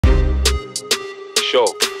Show.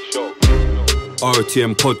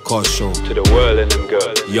 RTM podcast show. To the world and them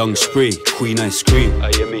girls. Young Spray, Queen Ice Cream. How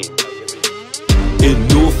you mean? In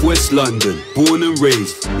Northwest London, born and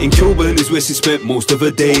raised. In Kilburn is where she spent most of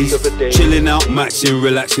her days. Chilling out, matching,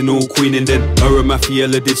 relaxing, all queen. And then her and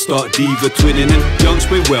Mafiella did start diva twinning. And Young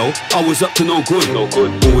Spray, well, I was up to no good.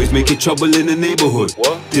 Always making trouble in the neighbourhood.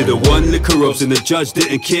 What? Did a one liquor rubs and the judge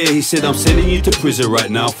didn't care. He said, I'm sending you to prison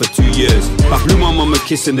right now for 2 years. I blew my mum a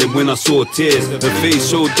kiss and then when I saw tears, her face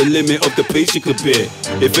showed the limit of the pace she could bear.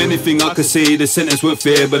 If anything I could say, the sentence weren't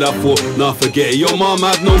fair. But I thought, nah, forget it. Your mum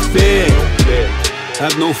had no fear.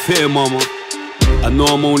 Have no fear, mama. I know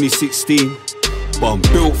I'm only 16, but I'm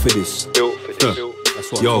built for this.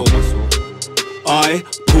 That's what Yo, I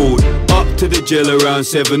pulled up to the jail around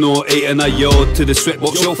 7 or 8 and I yelled to the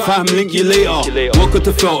sweatbox, yo fam, link you later. Welcome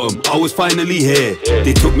to Feltham, I was finally here.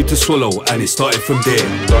 They took me to Swallow and it started from there.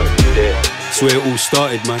 That's where it all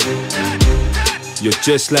started, man. You're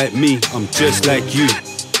just like me, I'm just like you.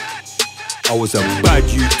 I was a bad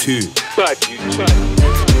you too. But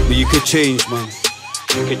you could change, man.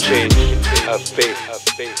 You can change. Have faith.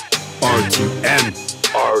 RTM.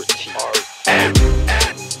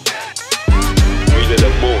 Really the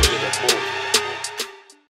most.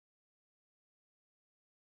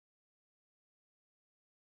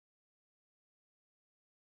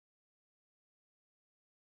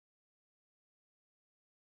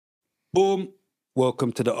 Boom.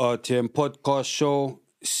 Welcome to the RTM podcast show,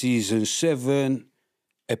 season 7,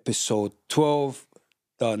 episode 12.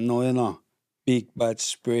 Don't know, you know. Big Bad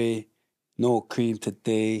Spray, no Cream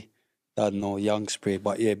today. Don't know, Young Spray,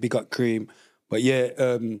 but yeah, big up Cream. But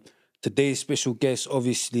yeah, today's special guest,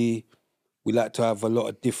 obviously, we like to have a lot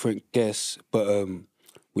of different guests, but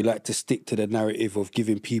we like to stick to the narrative of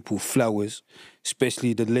giving people flowers,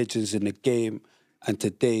 especially the legends in the game. And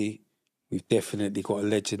today, we've definitely got a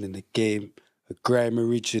legend in the game, a Grime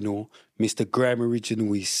Original, Mr Grime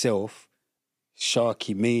Original himself,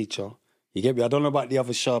 Sharky Major. You get me? I don't know about the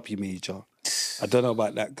other Sharpie Major. I don't know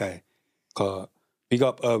about that guy. Big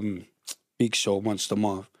up Big Show once a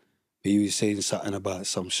month. He was saying something about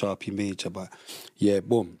some Sharpie Major, but yeah,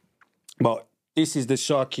 boom. But this is the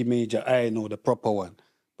Sharky Major, I know, the proper one.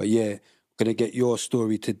 But yeah, gonna get your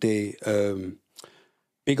story today.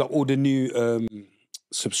 Big up all the new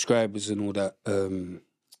subscribers and all that.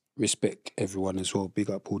 Respect everyone as well. Big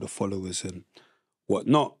up all the followers and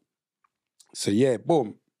whatnot. So yeah,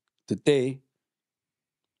 boom. Today,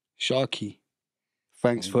 Sharky,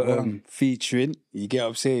 thanks for featuring. You get what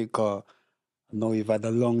I'm saying, car? I know you've had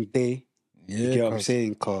a long day. Yeah, you get what I'm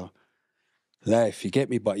saying, car? Life, you get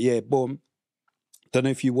me? But yeah, boom. Don't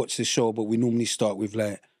know if you watch the show, but we normally start with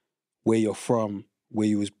like where you're from, where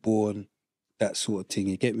you was born, that sort of thing.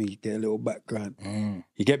 You get me? You get a little background.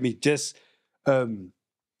 You get me? Just so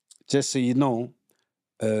you know,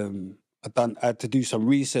 I had to do some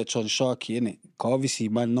research on Sharky, innit? Because obviously,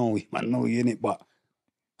 man know you, innit? But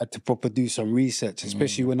I had to proper do some research,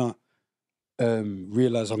 especially when I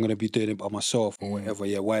realise I'm going to be doing it by myself or whatever.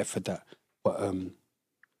 Yeah, why for that? But,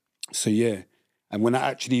 so yeah. And when I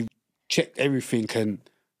actually checked everything and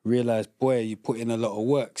realised, boy, you put in a lot of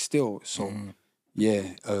work still. So,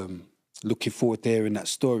 yeah, looking forward to hearing that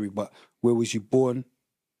story. But where was you born?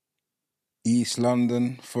 East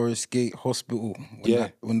London, Forest Gate Hospital.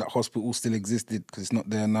 When that hospital still existed, because it's not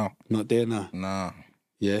there now. Not there now? Nah.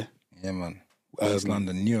 Yeah? Yeah, man. East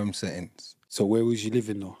London, Newham settings. So where was you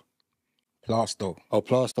living though? Plaistow. Oh,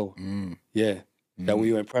 Plaistow. Yeah. That where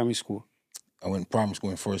you went primary school? I went primary school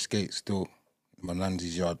in Forest Gate still, in my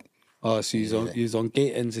nan's yard. Oh, so you was on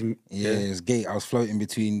Gate ends and... Yeah, it was Gate. I was floating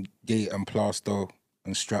between Gate and Plaistow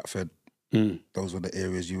and Stratford. Those were the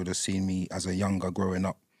areas you would have seen me as a younger growing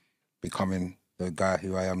up, becoming the guy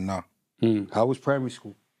who I am now. How was primary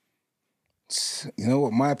school? You know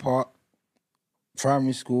what, my part,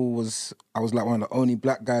 primary school was, I was like one of the only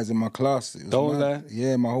black guys in my class. Don't lie.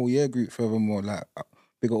 Yeah, my whole year group, furthermore, like,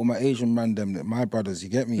 big up all my Asian man, them, my brothers, you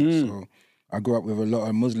get me? So I grew up with a lot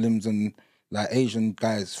of Muslims and like Asian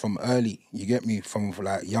guys from early, you get me? From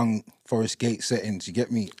like young Forest Gate settings, you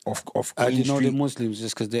get me? Off How do you know Street. they're Muslims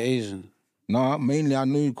just because they're Asian? Nah, mainly I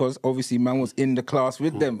knew because obviously man was in the class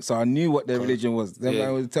with them, so I knew what their religion was. Then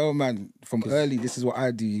I would tell man from early, this is what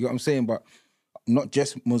I do. You get what I'm saying? But not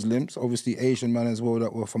just Muslims, obviously Asian man as well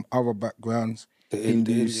that were from other backgrounds, The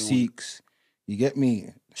Hindus, Sikhs. You get me?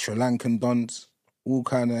 Sri Lankan dons, all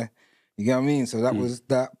kind of. You get what I mean? So that was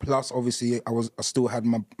that. Plus, obviously, I still had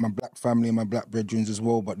my black family and my black brethren as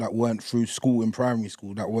well, but that weren't through school in primary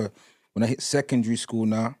school. That were when I hit secondary school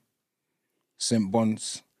now. St.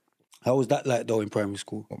 Bon's. How was that like though in primary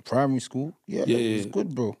school? Primary school? Yeah, it was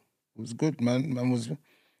good, bro. It was good, man. Man was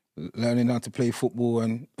learning how to play football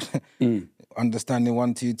and understanding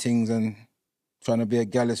 1-2 things and trying to be a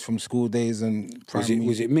gallus from school days and primary.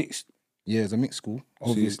 Was it mixed? Yeah, it's a mixed school,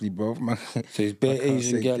 obviously, bro. Man, So it's bare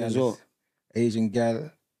Asian gal as well. Asian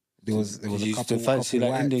gal. There was You a used couple, to fancy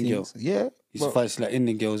couple like white Indian things. girl. Yeah. You used to fancy like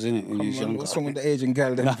Indian girls, innit? When you was younger. What's wrong with the Asian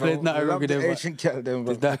gal then, Nah, bro? there's nothing We wrong love with the them, Asian gal then,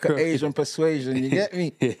 bro. There's nothing Like an wrong with Asian persuasion, you get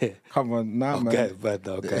me? Yeah. Come on, nah, man. Okay, bad,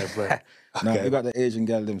 okay, bad. Nah, Okay. we got the Asian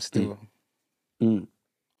gal them still.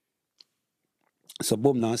 So,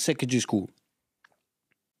 boom, now, secondary school.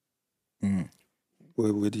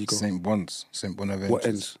 Where did you go? St. Bonaventure. What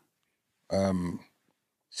ends?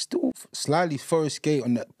 Still slightly Forest Gate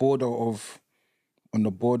on the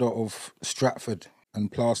border of Stratford and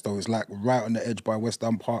Plaistow. It's like right on the edge by West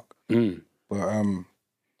Ham Park. But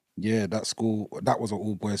yeah, that school, that was an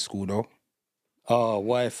all-boys school though. Oh,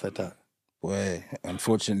 why for that? Boy,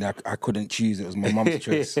 unfortunately, I couldn't choose. It was my mum's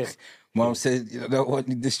choice. Mum said, you know, don't want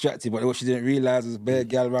me distracted, but what she didn't realise was bare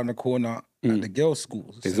gal around the corner at the girls'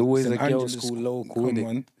 school. There's always St. a girls' Angela's school local, Come innit?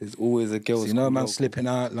 on. There's always a girls' So, you school know, man, local. slipping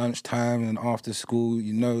out lunchtime and after school,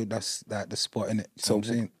 you know, that's like the spot, innit? So, What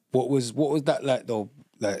I'm saying? what was that like though?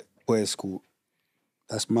 Like boys' school?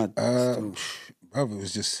 That's mad. Still. Brother, it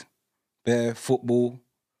was just bare football,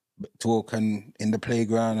 talking in the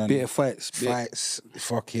playground and Bit of fights.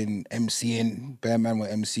 fucking MCing. Bare man were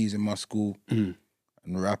MCs in my school and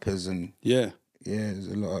rappers and Yeah. there's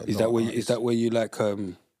a lot. Is that where you like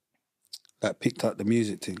picked up the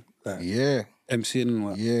music thing? Like Yeah. MCing and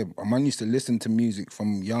what? Yeah, my man used to listen to music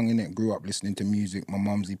from young, innit? Grew up listening to music. My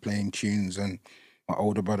mumsy playing tunes and my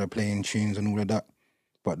older brother playing tunes and all of that.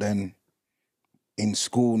 But then in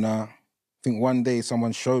school now, I think one day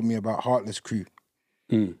someone showed me about Heartless Crew.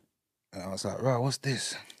 And I was like, right, what's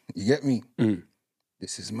this? You get me?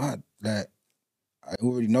 This is mad. Like, I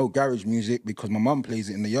already know garage music because my mum plays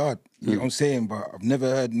it in the yard. You get what I'm saying? But I've never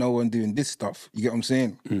heard no one doing this stuff. You get what I'm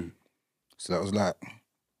saying? So that was like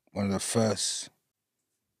one of the first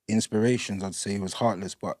inspirations, I'd say, was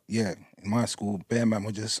Heartless. But yeah, in my school, bare man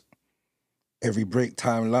were just every break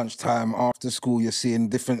time, lunchtime, after school, you're seeing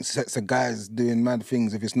different sets of guys doing mad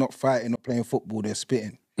things. If it's not fighting or playing football, they're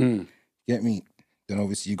spitting. Get me? Then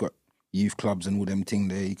obviously you got youth clubs and all them thing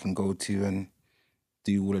there you can go to and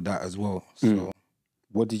do all of that as well. So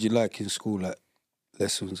What did you like in school, like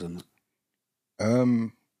lessons and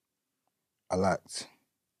that? I liked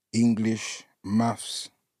English, maths.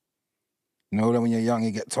 You know that when you're young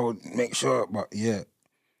you get told make sure, but yeah,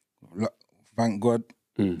 thank God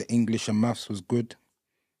the English and maths was good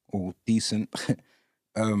or decent.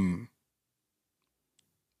 Man,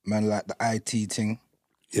 like the IT thing.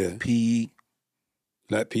 Yeah. PE.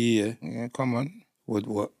 Like PE, yeah? Yeah, come on.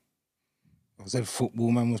 What? I said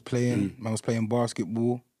football, man was playing. Man was playing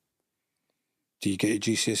basketball. Do you get your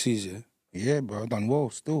GCSEs, yeah? Yeah, bro, I done well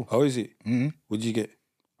still. How is it? What did you get?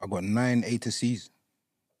 I got 9 A to C's.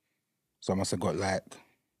 So I must have got I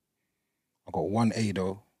got 1 A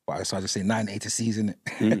though. But so I just say 9 A to C's,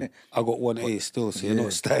 innit? I got 1 A still, so you're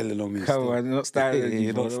not styling on me Come still. on, not styling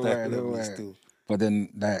You're bro, not don't styling worry, on me don't worry. still. But then,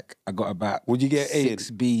 I got about Would you get A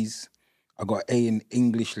 6 B's. I got A in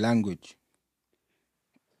English language.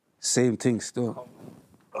 Same thing still.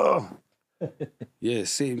 Oh. Yeah,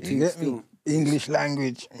 same You thing get still. me? English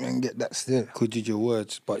language, man, get that still. Could you your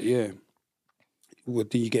words, but yeah. What,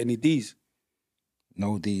 did you get any D's?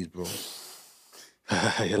 No D's, bro.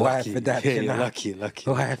 You're Why lucky. for that? Yeah, you you're know? lucky.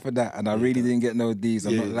 Why for that? And I really didn't get no D's,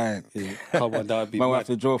 I'm not lying. Yeah. Come on, that would be Man, I mad. have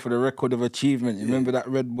to draw for the record of achievement. You remember that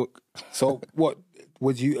red book? So what,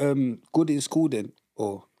 was you good in school then?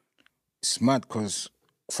 Or It's mad because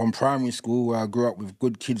from primary school where I grew up with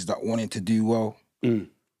good kids that wanted to do well,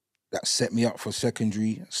 that set me up for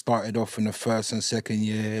secondary. Started off in the first and second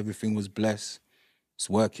year, everything was blessed. It's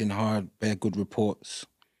working hard, bare good reports.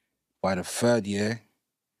 By the third year,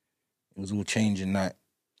 it was all changing. Like,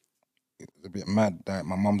 it was a bit mad. Like,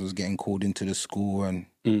 my mum was getting called into the school and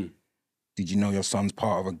did you know your son's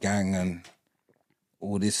part of a gang and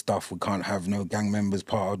all this stuff. We can't have no gang members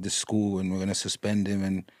part of the school and we're going to suspend him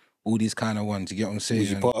and all these kind of ones. You get what I'm saying?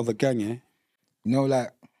 was you part of a gang, yeah? You know, like,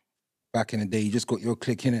 back in the day, you just got your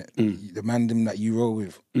clique in it. The mandem that you roll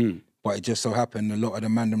with. But it just so happened a lot of the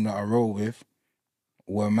mandem that I roll with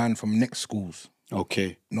were man from next schools.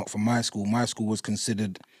 Okay. Not from my school. My school was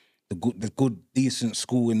considered the good, decent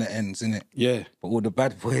school in the ends, innit? Yeah. But all the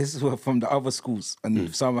bad boys were from the other schools.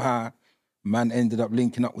 And somehow, man ended up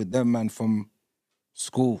linking up with them, man, from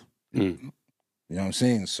school. You know what I'm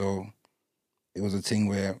saying? So it was a thing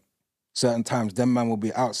where certain times, them man will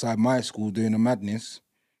be outside my school doing the madness.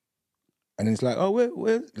 And it's like, oh,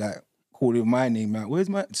 where, like, calling my name, man. Where's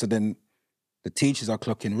my... So then the teachers are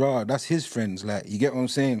clocking, raw, that's his friends. Like, you get what I'm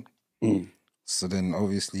saying? So then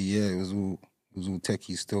obviously, yeah, it was all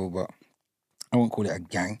techie still, but I won't call it a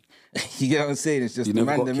gang. You get what I'm saying? It's just You the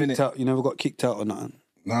never got random, kicked innit? out. You never got kicked out or nothing.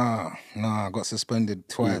 Nah, I got suspended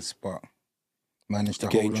twice, but managed to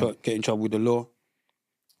Get hold on. in trouble with the law.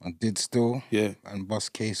 I did still. Yeah. And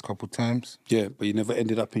bust case a couple times. Yeah, but you never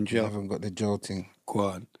ended up in jail. Never got the jail thing. Go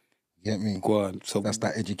on. You get me? Go on. So that's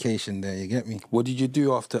that education there, you get me? What did you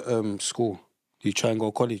do after school? Did you try and go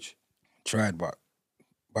to college? Tried, but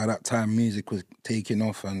by that time music was taking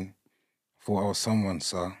off and I thought I was someone,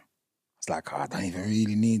 so it's like, I don't even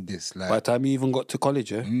really need this. Like, by the time you even got to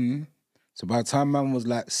college, yeah? So by the time man was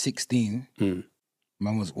like 16,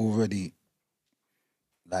 man was already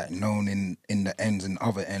like known in the ends and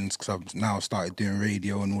other ends, because I've now started doing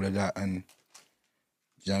radio and all of that, and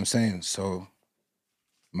you know what I'm saying? So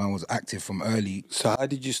man was active from early. So how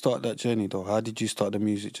did you start that journey though? How did you start the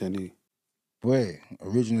music journey? Boy,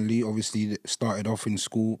 originally, obviously, it started off in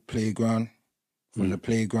school, playground. From the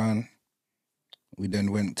playground, we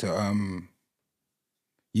then went to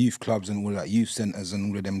youth clubs and all that, youth centres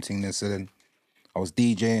and all of them things. So then I was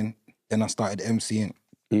DJing, then I started MCing.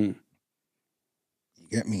 You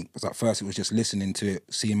get me? Because at first it was just listening to it,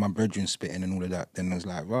 seeing my brethren spitting and all of that. Then I was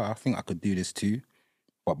like, well, I think I could do this too.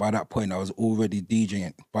 But by that point, I was already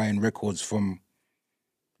DJing, buying records from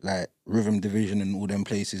like Rhythm Division and all them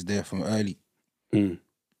places there from early.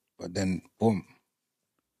 But then, boom,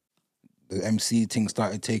 the MC thing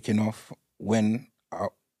started taking off when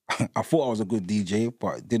I thought I was a good DJ,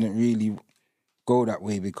 but it didn't really go that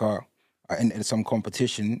way because I entered some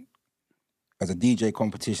competition as a DJ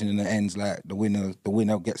competition, and it ends like the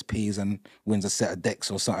winner gets pays and wins a set of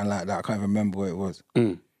decks or something like that. I can't remember what it was.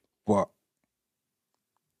 But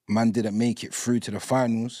man didn't make it through to the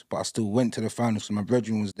finals, but I still went to the finals. So my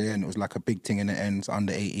brethren was there and it was like a big thing in the ends,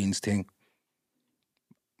 under 18s thing.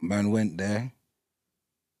 Man went there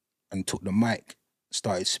and took the mic,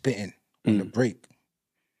 started spitting on the break,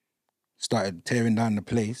 started tearing down the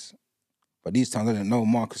place. But these times I didn't know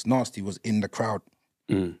Marcus Nasty was in the crowd.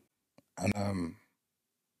 And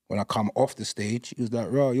when I come off the stage, he was like,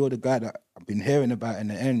 "Bro, you're the guy that I've been hearing about in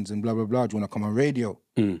the ends and blah, blah, blah. Do you want to come on radio?"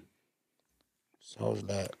 So I was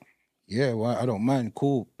like, yeah, well, I don't mind,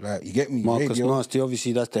 cool. Like, you get me? Marcus radio. Nasty,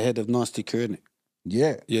 obviously that's the head of Nasty Crew, innit?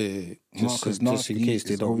 Yeah. Yeah. Marcus Nasty in case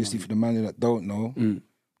they is don't obviously, know. for the man that don't know,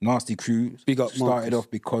 Nasty Crew Big up started Marcus.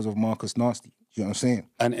 off because of Marcus Nasty. You know what I'm saying?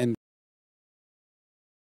 And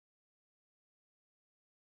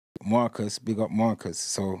Marcus, big up Marcus.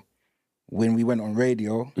 So when we went on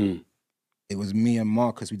radio, it was me and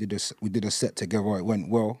Marcus. We did a set together. It went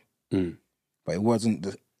well, but it wasn't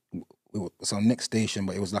it was our next station,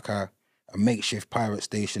 but it was like a makeshift pirate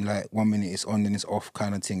station. Like 1 minute it's on, then it's off,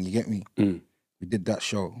 kind of thing. You get me? We did that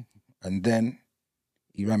show, and then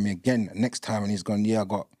he rang me again next time, and he's gone, "Yeah, I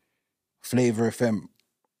got Flavor FM,"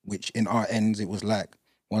 which in our ends it was like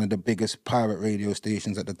one of the biggest pirate radio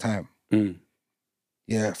stations at the time.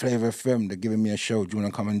 Yeah, Flavor FM, they're giving me a show. Do you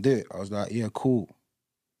want to come and do it? I was like, yeah, cool.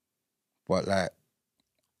 But like,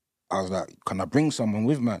 I was like, can I bring someone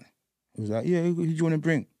with, man? He was like, yeah, who do you want to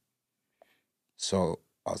bring? So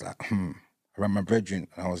I was like, I rang my brethren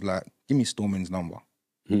and I was like, give me Stormin's number.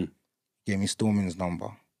 Gave me Stormin's number.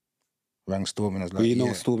 Rang Stormin. I was like, where you know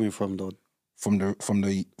yeah. Stormin from, though? From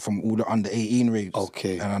all the under 18 raves.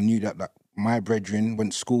 Okay. And I knew that my brethren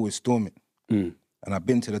went to school with Stormin. And I've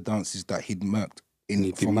been to the dances that he'd murked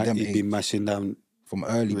He'd been mashing down from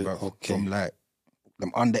early, bro. Okay. From like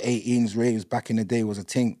them under 18s raves back in the day was a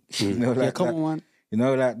thing. You know, like yeah, come that. on, man. You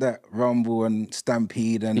know, like that Rumble and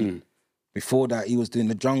Stampede, and before that he was doing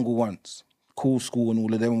the jungle ones, Cool School and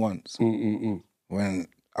all of them ones. When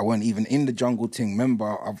I wasn't even in the jungle thing.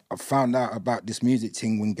 Remember, I found out about this music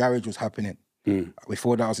thing when Garage was happening.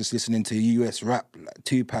 Before that, I was just listening to US rap, like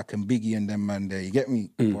Tupac and Biggie and them man there. You get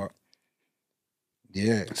me? But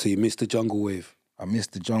yeah. So you missed the jungle wave. I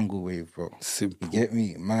missed the jungle wave, bro. Simple. You get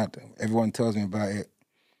me? Mad. Everyone tells me about it.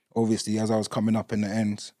 Obviously, as I was coming up in the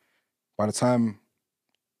ends, by the time,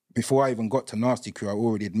 before I even got to Nasty Crew, I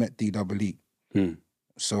already had met DEE.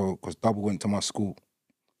 So, because Double went to my school.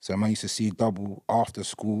 So I used to see Double after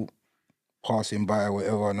school, passing by or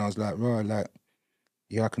whatever, and I was like, right, like,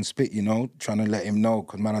 yeah, I can spit, you know, trying to let him know,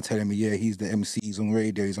 because man are telling me, yeah, he's the MC, he's on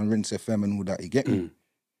radio, he's on Rinse FM and all that, you get me?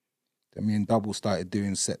 Then me and Double started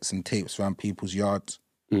doing sets and tapes around people's yards,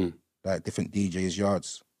 like different DJs'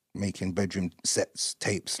 yards, making bedroom sets,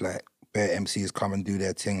 tapes, like bare MCs come and do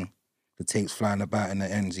their thing, the tapes flying about in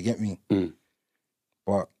the ends, you get me?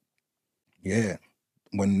 But yeah,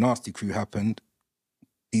 when Nasty Crew happened,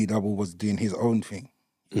 D-Double was doing his own thing,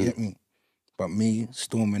 you get me? But me,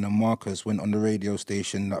 Stormin and Marcus went on the radio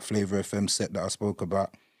station, that Flavor FM set that I spoke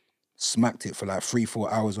about, smacked it for like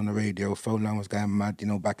 3-4 hours on the radio. Phone line was going mad. You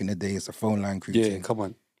know, back in the day, it's a phone line crew Yeah, thing. come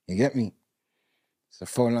on. You get me? So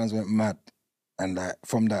phone lines went mad. And like,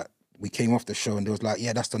 from that, we came off the show and they was like,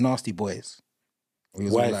 yeah, that's the Nasty Boys. We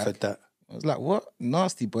was all Why like, for that? I was like, what?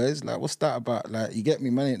 Nasty Boys? Like, what's that about? Like, you get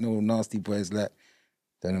me? Man ain't no Nasty Boys. Like,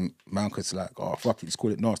 then Malcolm's like, oh, fuck it, let's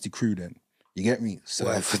call it Nasty Crew then. You get me? So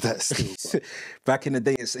Why for that still? back in the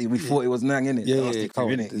day, we thought it was Nang, innit? Yeah, Nasty Crew,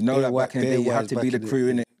 come on. innit? You know, like back in the day, you had to be the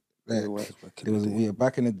crew, innit? Like,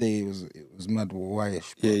 Back in the day, it was mad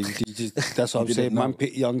why-ish. Yeah, you just, that's what I'm saying. Man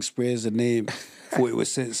picked Young Spray as a name, thought it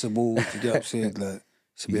was sensible. You get what I'm saying? Like,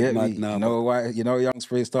 it's a bit mad now. You know why? You know, Young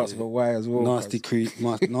Spray starts with a Y as well. Nasty Crew's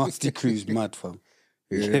mad, fam.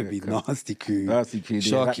 Yeah, be Nasty Crew. Nasty Crew.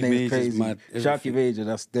 Sharky Major's mad. Sharky Major,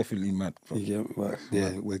 that's definitely mad. You get what?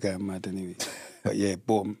 Yeah, we're getting mad anyway. But yeah,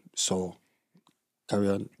 boom. So carry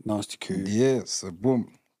on. Nasty Crew. Yeah, so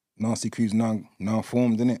boom. Nasty Crew's now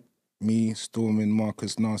formed, innit? Me, Stormin,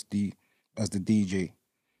 Marcus, Nasty as the DJ.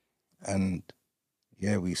 And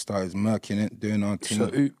yeah, we started murking it, doing our thing.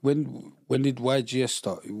 So when did YGS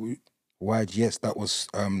start? YGS, that was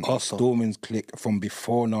Awesome. Stormin's clique from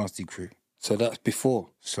before Nasty Crew. So that's before.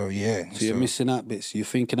 So yeah. So you're missing out bits. You're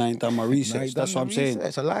thinking I ain't done my research. That's what I'm saying.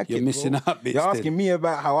 I like you're missing out bits. You're asking me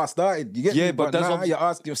about how I started. You get me? But that's now you're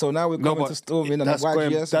asking. So now we're going to Stormin and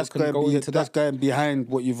YGS. That's going behind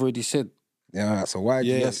what you've already said. Yeah, so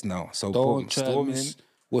YGS now. So don't try Stormin.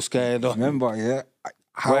 What's going on? Remember, yeah.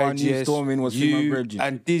 How I knew Stormin was through my brethren.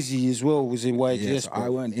 And Dizzee as well was in YGS. Yes, I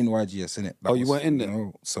weren't in YGS, innit? Oh, you weren't in there?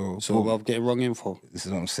 No, so I'm getting wrong info. This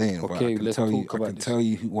is what I'm saying. Okay, let's talk about this. I can tell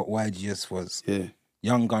you what YGS was. Yeah.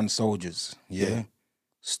 Young Gun Soldiers, yeah.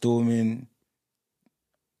 Stormin,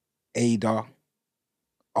 Ada,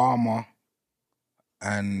 Armour,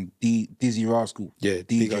 and Dizzee Rascal. Yeah,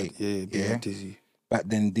 DJ. Yeah, Dizzee. Back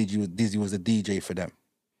then, Dizzee was a DJ for them.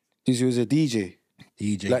 Dizzee was a DJ?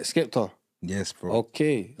 DJ. Like Skepta? Yes, bro.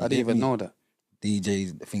 Okay, I didn't even know that.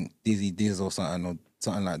 DJs, I think Dizzee Diz or something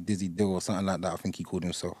like Dizzee Dill or something like that, I think he called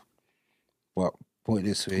himself. But put it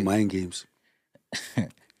this way. Mind games.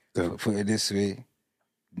 Put it this way.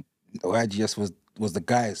 YGS was the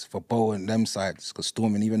guys for Bow and them sides. Because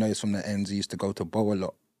Stormin, even though he's from the ends, he used to go to Bow a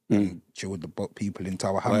lot and chill with the people in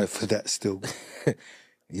Tower Hamlets. Why for that still?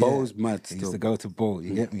 Yeah, Bow's mad still. He used to go to Bow,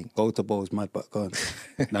 you get me? Go to Bow's mad, but go on.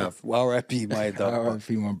 Now, R.I.P. my dog.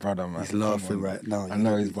 R.I.P. my brother, man. He's laughing right now. I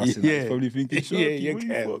know he's busting. Yeah. He's probably thinking,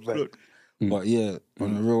 Sharky, But yeah,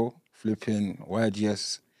 on the real, flipping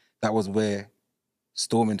YGS, that was where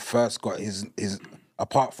Stormin first got his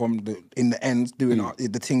apart from in the ends, doing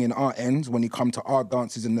the thing in our ends, when he come to our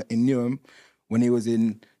dances in Newham, when he was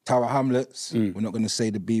in Tower Hamlets, we're not going to say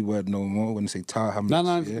the B word no more, we're going to say Tower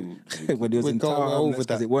Hamlets. No. When he was in Tower Hamlets,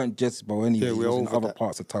 because it weren't just Bow anyway, he was in other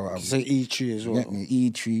parts of Tower Hamlets. Say E-Tree as well. Get me?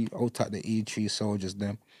 E-Tree, old type the E-Tree soldiers,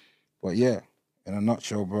 them. But yeah, in a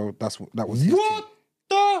nutshell, bro, that was his What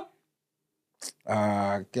the?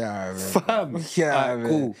 Fam. Yeah,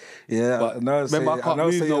 cool. Yeah, but no, remember, I can't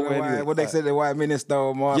move nowhere anyway. What they said, the white minister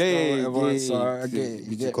or master or whatever. Yeah. So I get it.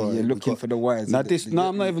 You get me? You're looking for the whites. Now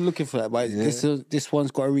I'm not even looking for that, but this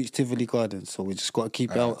one's got to reach Tivoli Gardens, so we just got to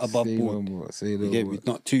keep it out above board. You get me?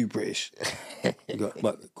 Not too British.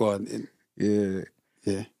 But go on. Yeah.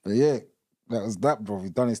 But yeah, that was that, bro. He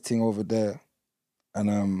done his thing over there.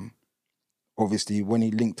 And obviously, when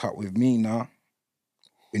he linked up with me now,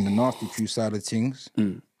 in the Nasty Crew side of things,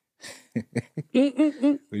 when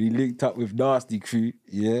he linked up with Nasty Crew,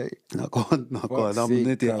 yeah. No, go on. I'm an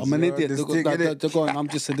idiot. Go on, I'm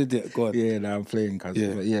just an idiot. Go on. Yeah, nah, I'm playing, cuz.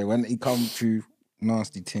 Yeah. But yeah, when he come through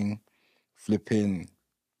Nasty thing, flipping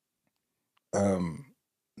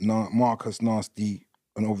Marcus Nasty,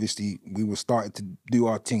 and obviously we were starting to do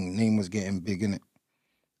our thing. Name was getting big, innit?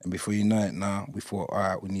 And before you know it now, we thought, all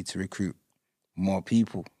right, we need to recruit more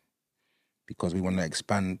people because we want to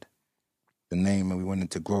expand the name and we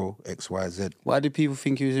wanted to grow X, Y, Z. Why did people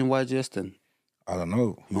think he was in YGS then? I don't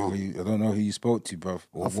know. I don't know who you spoke to, bro.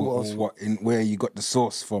 Or where you got the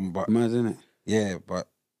source from, but mad, isn't it? Yeah, but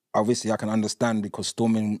obviously I can understand because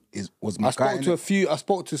Stormin was my guy. I found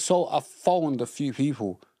a few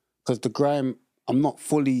people because the grime, I'm not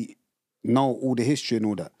fully know all the history and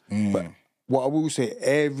all that. But what I will say,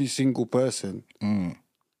 every single person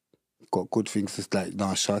got good things. It's like,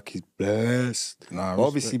 nah, Sharky's blessed.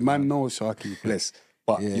 Obviously, man knows Sharky's blessed,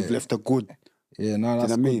 but you've left a good. Yeah, no,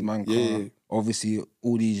 that's good, man. Yeah. Obviously,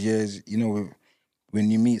 all these years, you know,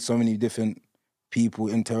 when you meet so many different people,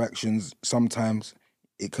 interactions, sometimes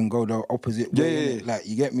it can go the opposite way. Like,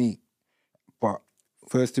 you get me? But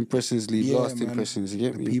First impressions leave Yeah, last man. impressions. You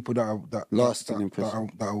get The me? people Lasting that impression.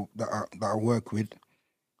 I work with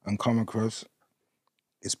and come across,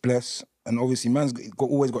 it's blessed. And obviously, man's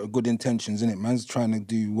always got good intentions, innit? Man's trying to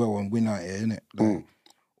do well and win out here, innit? Like,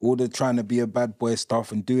 all the trying to be a bad boy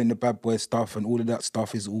stuff and doing the bad boy stuff and all of that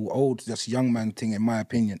stuff is all old, just young man thing, in my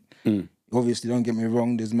opinion. Obviously, don't get me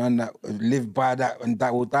wrong, there's man that live by that and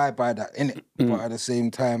that will die by that, innit? But at the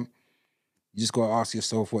same time, you just got to ask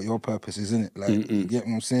yourself what your purpose is, innit? Like, you get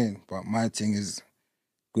what I'm saying? But my thing is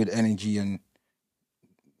good energy and,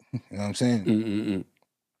 you know what I'm saying?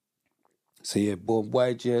 So yeah, boom,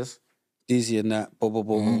 YGS, Dizzee and that,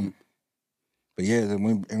 boom. But yeah,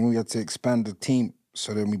 then we had to expand the team,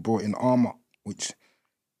 so then we brought in Armour, which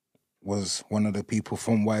was one of the people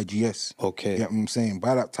from YGS. Okay. You get what I'm saying?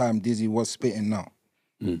 By that time, Dizzee was spitting now.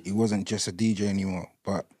 He wasn't just a DJ anymore,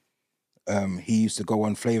 but he used to go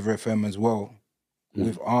on Flavor FM as well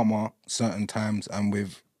with Armour certain times and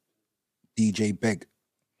with DJ Beg,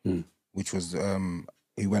 which was,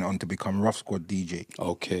 he went on to become Rough Squad DJ.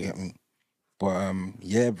 Okay. You get me? But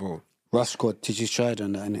yeah, bro. Rough Squad, Tizzy Strider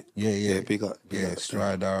and that, innit? Yeah. Big up.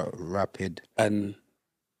 Strider, Rapid. And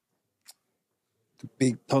the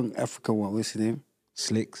big tongue African one, what's his name?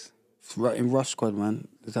 Slicks. Right in Rough Squad, man.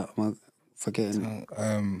 Is that, am I forgetting?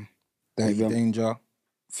 Dirty Danger. I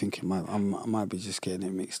think it might, I might be just getting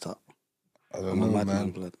it mixed up. I don't know,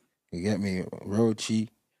 man. Blood. You get me? Rochi.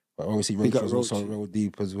 But obviously Rochi was also real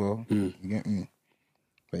deep as well. You get me?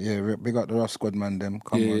 But yeah, big up the Rough Squad, man, them.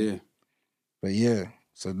 Come on. Yeah. But yeah,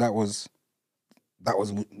 so that was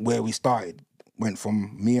where we started. Went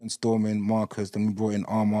from me and Stormin, Marcus, then we brought in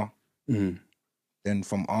Armour. Then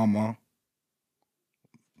from Armour,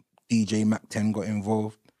 DJ Mac 10 got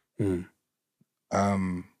involved. Then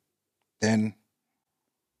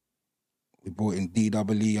we brought in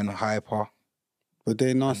DWE and Hyper. But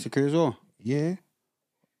they nasty crew as well. Yeah.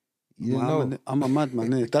 You Man, know. I'm a madman,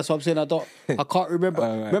 innit? That's what I'm saying. I can't remember.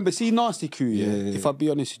 Right. Remember, see Nasty Crew, Yeah. If I be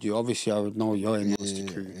honest with you, obviously I would know you're in Nasty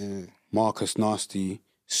Crew. Yeah. Marcus Nasty,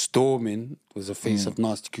 Stormin was the face of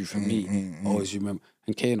Nasty Crew for me. Always remember.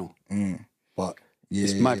 And Kano. But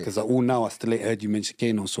it's mad because all now I still ain't heard you mention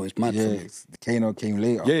Kano, so it's mad for me. Kano came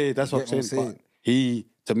later. Yeah, that's what I'm saying. But he,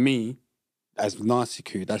 to me, as Nasty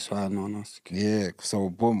Crew, that's why I know Nasty Crew. Yeah, so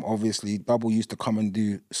boom, obviously Double used to come and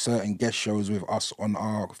do certain guest shows with us on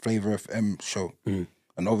our Flavor FM show. And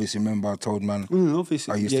obviously remember I told man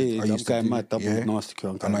Obviously, I used I'm to going do, mad, Double with Nasty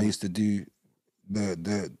Crew. and I used to do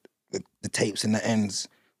the tapes in the ends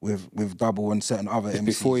with Double and certain other MCs.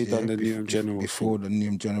 Before he done the Newham Generals. Before the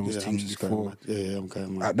Newham Generals I'm team. just Before going mad. I'm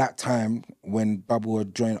going mad. at that time when Double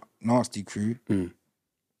had joined Nasty Crew,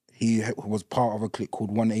 he was part of a clique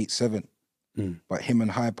called 187. But him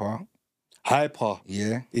and Hyper,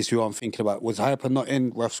 is who I'm thinking about. Was Hyper not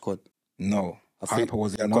in Rough Squad? No. Hyper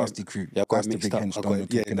was in Nasty Crew. Yeah, I got That's it the mixed big up. henchman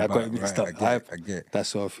you're talking I about. got it mixed up. I get.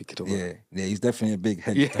 That's what I'm thinking about. Yeah, he's definitely a big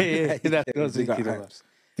head. Yeah, that's what I was Big up thinking about. Hypes.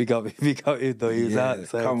 Big up him though. He was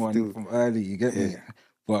outside. Come on, still. from early, you get me?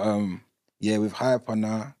 But with Hyper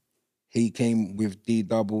now, he came with D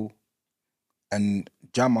Double and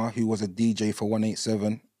Jammer, who was a DJ for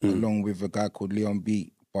 187, along with a guy called Leon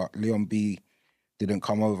B. But Leon B didn't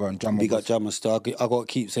come over and Jammer. Big up Jammer still. I got to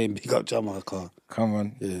keep saying big up Jammer. Come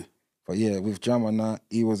on. Yeah. But yeah, with Jammer now,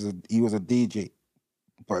 he was a DJ,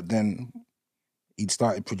 but then he'd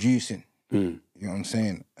started producing. You know what I'm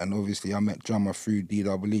saying? And obviously I met Jammer through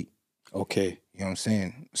DWE. Okay. You know what I'm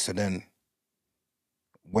saying? So then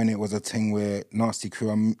when it was a thing where Nasty Crew,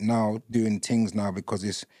 I'm now doing things now because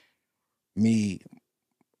it's me,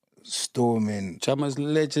 Stormin, Jammer's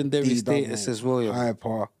legendary status as well. Yeah.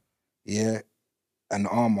 Hyper, and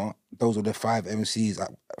Armour. Those were the 5 MCs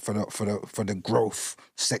for the growth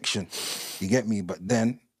section. You get me? But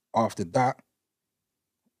then after that,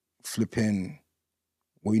 flipping,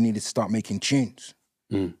 we needed to start making tunes.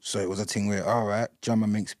 So it was a thing where, all right, Jammer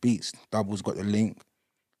makes beats. Double's got the link.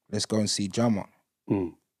 Let's go and see Jammer.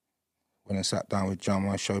 When I sat down with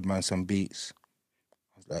Jammer, I showed man some beats.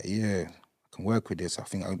 I was like, yeah, I can work with this. I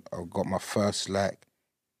think I got my first like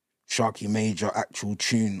Sharky Major actual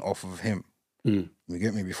tune off of him. You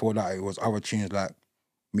get me? Before that, it was other tunes like,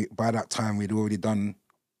 by that time, we'd already done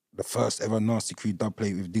the first ever Nasty Crew dub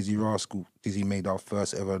plate with Dizzee Rascal. Dizzee made our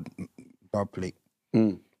first ever dub plate.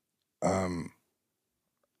 And I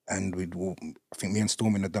think me and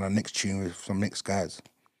Stormin had done our next tune with some next guys,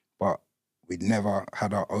 but we'd never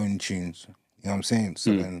had our own tunes. You know what I'm saying?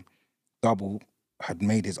 So then Double had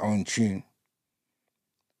made his own tune,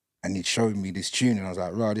 and he showed me this tune, and I was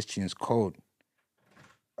like, "Right, this tune's cold."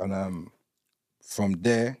 And from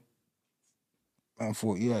there, I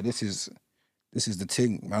thought, yeah, this is this is the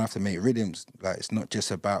thing, man. I have to make rhythms. Like, it's not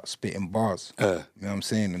just about spitting bars. You know what I'm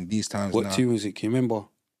saying? And these times What now, tune was it? Can you remember?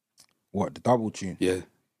 what, the double tune? Yeah.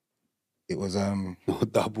 It was, No,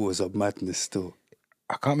 double was a madness still.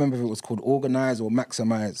 I can't remember if it was called Organize or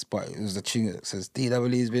Maximize, but it was the tune that says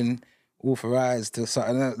DWE's been authorized to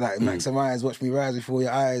something else, like Maximize, watch me rise before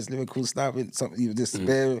your eyes, lyrical stuff, something you just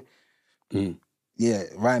there. Yeah,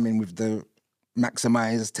 rhyming with the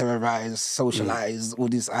maximize, terrorize, socialize, all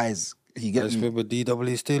these eyes. You get I just me? remember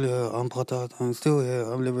DW still here, I'm Potter, I'm still here,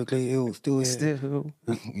 I'm lyrically ill, still here. Still.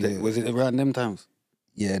 Yeah. Was it around them times?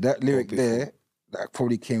 Yeah, that lyric there, that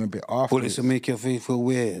probably came a bit after. Bullets will make your face feel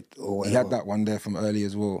weird or whatever. He had that one there from early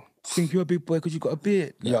as well. Think you're a big boy because you got a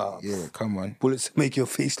beard. Yeah. Yeah, come on. Bullets make your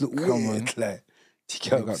face look Come weird. on. Like, you They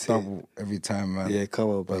get what I'm got saying? double every time, man. Yeah, come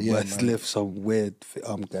on, but yeah, it's man. left some weird.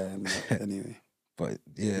 I'm going anyway. But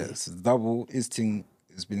yeah, so double, his thing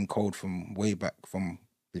has been cold from way back, from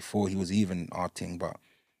before he was even our thing. But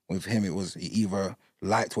with him, it was, he either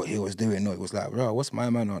liked what he was doing or it was like, bro, what's my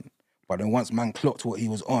man on? But then once man clocked what he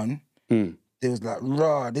was on, it was like,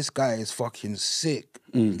 rah, this guy is fucking sick.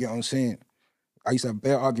 You get what I'm saying? I used to have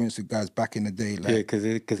bare arguments with guys back in the day. Like,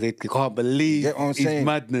 Yeah, because they can't believe get what I'm his saying?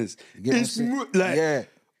 madness. You get what I'm It's saying? like, Yeah.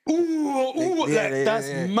 ooh,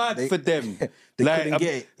 that's mad for them. They like, couldn't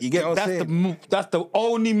get it. You get what I'm saying? That's the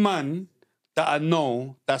only man that I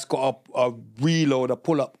know that's got a reload, a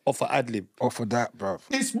pull up off an ad lib. Off of that, bruv.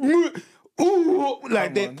 It's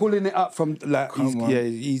like they're pulling it up from like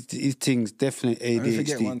his things definitely I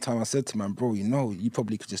forget ADHD. one time I said to man, bro, you know, you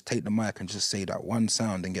probably could just take the mic and just say that one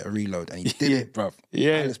sound and get a reload. And he did it, bruv.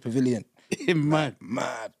 Yeah. Palace Pavilion. Mad.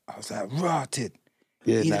 Mad. I was like, rotted.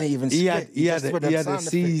 Yeah, He didn't even spit. he had just a put the sound effect.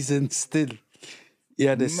 season still. He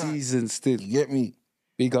had a Mad. season still. You get me?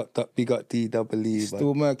 Big up DWE.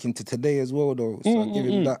 Still working to today as well, though. So I give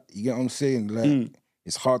him that. You get what I'm saying? Like,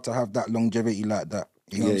 it's hard to have that longevity like that.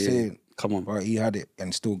 You know what I'm saying? Come on. But he had it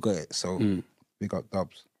and still got it. So big up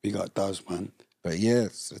Dubs. Big up Dubs, man. But yeah,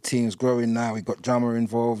 so the team's growing now. We got drama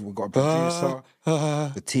involved. We got a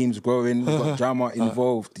producer. The team's growing. We got drama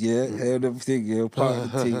involved. Yeah, heard everything. Yeah, part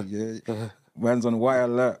of the team. Yeah, man's on wire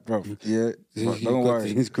alert, bro. Yeah, but don't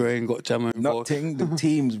worry. Things growing, got drama involved. Nothing. The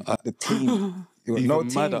team. Even No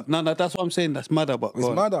team. madder. No, that's what I'm saying. That's madder, but It's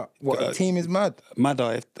madder. What, the team is mad?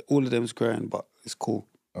 Madder if all of them's growing, but it's cool.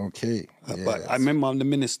 Okay. Yeah, But I remember I'm the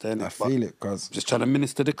minister, innit? I feel it, cuz. Just trying to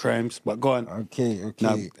minister the crimes, but go on. Okay.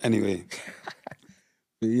 Now, anyway.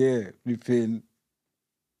 But yeah, we've been...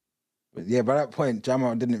 But yeah, by that point,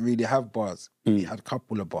 Jama didn't really have bars. He had a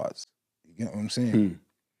couple of bars. You get what I'm saying?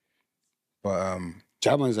 But,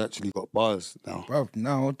 Jammer's actually got bars now. bruv,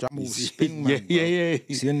 now Jama will spin, man. Yeah.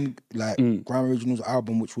 See, in, like, Grime Originals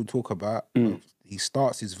album, which we'll talk about, bruv, he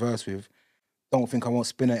starts his verse with, don't think I won't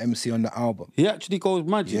spin an MC on the album. He actually goes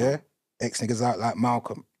mad, you know? Yeah? Ex-niggas out like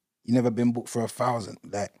Malcolm. You never been booked for 1,000.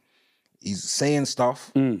 Like, he's saying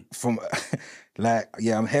stuff from, like,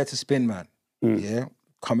 yeah, I'm here to spin, man. Yeah?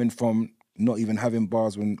 Coming from not even having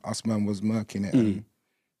bars when us man was murking it. And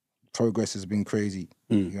progress has been crazy.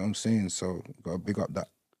 You know what I'm saying? So, gotta big up that.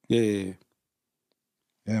 Yeah.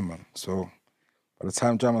 Yeah, man. So, by the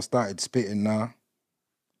time Jama started spitting now,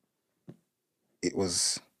 it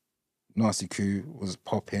was Nasty Crew was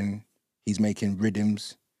popping. He's making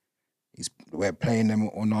rhythms. We're playing them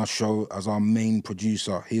on our show as our main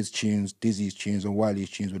producer. His tunes, Dizzee's tunes, and Wiley's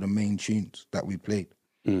tunes were the main tunes that we played.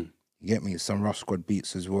 You get me? Some Rough Squad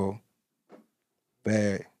beats as well.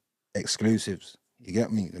 Bare exclusives. You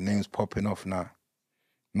get me? The name's popping off now.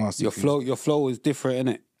 Nasty Crew. Your flow is different,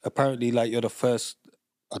 innit? Apparently, like, you're the first,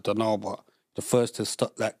 I don't know, but the first to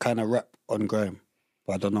start that kind of rap on Grime.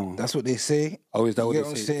 But I don't know. That's what they say. Oh, is that what You they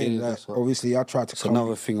get say? I'm saying? Yeah, Like, that's what- obviously, I tried to It's come...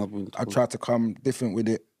 another thing I've been I tried to come different with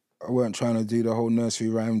it. I weren't trying to do the whole nursery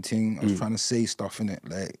rhyme thing. I was trying to say stuff in it,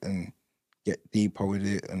 like, and get deeper with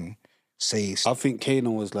it and say... I think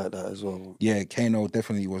Kano was like that as well. Yeah, Kano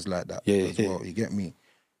definitely was like that as well. You get me?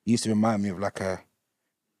 He used to remind me of like a...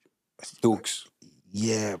 Dukes.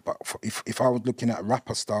 Yeah, but if I was looking at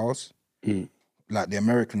rapper styles, like the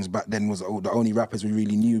Americans back then was the only rappers we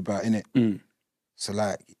really knew about, innit? So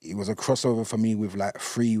like, it was a crossover for me with like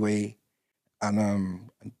Freeway and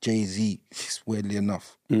Jay-Z, weirdly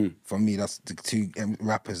enough. For me, that's the two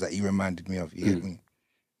rappers that he reminded me of, you get me?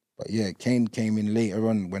 But yeah, Kane came in later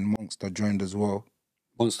on when Monster joined as well.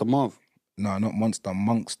 Monster Marv. No, not Monster,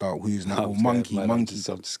 Monkster, who's now I'm Monkey. scared, man. Monkey.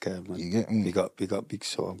 I'm just scared, man. You get me? Big up, Big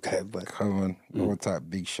Show. I'm scared, but Come on, all type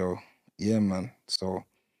big show. Yeah, man. So,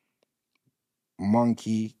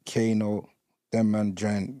 Monkey, Kano, them man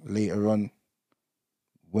joined later on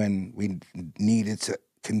when we needed to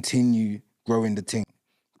continue growing the thing.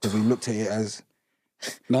 Because we looked at it as,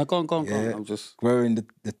 No, go on, go on, go on. Yeah. I'm just growing the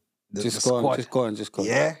just the go on, squad. just go on, just go on.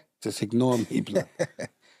 Yeah, Just ignore me, blood.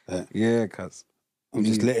 yeah, cuz. I'm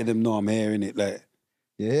just letting them know I'm hearing it, like.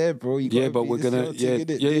 Yeah, bro. You Yeah, gotta but be we're this gonna, your yeah, thing, innit?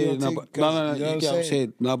 yeah, Do yeah, your no, thing, but, 'cause, no, you know you get what I'm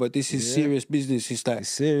saying? No, but this is Yeah. serious business. It's like, It's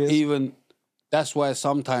serious. even, that's why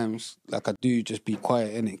sometimes, like, I do just be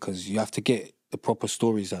quiet, innit? Because you have to get the proper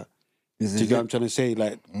stories out. This Do you is get what it. I'm trying to say?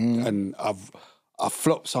 Like, and I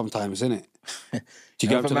flop sometimes, innit? Do you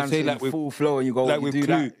get what I'm If a trying to man's say? in Like with, full flow and you go, like you with do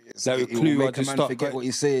Clue, that, like with it will Clue, I make a just man start. forget what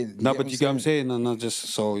he's saying. No, but you get what I'm saying? And I just,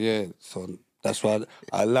 so yeah, so that's why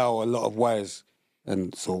I allow a lot of wires.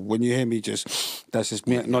 And so when you hear me that's just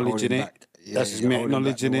me You're acknowledging holding it. back. Yeah, That's just you're me holding back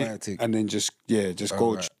the acknowledging wire it. thing. And then just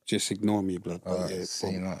Alright. just ignore me, blood. But yeah,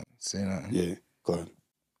 Say boom. nothing. Say nothing. Yeah, go on.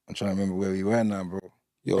 I'm trying to remember where we were now, bro.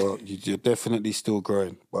 You're definitely still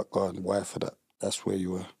growing, but go on, why for that? That's where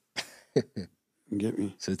you were. You get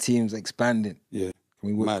me? So the team's expanding. Yeah. Can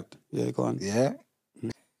we work? Mad. Yeah, go on. Yeah.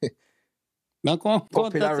 Now go on, go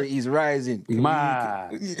on. Popularity is rising. Can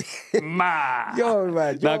Mad. Mad. Yo,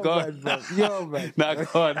 man. Now Yo, go man, on. bro. Yo, man. Now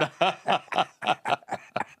go on.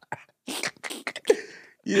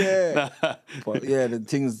 Yeah. But yeah, the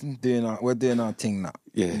thing's we're doing our thing now.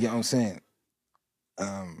 Yeah. You get what I'm saying?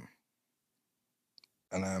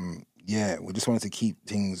 Yeah, we just wanted to keep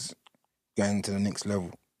things going to the next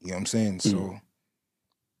level. You know what I'm saying? So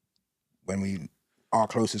when our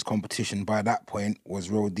closest competition by that point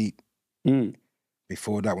was Roll Deep.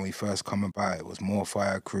 Before that, when we first come about, it was More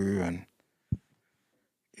Fire Crew and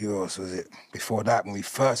who else was it? Before that, when we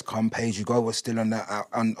first come, Page You Go was still on that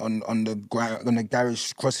on the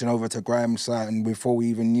garage crossing over to Grime side, and before we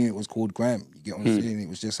even knew it was called Grime. You get what I'm saying? It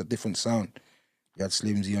was just a different sound. You had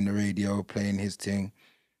Slimzy on the radio playing his thing.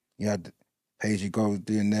 You had Page You Go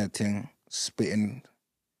doing their thing, spitting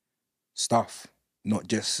stuff, not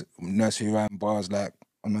just nursery rhyme bars like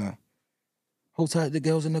on a hold tight the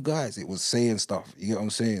girls and the guys. It was saying stuff. You get what I'm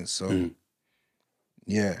saying? So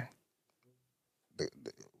yeah. The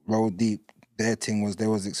Roll Deep, their thing was they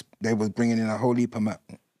was bringing in a whole heap of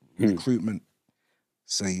recruitment.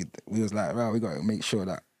 So we was like, right, we got to make sure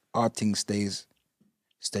that our thing stays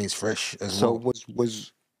fresh as well. So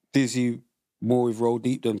was Dizzee more with Roll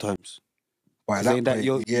Deep them times? By Saying that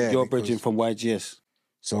point, you're bridging from YGS.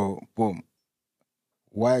 So boom,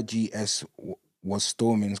 YGS was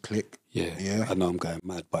Stormin's clique. Yeah. I know I'm going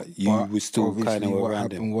mad, but you were still kind of what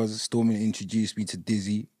around happened him. was Stormin introduced me to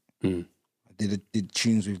Dizzee. I did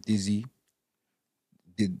tunes with Dizzee.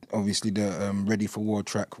 Did obviously the Ready for War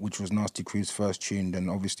track, which was Nasty Crew's first tune. Then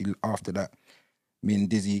obviously after that, me and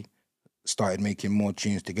Dizzee started making more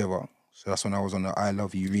tunes together. So that's when I was on the I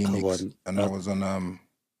Luv U remix, and I was on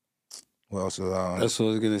what else was I on? That's what I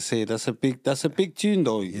was gonna say. That's a big tune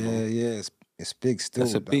though. You know? Yeah, it's big still.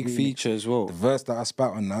 That's a big feature as well. The verse that I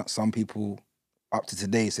spat on that, some people up to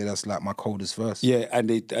today say that's like my coldest verse. Yeah,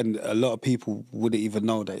 and a lot of people wouldn't even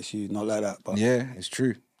know that it's you, not like that. But yeah, it's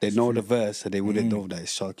true. They know the verse, and they wouldn't know that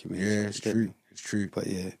it's Sharky, man. Yeah, it's true. It's true. But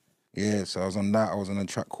yeah. Yeah, so I was on that. I was on a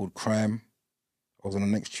track called Crime. I was on the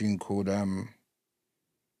next tune called I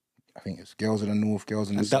think it's Girls in the North, Girls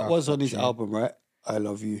in the South. And that was on his album, right? I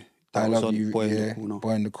Luv U. I Luv U, Boy in the Corner.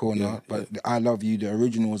 Boy in the Corner. But the I Luv U, the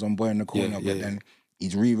original was on Boy in the Corner, but then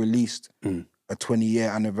he's re-released a 20-year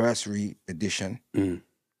anniversary edition,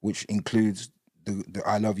 which includes the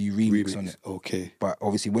I Luv U remix on it. Okay. But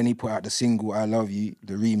obviously when he put out the single I Luv You,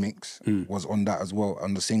 the remix was on that as well,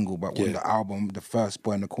 on the single. But on the album, the first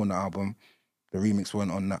Boy in the Corner album, the remix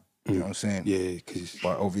weren't on that. You know what I'm saying? Yeah, because...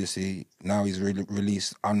 But obviously now he's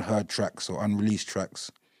released unheard tracks or unreleased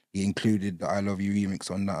tracks. He included the I Luv You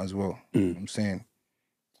remix on that as well. You know what I'm saying?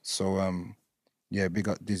 So, yeah, big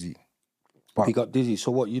up Dizzee. Big up Dizzee.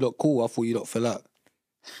 So what, you lot cool? I thought you lot fell out.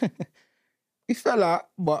 He fell out,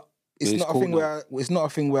 but it's not a cool thing now. it's not a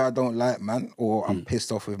thing where I don't like man, or I'm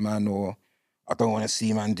pissed off with man, or I don't want to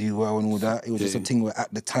see man do well and all that. It was just a thing where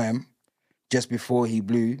at the time, just before he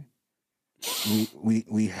blew, we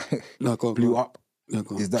blew up. No,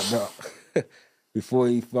 go on. Is that better? Before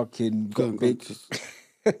he fucking got big.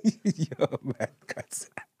 Yo, man,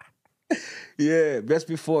 yeah, best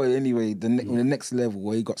before anyway. The next level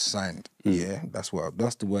where he got signed. Yeah, that's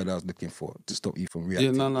the word I was looking for to stop you from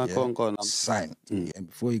reacting. Yeah, go on. Signed. Yeah, and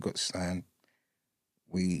before he got signed,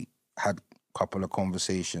 we had a couple of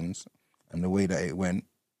conversations, and the way that it went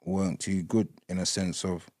weren't too good in a sense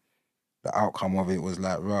of the outcome of it was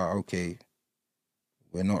like, right, okay,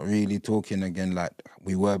 we're not really talking again like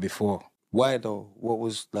we were before. Why though? What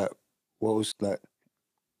was like?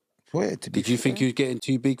 Did you think he was getting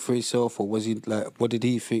too big for himself, or was he like? What did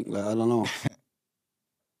he think? Like, I don't know.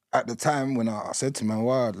 At the time when I said to my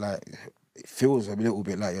wow, like it feels a little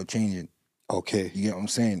bit like you're changing. Okay. You get what I'm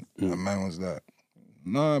saying? And man was like,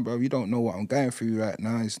 nah, bro, you don't know what I'm going through right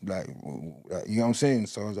now. It's like, you know what I'm saying?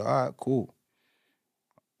 So I was like, all right, cool.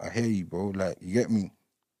 I hear you, bro. Like, you get me?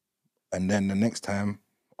 And then the next time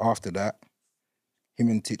after that, him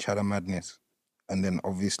and Titch had a madness. And then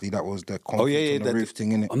obviously that was the conflict on the roof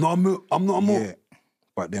thing, innit? I'm not a mo. Yeah.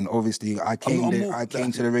 But then obviously I came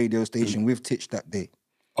to the radio station with Titch that day.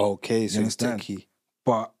 Okay, so You it's understand? techie.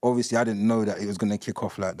 But obviously I didn't know that it was going to kick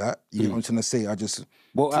off like that. You know what I'm trying to say? I just...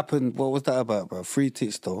 What happened? What was that about, bro? Free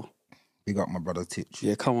Titch though. Big up my brother Titch.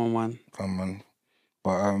 Yeah, come on, man. Come on.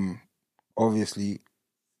 But obviously...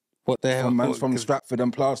 What the hell? Man's from Stratford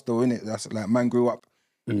and Plaistow, innit? That's like, man grew up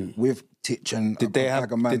with Titch and... Did they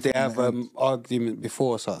have argument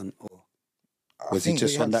before or something? Or was it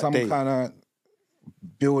just on that day? Some kind of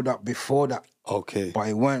build up before that. Okay. But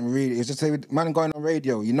it weren't really... It's just like, man going on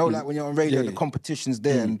radio. You know, like when you're on radio, the competition's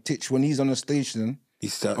there and Titch, when he's on the station... He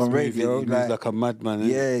starts on radio, moving, he moves like a madman.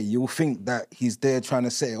 Yeah, you'll think that he's there trying to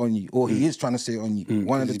set it on you, or he is trying to set it on you.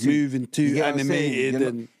 One of the he's two. moving too animated.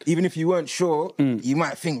 And even if you weren't sure, you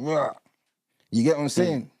might think, rah. You get what I'm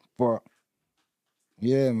saying? But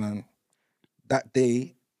yeah, man. That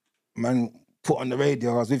day, man, put on the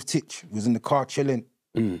radio. I was with Titch. Was in the car chilling.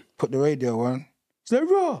 Put the radio on. He's like,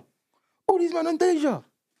 rah. All these men on Deja.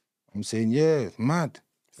 I'm saying, yeah, it's mad.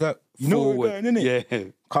 It's like, you know what we're doing, innit? Yeah.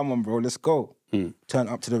 Come on, bro, let's go. Turn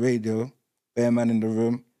up to the radio, bare man in the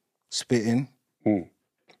room, spitting.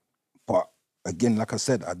 But again, like I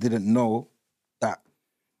said, I didn't know that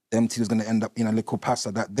them two was going to end up in a little passer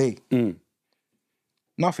that day.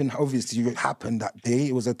 Nothing obviously happened that day.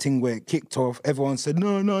 It was a thing where it kicked off. Everyone said,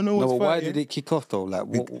 no one's fighting. Why did it kick off though? Like,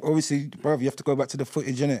 obviously, bro, you have to go back to the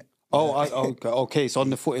footage, innit? Okay, it's on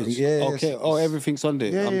the footage. Yeah. Okay, everything's on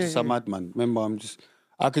there. I'm just a madman. Remember,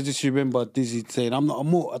 I could just remember Dizzee saying, I'm not a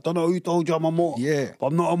mort. I don't know who told you I'm a mort. Yeah. But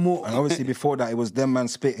I'm not a mort. And obviously before that, it was them man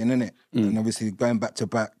spitting, innit? And obviously going back to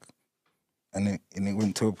back. And it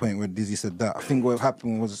went to a point where Dizzee said that. I think what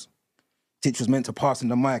happened was Titch was meant to pass in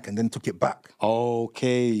the mic and then took it back.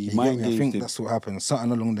 Okay. I think that's what happened.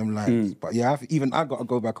 Something along them lines. But yeah, I got to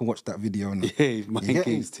go back and watch that video now. Yeah, mind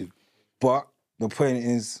games him. But the point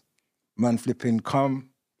is, man flipping come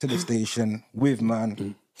to the station with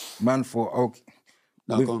man. Man thought, okay.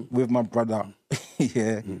 With my brother,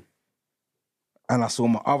 yeah. And I saw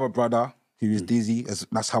my other brother, who is Dizzee,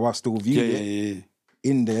 that's how I still view it,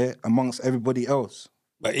 in there amongst everybody else.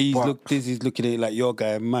 But Dizzee's looking at it like your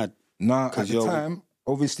guy mad. Nah, at the time,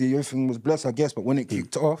 obviously everything was blessed, I guess, but when it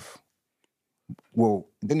kicked off, well,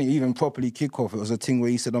 it didn't even properly kick off. It was a thing where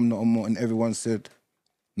he said, I'm not a mort, and everyone said,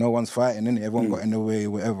 no one's fighting, innit? Everyone got in the way,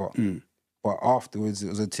 whatever. But afterwards, it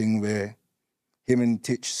was a thing where him and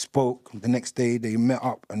Titch spoke. The next day, they met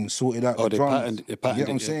up and sorted out the drums. They patterned you get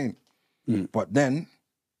what I'm saying? But then,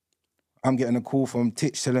 I'm getting a call from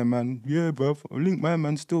Titch telling man, yeah, bruv, I link my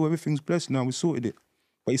man still, everything's blessed now, we sorted it.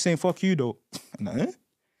 But he's saying, fuck you, though. I'm like, eh?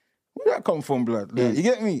 Where'd that come from, blood? Like, you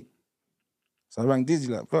get me? So I rang Dizzee,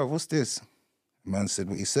 like, bruv, what's this? The man said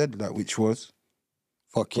what he said, like, which was...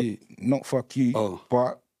 Fuck you. Not fuck you,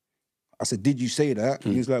 but I said, did you say that?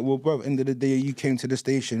 And he was like, well, bruv, end of the day, you came to the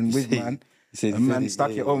station with man, and man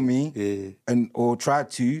stuck it on me, or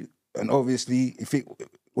tried to, and obviously,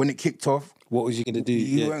 when it kicked off, what was you gonna do?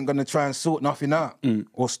 You weren't gonna try and sort nothing out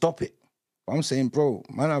or stop it. But I'm saying, bro,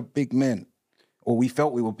 man are big men, or we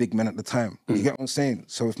felt we were big men at the time. You get what I'm saying?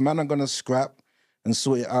 So if man are gonna scrap and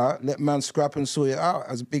sort it out, let man scrap and sort it out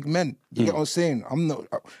as big men. You get what I'm saying? I'm not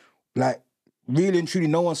like. Really and truly,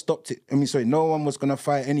 no one stopped it. No one was gonna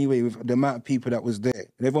fight anyway with the amount of people that was there.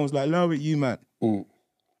 And everyone was like, "Allow it, you man."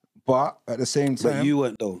 But at the same time, but you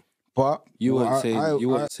weren't though. But you weren't saying.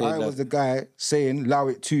 I was the guy saying, "Allow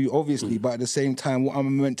it too," obviously. But at the same time, what am I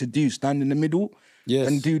meant to do? Stand in the middle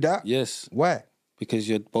and do that? Yes. Why? Because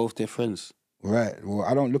you're both their friends. Right. Well,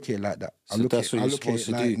 I don't look at it like that. So that's what you're supposed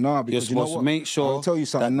to do. Nah, because you're supposed to make sure I'll tell you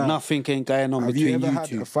something that now. nothing ain't going on Have between you two. Have you ever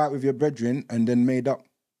had a fight with your brethren and then made up?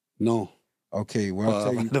 No. Okay, well, I'll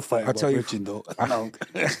tell you. Though.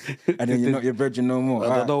 And then you're not your virgin no more.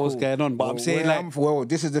 I don't know what's going on, but I'm saying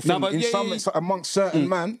this is the thing. Amongst certain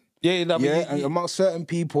man, and amongst certain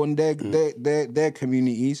people in their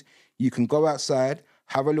communities, you can go outside,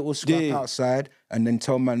 have a little scrap outside, and then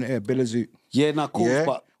tell man, hey, bill a zoot. Yeah, nah, cool,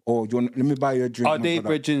 but... Or let me buy you a drink. Are they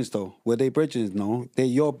brethrens though? Were they brethrens? No, they're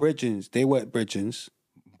your brethrens. They weren't brethrens.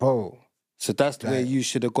 Bro. So that's where you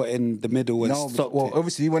should have got in the middle and stopped it.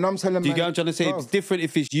 Obviously, when I'm telling do you get what I'm trying to say? It's different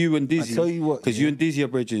if it's you and Dizzee. I tell you what. Because you and Dizzee are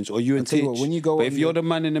brethrens, or you and Titch. When you go but if you're the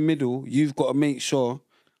man in the middle, you've got to make sure,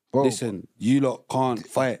 listen, you lot can't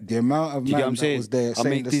fight. The amount of man that was there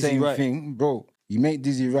saying the same thing, bro, You make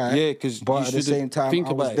Dizzee right. Yeah, because but at the same time,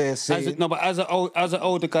 I was there saying... As an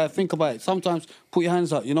older guy, think about it. Sometimes put your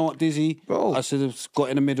hands up. You know what, Dizzee? Bro, I should have got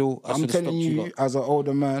in the middle. I'm telling you, as an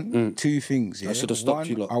older man, two things. Yeah? I should have stopped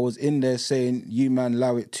you lot. I was in there saying, you man,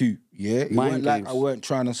 allow it too. Yeah, it weren't like I weren't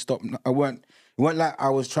trying to stop. It weren't like I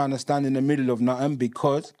was trying to stand in the middle of nothing,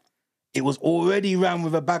 because it was already ran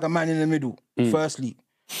with a bag of man in the middle. Firstly,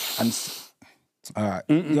 and all right,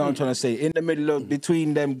 you know what I'm trying to say. In the middle of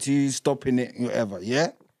between them two, stopping it, whatever.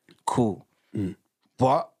 Yeah, cool.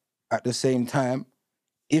 But at the same time,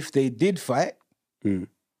 if they did fight, I'm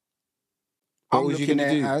looking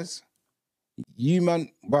at it as, you man,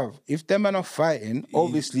 bruv, if them man are fighting,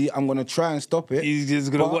 obviously I'm gonna try and stop it. He's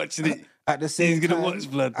just gonna watch it. At the same time, watch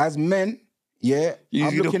blood. As men, yeah,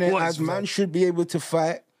 I'm looking at it as man should be able to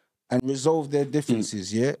fight and resolve their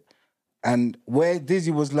differences, yeah. And where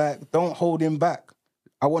Dizzee was like, don't hold him back.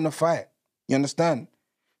 I want to fight. You understand?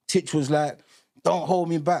 Titch was like, don't hold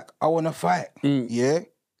me back. I want to fight. Yeah.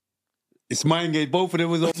 It's mind games. Both of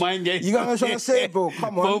them was on mind games. You got what I'm trying to say, bro?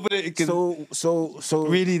 Come on. Both of them. So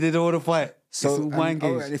really, they don't want to fight. So it's mind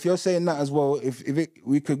games. Right, if you're saying that as well,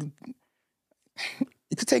 we could,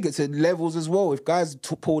 you could take it to levels as well. If guys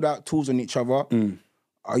pulled out tools on each other,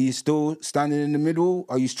 are you still standing in the middle?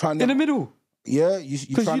 Are you trying to... In the middle? Yeah, you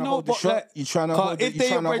trying to hold the shot? Like, you trying to hold the if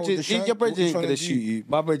your brethren ain't going to shoot you,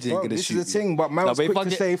 my brethren ain't going to shoot you. This is the thing, but man was quick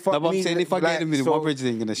to say, fuck me. I'm saying if I get in the middle, my brethren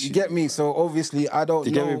ain't going to shoot you. You get me? So obviously, I don't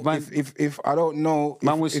know if I don't know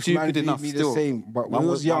man was stupid enough still. The same, but we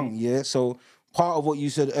was young, yeah? So part of what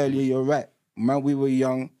you said earlier, you're right. Man, we were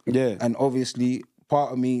young. Yeah. And obviously,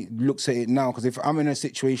 part of me looks at it now, because if I'm in a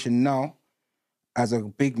situation now, as a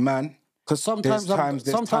big man... Because sometimes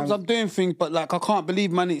I'm doing things, but like I can't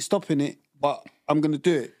believe man ain't stopping it. But I'm going to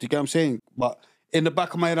do it. Do you get what I'm saying? But in the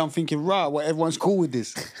back of my head, I'm thinking, everyone's cool with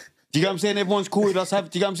this. Do you get what I'm saying? Everyone's cool with us. Do you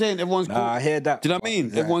get what I'm saying? Everyone's cool. I hear that. Do you know what I mean?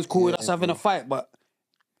 Yeah, everyone's cool with us having a fight, but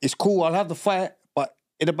it's cool. I'll have the fight, but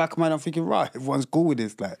in the back of my head, I'm thinking, everyone's cool with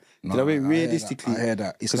this. Like, do you know what I mean? Realistically. I hear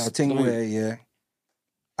that. It's that thing where,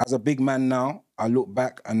 as a big man now, I look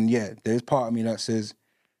back and, there's part of me that says,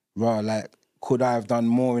 like, could I have done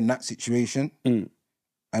more in that situation?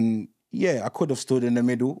 And, I could have stood in the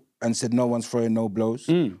middle and said no one's throwing no blows.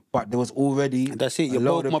 But there was already a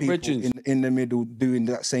load of people in the middle doing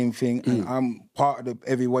that same thing. And I'm part of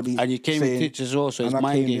everybody. And you came with Titch as well, so it's mind games.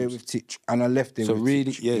 And I came there with Titch, and I left there with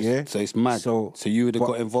Titch. Yeah? So it's mad. So you would have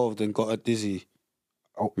got involved and got a Dizzee.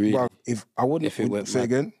 Really? Well, if I wouldn't, say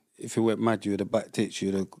again? If it went mad, you would have backed Titch,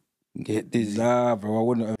 you would have hit Dizzee. Nah, bro, I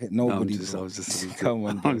wouldn't have hit nobody. I was just come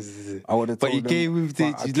on, bro. I would have told But you came with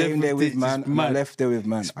Titch. I came there with man, and I left there with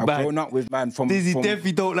man. I've grown up with man from... Dizzee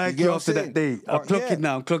definitely don't like you after that day. I'm clocking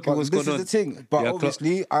now, I'm clocking what's going on. This is the thing, but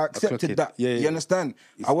obviously I accepted that. You understand?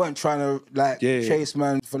 I weren't trying to chase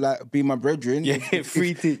man for be my brethren.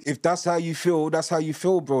 Free Titch. If that's how you feel, that's how you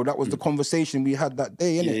feel, bro. That was the conversation we had that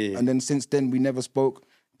day, innit? And then since then, we never spoke.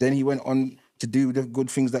 Then he went on to do the good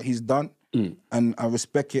things that he's done, and I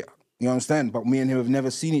respect it. You understand? But me and him have never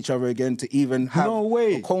seen each other again to even have a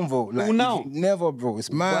convo. Like, never, bro.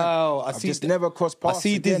 It's mad. Wow. I've just never crossed paths. I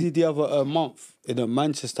see Dizzee the other month in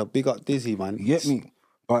Manchester. Big up Dizzee, man. You get me?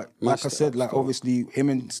 But like I said, like obviously him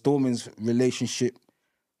and Stormin's relationship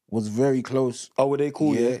was very close. Oh, were they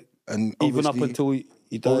cool? Yeah. And even up until he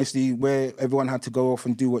died. Obviously, where everyone had to go off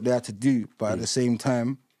and do what they had to do, but at the same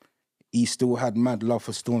time, he still had mad love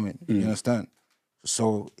for Stormin. You understand?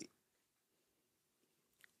 So...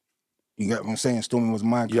 You get what I'm saying? Stormin was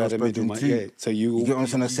my close brethren too. Yeah. So you get what I'm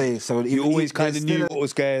trying to say? So you always kind of knew what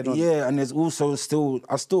was going on. Yeah, and there's also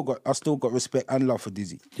I still got respect and love for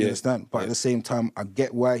Dizzee. You understand? But at the same time, I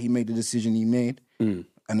get why he made the decision he made. And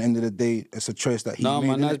at the end of the day, it's a choice that he made.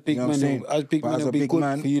 Man, as big man, it'd be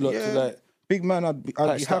good for you lot to like. Big man, I'd be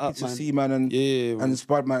happy to see man and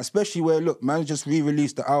inspired man, especially where look, man just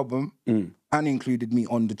re-released the album and included me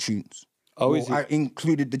on the tunes. Oh, is it? I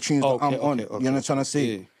included the tunes that I'm on. You know what I'm trying to say?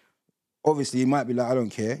 Yeah. Obviously, it might be like, I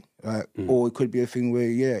don't care. Like, or it could be a thing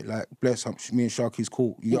where, like, bless him, me and Sharky's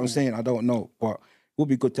cool. You get what I'm saying? I don't know. But it would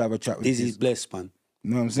be good to have a chat with him. Dizzee's blessed, man.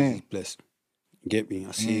 You know what I'm saying? He's blessed. You get me?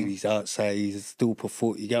 I see he's outside, he's still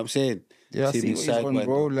performing. You get what I'm saying? Yeah, I see what he's on,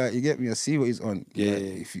 bro. Like, you get me? I see what he's on. Yeah.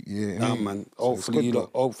 Like, nah, man. Hopefully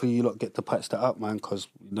you lot get to patch that up, man, because,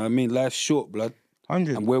 you know what I mean? Life's short, blood.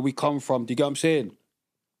 100. And where we come from, do you get what I'm saying?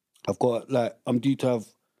 I'm due to have,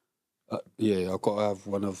 I've got to have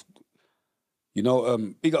one of... You know,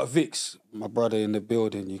 big up Vix, my brother in the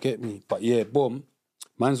building, you get me? But yeah, boom,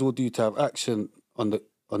 man's all due to have action on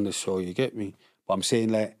the show, you get me? But I'm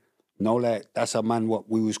saying like, that's a man what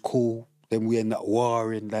we was cool. then we end up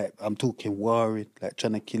warring, like I'm talking warring, like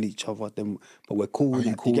trying to kill each other. Then, but we're cool. you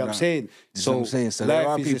Like, cool do you get what now? I'm saying? That's what I'm saying. So there life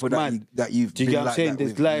are is people just mad. that you've Do you been get what I'm like saying? that There's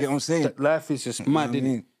with. life. You get what I'm saying? Life is just You know mad, what I innit?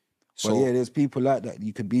 mean? So But yeah, there's people like that.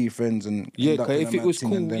 You could be friends and yeah, end up cause in if a it mad was thing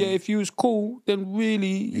cool, and then, yeah, if you was cool, then really,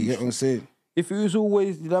 you get what I'm saying? if it was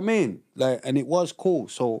always, you know what I mean? Like, and it was cool,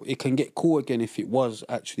 so it can get cool again if it was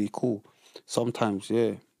actually cool. Sometimes,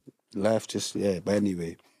 yeah, life just, yeah, but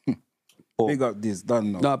anyway. But, Big up this,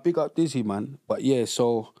 done now. nah, big up Dizzee, man. But yeah,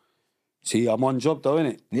 so, see, I'm on job though,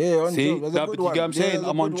 innit? Yeah, on see? job. That's a Nah, good but you one. get what I'm Yeah, saying? that's a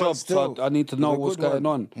I'm on good one job, still. so I need to That's know a what's good one. going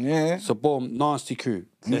on. Yeah. So, boom, Nasty Crew.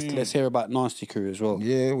 Let's hear about Nasty Crew as well.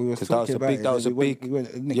 Yeah, we were Because talking about it. that was a We big,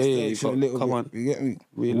 went next yeah, direction you a little come bit. on. You get me?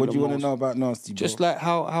 Really What do you want to most- know about Nasty, bro? Just like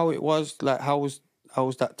how it was, like how was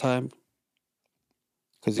that time?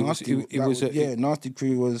 Because Nasty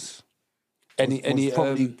Crew was any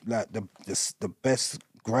probably like the best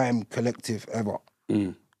grime collective ever.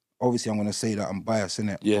 Mm. Obviously, I'm gonna say that I'm biased in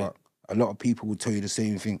it, Yeah. but a lot of people will tell you the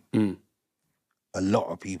same thing. Mm. A lot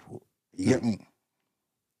of people, you get me?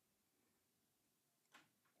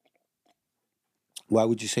 Why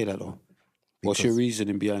would you say that though? What's your Because-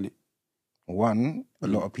 reasoning behind it? One, a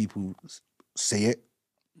lot of people say it,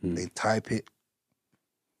 they type it.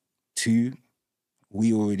 Two,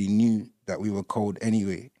 we already knew that we were cold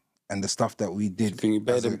anyway, and the stuff that we You did. think you're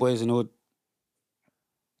better as than a- boys and all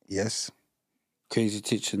Yes. crazy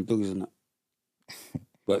tits and dogs and that?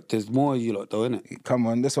 But there's more of you lot though, innit? Come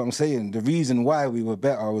on, that's what I'm saying. The reason why we were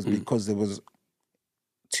better was because there was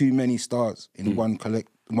too many stars in one You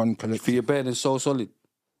collective. feel you're better than So Solid?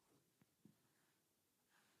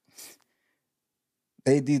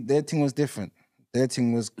 Their thing was different. Their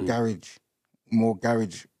thing was garage, more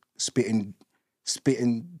garage, spitting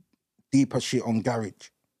deeper shit on garage.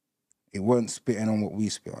 It weren't spitting on what we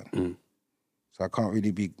spit on. So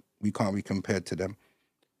we can't be compared to them.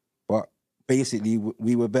 But basically,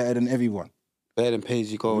 we were better than everyone. Better than Page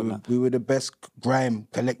You Go and that? We were the best grime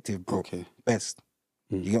collective, bro. Okay. Best.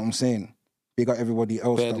 You get what I'm saying? We got everybody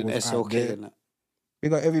else Better that than was out SOK there. and that? We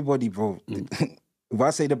got everybody, bro. If I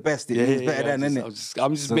say the best, it means better than,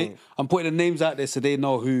 innit? I'm putting the names out there so they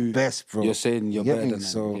know who Best, bro. you're saying you're You get better me? than that.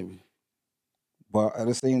 So- You get me? But at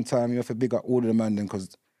the same time, you have to big up all of the man then,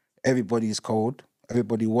 because everybody's cold.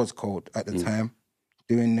 Everybody was cold at the time.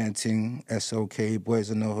 Doing their thing, SOK, Boys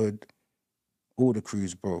in the Hood, all the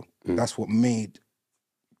crews, bro. That's what made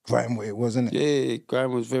grime what it was, innit? Yeah,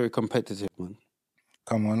 Grime was very competitive, man.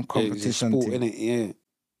 Come on, Yeah, it was a competition sport, thing. innit? Yeah.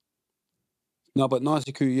 No, but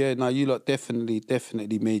Nasty Crew, yeah, no, you lot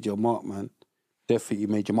definitely made your mark, man. Definitely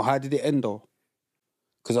made your mark. How did it end, though?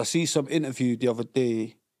 Because I see some interview the other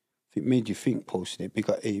day, I think Made You Think posted it, big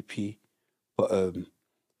up AP. But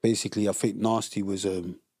basically, I think Nasty was,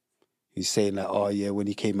 he's saying like, oh yeah, when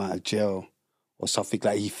he came out of jail or something,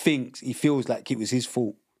 like he feels like it was his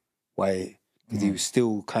fault. Why? Because he was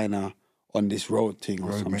still kind of on this road thing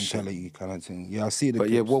or Road some shit. mentality kind of thing. Yeah, I see the But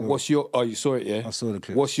clip. yeah, so- what's your, oh, you saw it, yeah? I saw the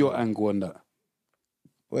clip. What's your angle on that?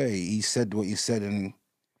 Well, he said what he said, and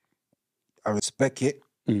I respect it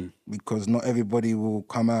because not everybody will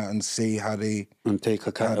come out and say how they And take how they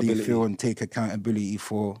accountability. feel and take accountability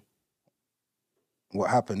for what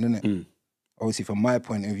happened, innit? Obviously, from my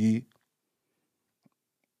point of view,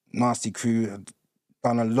 Nasty Crew had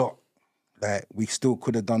done a lot. Like, we still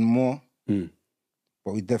could have done more,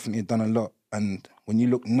 but we definitely done a lot. And when you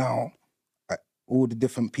look now at all the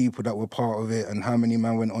different people that were part of it and how many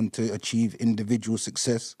men went on to achieve individual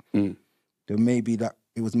success, then maybe that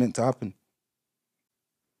it was meant to happen.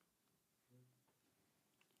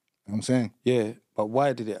 You know what I'm saying? Yeah, but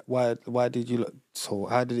why did it? Why did you look? So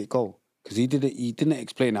how did it go? Because he didn't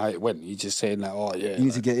explain how it went. He's just saying like, oh yeah. You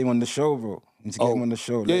need to get him on the show, bro. You need to get him on the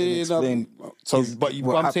show. Let him explain. So, but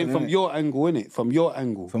I'm saying from your angle, innit? From your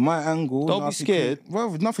angle. From my angle, Don't be Nasty scared. Crew-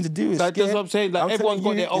 Bro, nothing to do with Like, scared. that's what I'm saying. Like, I'm everyone's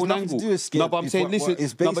telling got their you, it's own nothing angle. to do with scared. No, but I'm It's saying, what- listen.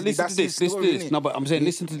 it's No, but basically- listen to that's this. his Listen to story, this. innit? No, but I'm saying,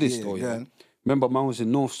 listen to this though. Yeah. Remember, man was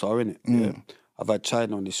in North Star, innit? Yeah. I've had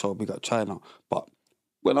China on this show. Big up China. But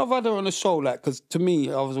when I've had her on the show, like, because to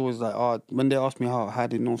me, I was always like, oh, when they ask me how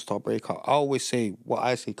did North Star break up, I always say what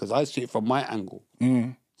I say because I see it from my angle.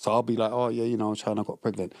 So I'll be like, oh yeah, you know, China got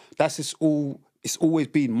pregnant. That's just all. It's always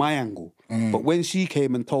been my angle. But when she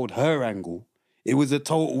came and told her angle, it was a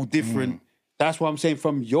total different. That's what I'm saying.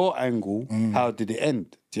 From your angle, how did it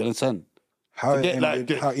end? Do you understand? How it get, like,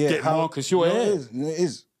 ended, get Marcus your hair. It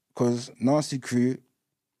is. Because Nasty Crew,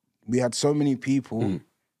 we had so many people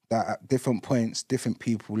that at different points, different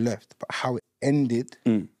people left. But how it ended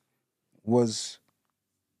was,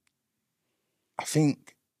 I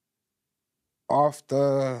think,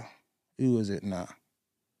 after, who was it now?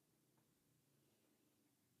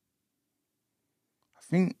 I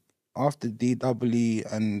think after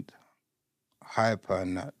DWE and Hyper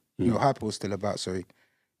and that, no, Hyper was still about, sorry.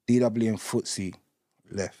 DWE and Footsie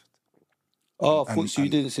left. Oh, Footsie, you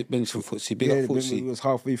didn't mention Footsie. Big up Footsie. It was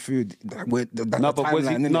halfway through. But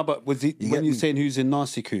was he, when you're saying who's in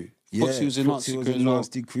Nasty Crew? Yeah, Footsie was in Nasty Crew.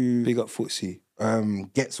 Nasty Crew. Big up Footsie.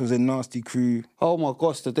 Gets was in Nasty Crew. Oh my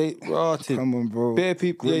gosh, the date rotted. Come on, bro. Bare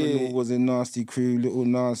people. Criminal was in Nasty Crew. Little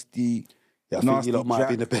Nasty. Yeah, I think you lot might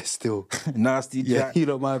be the best still. Nasty Jack. Yeah, you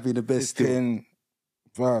lot might be the best still.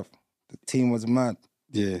 Bruv, the team was mad.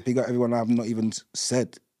 Yeah. Big up everyone I've not even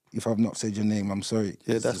said. If I've not said your name, I'm sorry.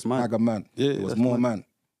 Yeah, that's mad. Mega man. Yeah, it was more man.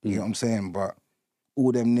 You know what I'm saying? But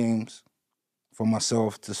all them names, from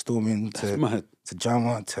myself to Stormin to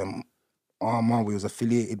Jammer to Arma, we was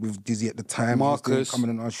affiliated with Dizzee at the time. Marcus. Coming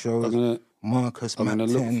on our shows. Marcus, I'm going to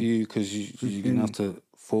look for you because you're going to have to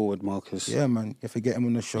forward Marcus. Yeah, man. If I get him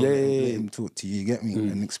on the show, yeah. let him talk to you, get me?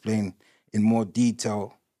 And explain in more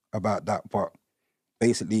detail about that. But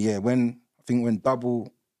basically, yeah, when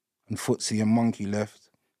Double and Footsie and Monkey left,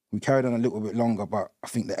 we carried on a little bit longer, but I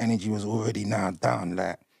think the energy was already now down.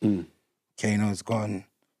 Like, Kano's gone,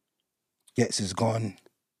 Gets is gone,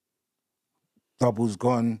 Double's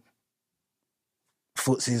gone,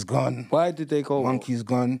 Footsie's gone. Why did they go? Monkey's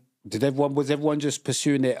gone. Was everyone just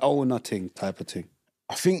pursuing their own thing type of thing?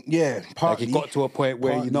 I think, yeah, partly. Like it got to a point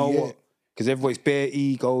where, you know what? Because everyone's bare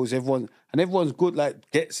egos, everyone's good, like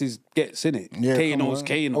Gets in it. Yeah, Kano's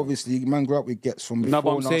Kano. Obviously, man grew up with Gets from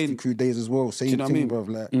before Nasty Crew days as well. Same thing, bruv.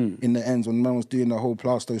 Like, in the ends, when man was doing the whole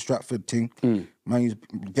Plasto Stratford thing,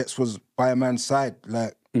 Gets was by a man's side,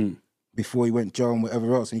 like, before he went jail and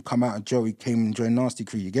whatever else. And he come out of jail, he came and joined Nasty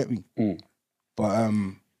Crew, you get me? But,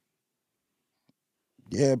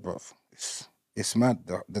 yeah, bruv, it's mad,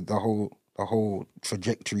 the whole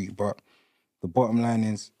trajectory. But the bottom line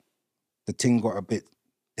is, the thing got a bit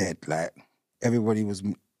dead. Like, everybody was,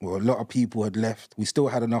 a lot of people had left. We still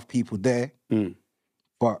had enough people there,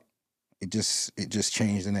 but it just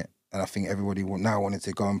changed, innit? And I think everybody now wanted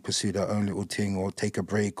to go and pursue their own little thing or take a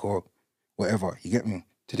break or whatever. You get me?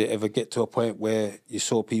 Did it ever get to a point where you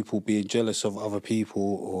saw people being jealous of other people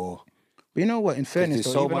or... But you know what? In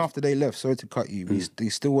fairness, though, even after they left, sorry to cut you, there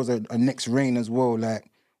still was a next reign as well.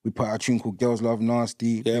 Like, we put out a tune called Girls Love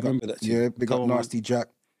Nasty. Yeah, I remember that tune. Yeah, big up Nasty Jack.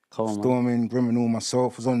 Stormin, Criminal,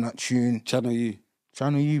 myself was on that tune. Channel U,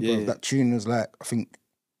 bro. Yeah. That tune was like, I think,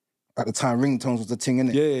 at the time, ringtones was the thing,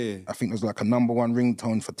 innit? Yeah. I think it was like a #1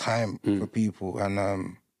 ringtone for time for people.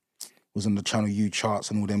 And was on the Channel U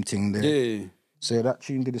charts and all them thing there. Yeah. So that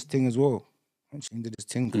tune did his thing as well. That tune did his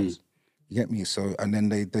thing, cause you get me? So, and then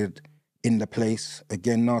they did In the Place.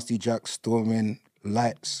 Again, Nasty Jack, Stormin,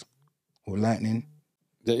 Lights, or Lightning.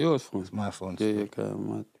 Is that yours phone? It's my phone. Yeah, go on,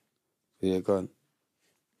 man. Yeah, go on.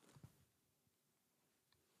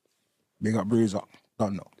 Big up Bruiser.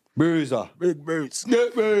 Don't know. Bruiser. Big Boots.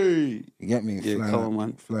 Get me. You get me? Yeah, come on,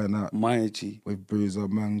 man. Flying out. My G. With Bruiser,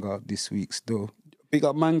 Manga this week still. Big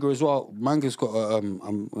up Manga as well. Manga's got a,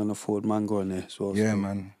 I'm going to forward Manga on there as well. Yeah, so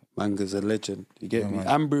man. Manga's a legend. You get me? Man.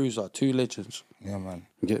 And Bruiser, 2 legends. Yeah, man.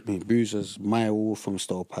 You get me? Bruiser's my all from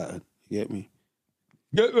Style Pattern. You get me?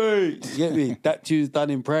 Get me. You get me? That tune's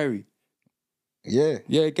done in Prairie. Yeah.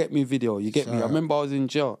 Yeah, Get Me video. You get me? I remember I was in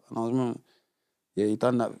jail and I was yeah, he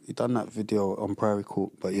done that video on Prairie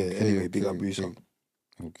Court. But yeah, anyway, big up Bruiser.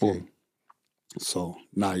 Okay. Boom. So,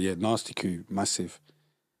 yeah, Nasty Crew, massive.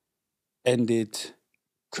 Ended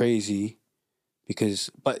crazy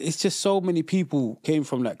because, but it's just so many people came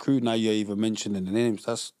from that crew. Now you're even mentioning the names.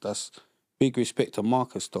 That's big respect to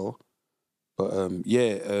Marcus though. But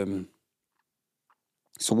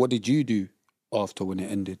so what did you do after when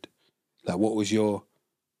it ended? Like, what was your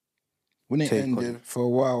when it ended? For a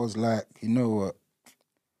while, I was like, you know what?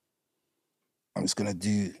 I'm just gonna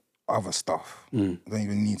do other stuff. I don't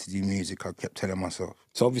even need to do music. I kept telling myself.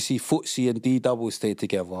 So obviously, Footsie and D Double stayed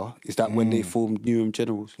together. Is that when they formed Newham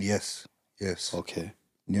Generals? Yes. Okay.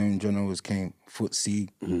 Newham Generals came. Footsie,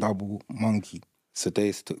 Double, Monkey. So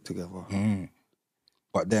they stuck together.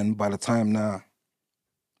 But then by the time now,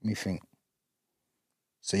 let me think.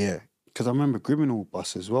 So yeah. Because I remember Criminal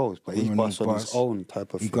bus as well, but he bus on his own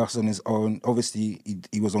type of thing. He bus on his own. Obviously,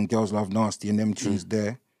 he was on Girls Love Nasty and them tunes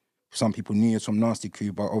there. Some people knew us from Nasty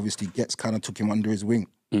Crew, but obviously Gets kind of took him under his wing.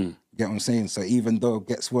 You get what I'm saying? So even though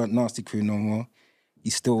Gets weren't Nasty Crew no more, he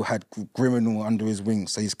still had Criminal under his wing.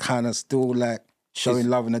 So he's kind of still like showing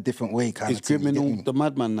love in a different way. Kind is of Criminal the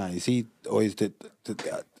madman now? Is he, or is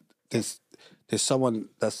there's someone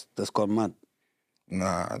that's gone mad? Nah,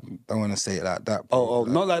 I don't want to say it like that. Oh,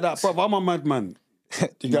 not like that, bro. I'm a madman.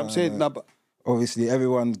 You get what I'm saying? Nah, but obviously,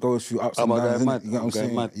 everyone goes through ups and downs. Mad. You get what I'm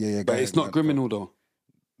saying? Mad. Yeah, but it's not Criminal though.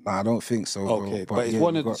 Nah, I don't think so, bro. Okay, but it's yeah,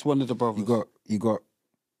 one you of got- it's one of the brothers. You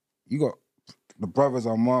got the brothers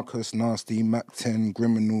are Marcus Nasty, Mac 10,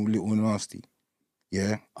 Criminal, Little Nasty.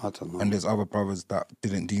 Yeah. I don't know. And there's other brothers that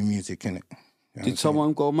didn't do music, innit? You know what I'm Did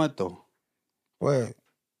someone go mad though? Well,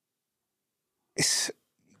 it's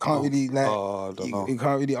you can't really I don't know. you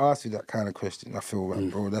can't really ask me that kind of question. I feel like,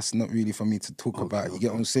 bro, that's not really for me to talk about. You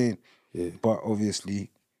get what I'm saying? Yeah. But obviously,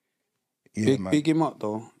 yeah, man. Big him up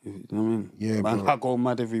though. You know what I mean? Yeah, man. bro. I go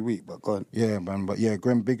mad every week, but go on. Yeah, man. But yeah,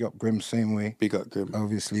 Grim, big up Grim, same way. Big up Grim.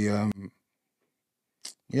 Obviously,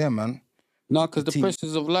 yeah, man. No, because the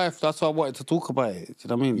pressures of life. That's why I wanted to talk about it. Do you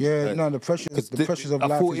know what I mean? Yeah, Like, no, the pressures of I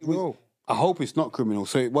life thought is it was- real. I hope it's not criminal.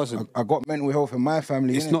 So it wasn't. I got mental health in my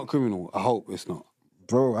family. It's innit? not criminal. I hope it's not.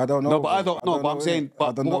 Bro, I don't know. No, but I bro. don't know. But I'm innit? saying, I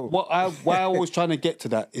but don't know. why I was trying to get to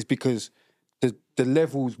that is because the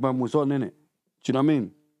levels man was on, innit? Do you know what I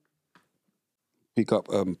mean? Big up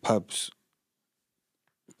Pabs.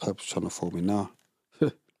 Pabs trying to phone me now.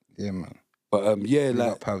 Yeah, man. But yeah, Big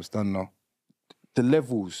like up Pabs, done now. the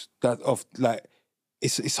levels that of like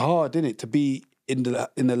it's hard, innit, to be in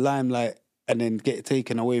the limelight and then get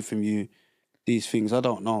taken away from you. These things, I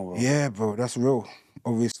don't know, bro. Yeah, bro, that's real.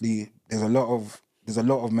 Obviously, there's a lot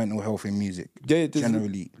of mental health in music. Yeah,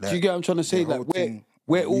 generally. do you get what I'm trying to say? the whole Like thing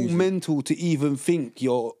we're of all music. mental to even think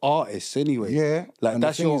you're artists anyway. Yeah, like and the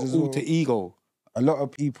that's thing your is as well, alter ego. A lot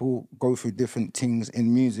of people go through different things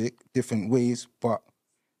in music, different ways, but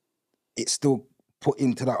it's still put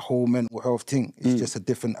into that whole mental health thing. It's just a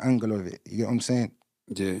different angle of it. You get what I'm saying?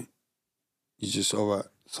 Yeah, you just all right.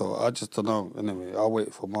 So I just don't know. Anyway, I'll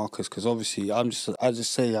wait for Marcus because obviously I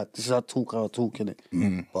just say that this is how I talk,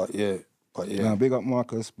 innit. But yeah. Now, big up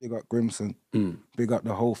Marcus, big up Grimson, big up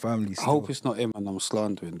the whole family. I hope it's not him and I'm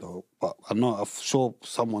slandering though. But I'm sure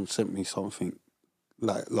someone sent me something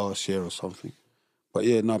like last year or something. But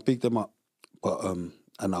yeah, no, big them up. But and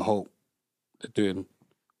I hope they're doing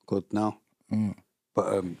good now.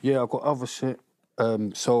 But yeah, I got other shit.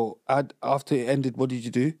 So after it ended, what did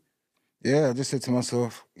you do? Yeah, I just said to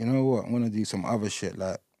myself, you know what, I'm gonna do some other shit.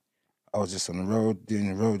 Like, I was just on the road doing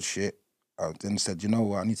the road shit. I then said, you know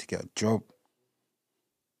what, I need to get a job.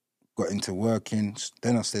 Got into working.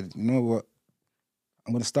 Then I said, you know what,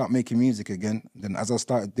 I'm gonna start making music again. Then as I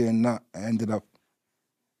started doing that, I ended up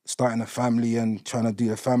starting a family and trying to do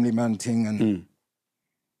the family man thing. And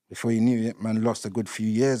before you knew it, man, lost a good few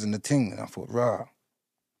years in the thing. And I thought, rah.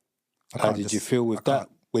 How did you feel with that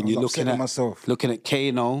when you're looking at myself? Looking at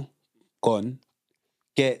Kano, gone,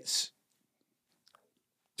 Gets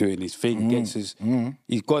doing his thing. Gets his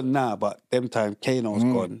he's gone now, but them time Kano's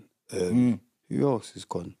gone. Who else is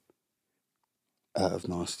gone? Out of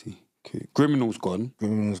Nasty. Criminal's gone.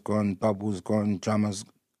 Criminal's gone, Double's gone, Jammer's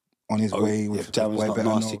on his way. With Jammer's way not better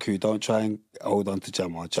Nasty know. Crew. Don't try and hold on to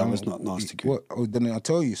Jammer. Jammer's not Nasty Crew. What? Oh, then I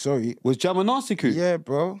tell you, sorry. Was Jammer Nasty Crew? Yeah,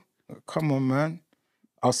 bro. Come on, man.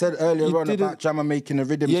 I said earlier You on didn't- about Jammer making the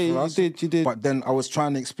rhythms Yeah, for you us. did, you did. But then I was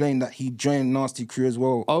trying to explain that he joined Nasty Crew as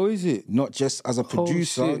well. Oh, is it? Not just as a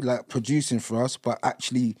producer, shit. like producing for us, but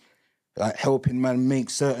actually like helping man make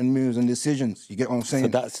certain moves and decisions. You get what I'm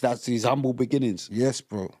saying? So that's his humble beginnings. Yes,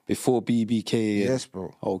 bro. Before BBK. Yes,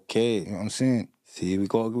 bro. Okay. You know what I'm saying? See, we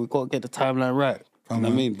got to get the timeline right. You know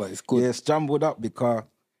what I mean? But it's good. Yeah, it's jumbled up because...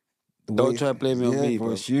 Don't try to blame it on me,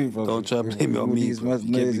 bro. It's you, bro. Don't try to blame it on All me, these bro. You get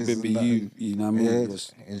me, noises baby, and you know what I mean?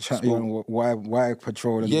 Yeah, Just why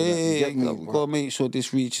patrol and all that. You yeah, get me, we bro? gotta make sure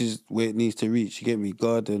this reaches where it needs to reach. You get me?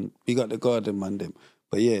 Garden, we got the garden, man. Them,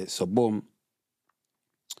 but yeah, so boom.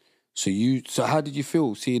 So how did you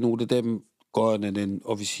feel seeing all of them gone, and then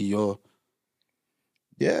obviously you're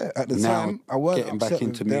Yeah, at the now time, I wasn't getting back upset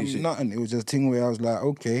into with them, music. nothing. It was just a thing where I was like,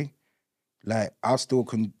 okay, like, I still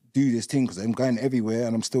can do this thing because I'm going everywhere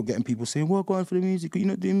and I'm still getting people saying, well, go on for the music, you're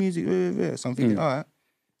not doing music, So I'm thinking, all right,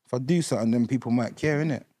 if I do something, then people might care,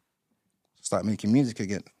 innit? Start making music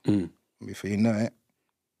again. Before you know it,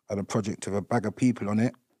 I had a project with a bag of people on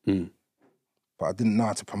it, but I didn't know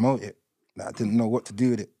how to promote it. Like, I didn't know what to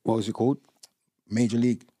do with it. What was it called? Major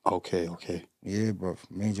League. Okay. Yeah, bro,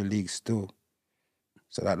 Major League still.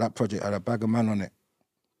 So that project had a bag of man on it.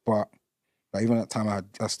 But like, even at that time,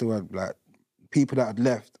 I still had like people that had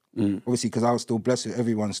left, obviously because I was still blessed with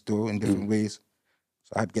everyone still in different ways.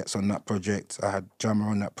 So I had Gets on that project, I had Jammer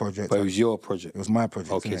on that project. But it was your project. It was my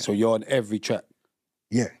project. Okay, innit? so you're on every track.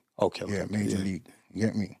 Yeah. Okay. Yeah, okay, Major League. You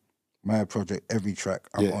get me? My project, every track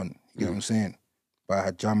I'm on. You get what I'm saying? But I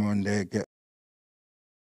had Jammer on there, Get.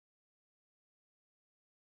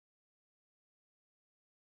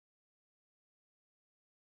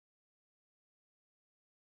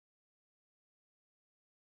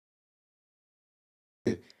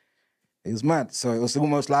 It was mad. So it was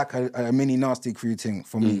almost like a mini Nasty Crew thing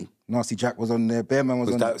for me. Nasty Jack was on there, Bearman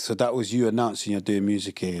was on there. So that was you announcing you're doing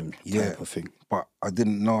music here type of thing? But I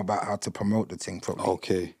didn't know about how to promote the thing properly.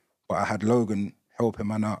 Okay. But I had Logan helping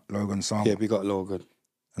man out, Logan Sam. Yeah, we got Logan.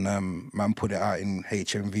 And man put it out in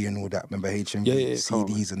HMV and all that. Remember HMV? Yeah,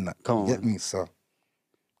 CDs and that. Come on, you get me? So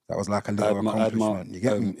that was like a little accomplishment. You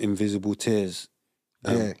get me? Invisible Tears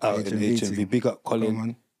out HMV in HMV. team. Big up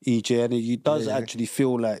Colin, EJ, and it does actually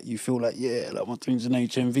feel like like my thing's in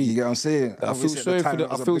HMV. You get what I'm saying? I feel sorry for them.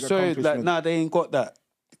 I feel sorry like they ain't got that.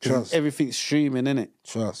 Trust. Everything's streaming, innit?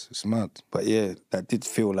 Trust. It's mad. But yeah, that did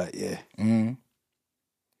feel like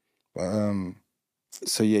But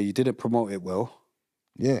so yeah, you didn't promote it well.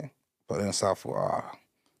 Yeah. But then I thought,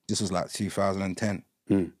 this was like 2010.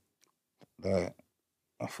 Like,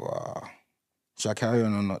 I thought, should I carry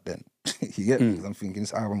on or not then? You get me? 'Cause I'm thinking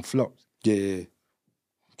this album flopped. Yeah.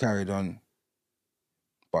 Carried on.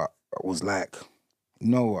 But I was like, you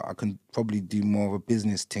know what, I can probably do more of a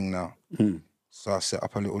business thing now. So I set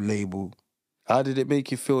up a little label. How did it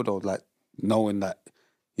make you feel though, like knowing that,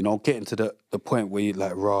 getting to the point where you're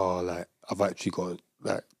like, like I've actually got to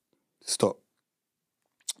like stop.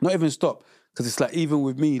 Not even stop, because it's like even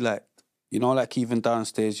with me, like, like even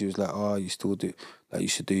downstairs you was like, you still do, like you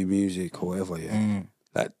should do music or whatever, yeah.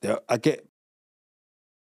 Like I get.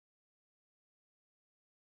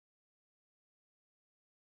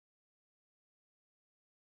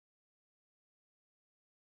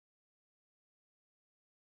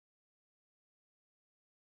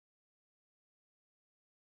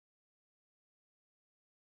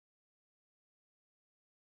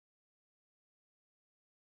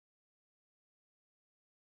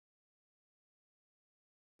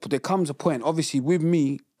 But there comes a point, obviously, with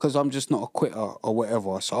me, because I'm just not a quitter or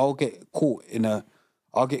whatever. So I'll get caught in a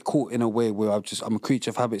way where I'm a creature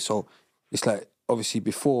of habit. So it's like, obviously,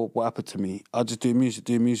 before what happened to me, I just do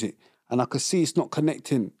music, and I could see it's not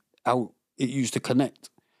connecting how it used to connect.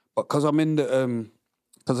 But because I'm in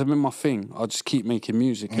my thing, I'll just keep making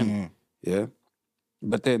music, yeah.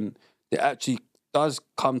 But then it actually does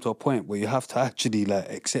come to a point where you have to actually like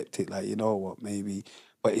accept it, like, you know what, maybe.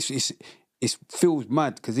 But it feels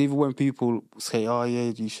mad, because even when people say, "Oh yeah,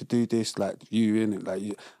 you should do this," like you in it, like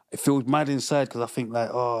it feels mad inside, because I think like,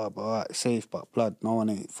 but alright, safe, but blood, no one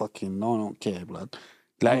don't care, blood.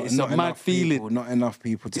 Like it's a mad feeling. Not enough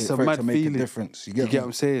people It's for a it mad to make feeling. a difference. You get get what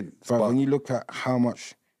I'm saying? But when you look at how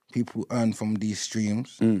much people earn from these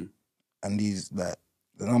streams, and these like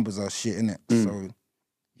the numbers are shit, innit? So you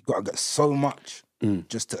gotta get so much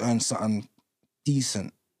just to earn something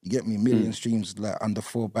decent. You get me? Million streams, like under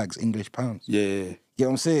 4 bags English pounds. Yeah. You get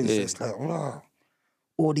what I'm saying? Yeah. So it's like, wow,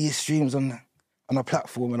 all these streams on a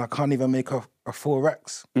platform, and I can't even make a 4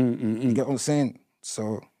 racks. You get what I'm saying?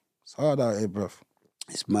 So it's hard out here, bruv.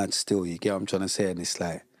 It's mad still, you get what I'm trying to say? And it's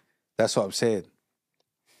like, that's what I'm saying.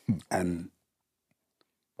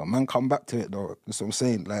 But man, come back to it though. That's what I'm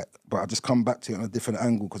saying. Like, but I just come back to it on a different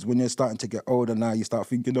angle, because when you're starting to get older now, you start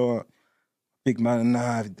thinking, big man,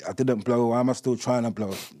 I didn't blow. Why am I still trying to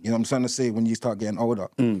blow? You know what I'm trying to say? When you start getting older.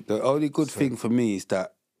 The only good thing for me is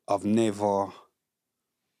that I've never,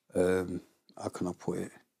 how can I put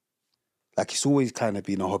it? Like, it's always kind of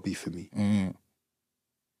been a hobby for me. Do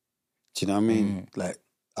you know what I mean? Like,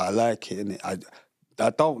 I like it, innit? I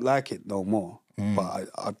don't like it no more, but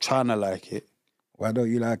I'm trying to like it. Why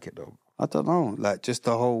don't you like it though? I don't know. Like, just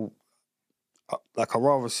the whole, like, I'd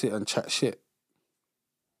rather sit and chat shit.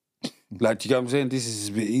 Like, do you get what I'm saying? This is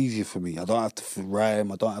a bit easier for me. I don't have to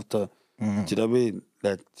rhyme. I don't have to, do you know what I mean?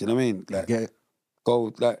 Like, do you know what I mean? Like, get it.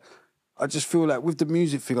 Go, like, I just feel like with the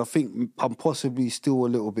music thing, I think I'm possibly still a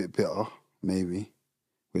little bit bitter, maybe,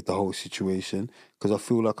 with the whole situation, because I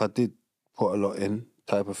feel like I did put a lot in,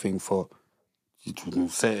 type of thing, for,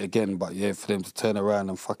 say it again, but yeah, for them to turn around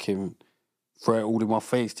and fucking throw it all in my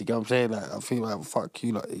face, do you get what I'm saying? Like, I feel like, fuck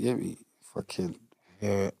you, like, you get me? Fucking,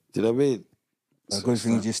 yeah. Do you know what I mean? The good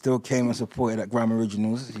thing is you still came and supported at Grime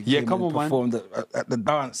Originals. Yeah, come on, man. Performed at the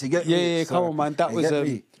dance. You get me? Yeah, come on, man. That was,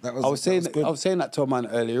 I was saying that to a man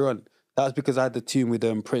earlier on. That was because I had the tune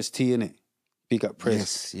with Press T in it. Big up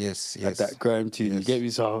Press. Yes. Like that grime tune. You get me?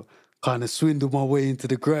 So I kind of swindled my way into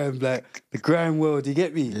the grime, like the grime world. You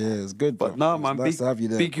get me? Yeah, it's good. But no, man. Nice to have you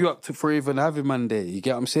there. Big you up for even having man there. You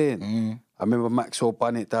get what I'm saying? I remember Maxwell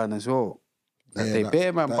bun it down as well.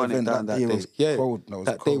 Bear Man bun it down that day. Yeah, cold. No,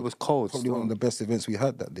 that day was cold. Probably one of the best events we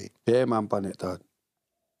had that day. Bear Man bun it down.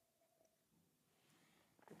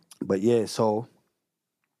 But yeah, so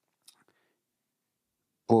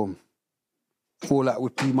boom. Fallout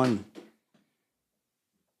with P Money.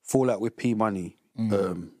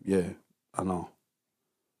 Yeah, I know.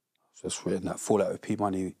 Just written that Fallout with P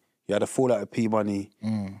Money. you had a fallout with P Money,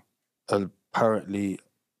 apparently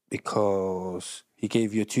because he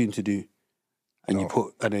gave you a tune to do, and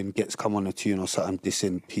and then Gets come on a tune or something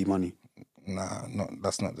dissing P Money. Nah,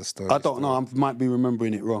 that's not the story. I don't know. I might be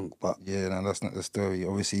remembering it wrong, but yeah, no, that's not the story.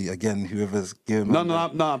 Obviously, again, whoever's giving no,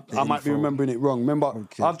 I might be remembering it wrong. Remember,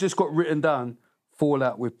 I've just got written down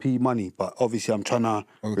fallout with P Money, but obviously I'm trying to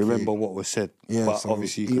remember what was said. Yeah, but so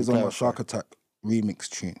obviously he was on my Shark Attack remix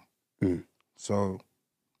tune. So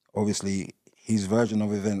obviously his version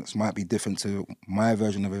of events might be different to my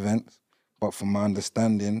version of events, but from my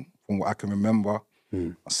understanding, from what I can remember,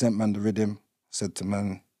 I sent man the rhythm, said to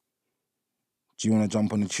man, do you want to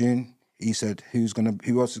jump on the tune? He said, who else is gonna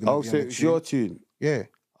be on the tune? Oh, so it's your tune? Yeah.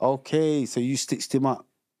 Okay, so you stitched him up.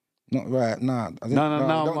 Not right, nah.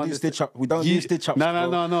 No, we don't do stitch up. We don't do stitch ups.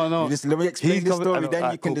 No. Listen, let me explain the story,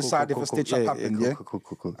 then you can decide if a stitch up happened, yeah?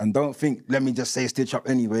 Cool. And don't think, let me just say stitch up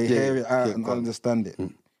anyway, hear it out and understand it.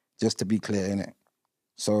 Just to be clear, innit?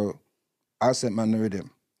 So, I sent man the rhythm.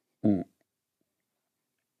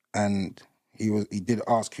 And he did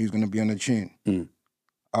ask who's going to be on the tune.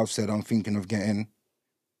 I've said I'm thinking of getting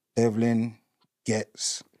Devlin,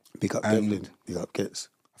 Gets. Big up Devlin, big up Gets.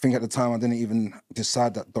 I think at the time I didn't even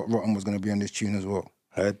decide that Dot Rotten was going to be on this tune as well.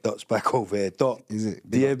 I heard Dot's back over here. Dot, is it?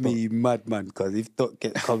 DM me, you madman, because if Dot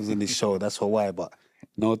comes on this show, that's for why, but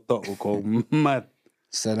no Dot will go mad.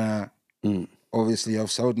 So obviously I've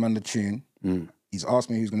sold man the tune. He's asked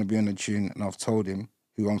me who's going to be on the tune, and I've told him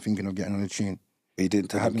who I'm thinking of getting on the tune. He didn't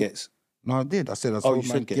tell him Gets? No, I did. I said I told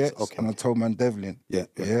man Gets, and I told man Devlin. Yeah.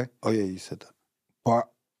 Oh yeah, you said that. But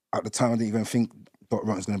at the time I didn't even think Dot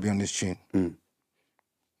Rotten's going to be on this tune.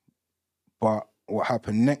 But what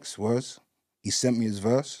happened next was he sent me his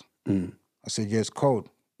verse. I said, yeah, it's cold.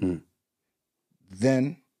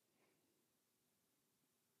 Then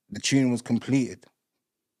the tune was completed.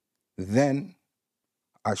 Then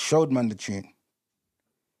I showed man the tune.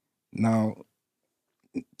 Now,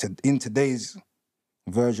 in today's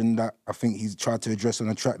version that I think he's tried to address on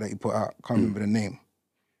a track that he put out, I can't remember the name,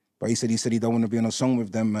 but he said he don't want to be on a song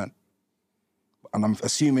with them, man. And I'm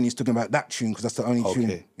assuming he's talking about that tune because that's the only tune.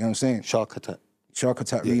 You know what I'm saying? Shark Attack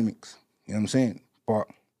remix. You know what I'm saying? But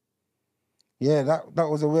yeah, that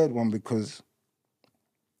was a weird one because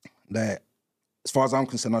that, as far as I'm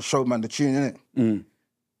concerned, I showed man the tune, innit?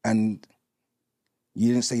 And you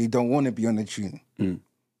didn't say you don't want to be on the tune.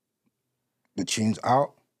 The tune's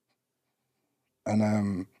out.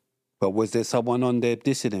 And but was there someone on there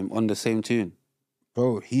dissing him on the same tune?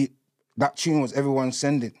 Bro, that tune was everyone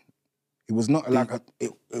sending. It was not like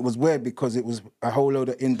it was weird because it was a whole load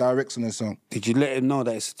of indirects on the song. Did you let him know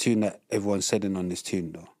that it's a tune that everyone's sending on this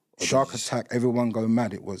tune though? Shark Attack, everyone go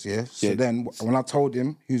mad it was, yeah? So then when I told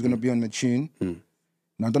him who's going to be on the tune, and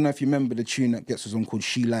I don't know if you remember the tune that Gets was on called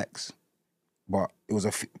She Likes, but it was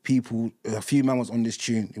a few man was on this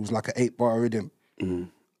tune. It was like an 8-bar rhythm.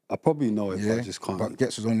 I probably know it, but I just can't. But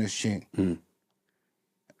Gets was on this tune.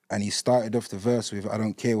 And he started off the verse with, I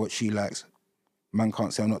don't care what she likes. Man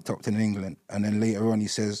can't say I'm not top 10 in England. And then later on he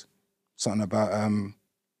says something about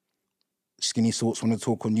Skinny Sorts want to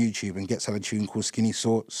talk on YouTube, and Gets had a tune called Skinny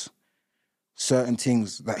Sorts. Certain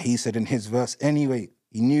things that he said in his verse anyway.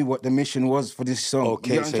 He knew what the mission was for this song.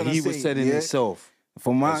 Okay, you know so he was selling himself.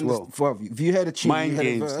 For my if you heard a tune, mind you heard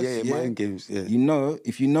games, a verse, mind games, yeah. You know,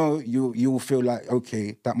 if you know, you will feel like,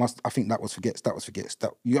 okay, I think that was for Gets, that was for Gets.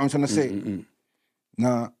 You know what I'm trying to say?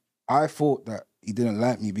 Now, I thought that he didn't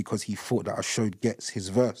like me because he thought that I showed Gets his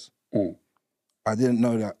verse. I didn't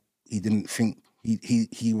know that he didn't think,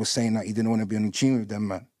 he was saying that he didn't want to be on the tune with them,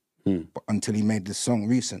 man. But until he made this song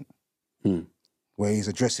recent, where he's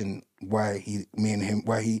addressing why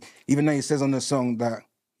even though he says on the song that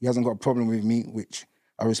he hasn't got a problem with me, which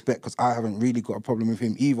I respect because I haven't really got a problem with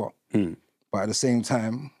him either. But at the same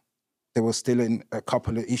time, there was still a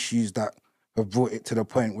couple of issues that have brought it to the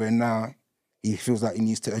point where now he feels like he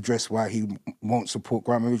needs to address why he won't support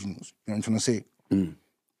Grime Originals. You know what I'm trying to say?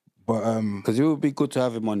 But because it would be good to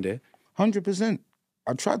have him on there. 100%.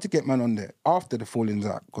 I tried to get man on there after the Fallings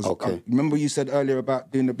out. Because remember you said earlier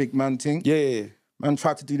about doing the big man thing? Yeah. Man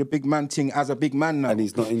tried to do the big man thing as a big man now. And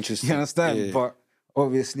he's not interested. You understand? Yeah. But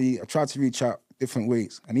obviously, I tried to reach out different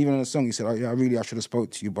ways. And even on the song, he said, oh, yeah, I should have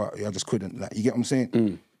spoke to you, but I just couldn't. Like, you get what I'm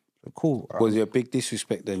saying? So, cool. Was it a big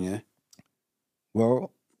disrespect then, yeah?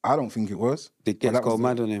 Well, I don't think it was. Did Gets go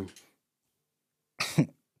mad on him?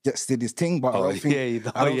 Gets did his thing, but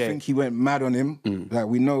I don't think he went mad on him. Like,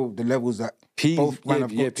 we know the levels that both men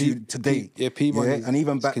have got to today. And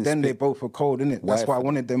even back then, they both were cold, innit? That's why I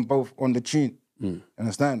wanted them both on the tune.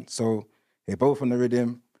 Understand? So they both on the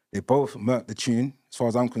rhythm. They both murked the tune. As far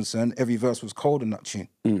as I'm concerned, every verse was cold in that tune.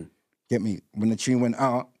 Get me? When the tune went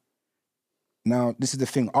out, Now, this is the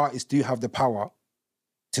thing. Artists do have the power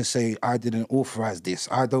to say, I didn't authorize this.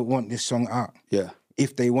 I don't want this song out. Yeah.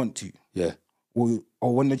 If they want to. Yeah. Or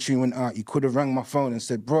when the tune went out, you could have rang my phone and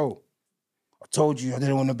said, bro, I told you I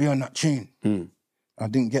didn't want to be on that tune. I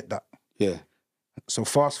didn't get that. Yeah. So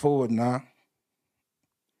fast forward now,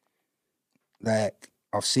 like,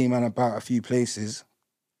 I've seen man about a few places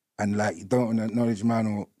and, like, you don't acknowledge man,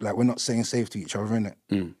 or, like, we're not saying safe to each other,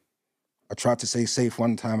 innit? I tried to say safe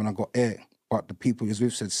one time and I got air, but the people he was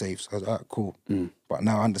with said safe, so I was like, cool. But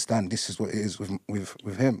now I understand this is what it is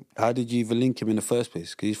with him. How did you even link him in the first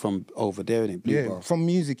place? Because he's from over there, innit? Blue Yeah, Bar. from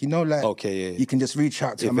music, you know, like, Okay, yeah. you can just reach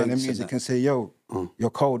out to a man in Events and music that. and say, yo, you're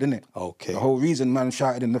cold, innit? Okay. The whole reason man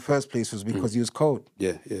shouted in the first place was because he was cold.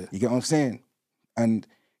 Yeah, yeah. You get what I'm saying? And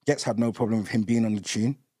Gets had no problem with him being on the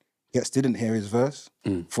tune. Gets didn't hear his verse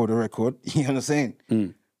for the record. You know what I'm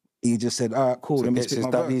saying? He just said, all right, cool, So let me Gets spit has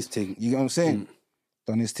my done verse. his thing. You get what I'm saying?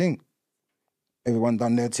 Done his thing. Everyone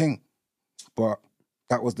done their thing. But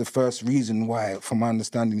that was the first reason why, from my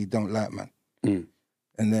understanding, he don't like man.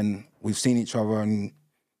 And then we've seen each other and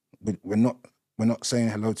we're not saying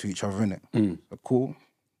hello to each other, innit? So cool.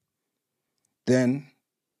 Then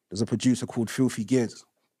there's a producer called Filthy Gears.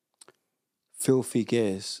 Filthy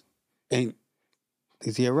Gears.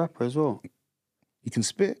 Is he a rapper as well? He can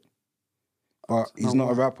spit, but he's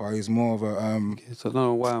not a rapper. He's more of a... So I don't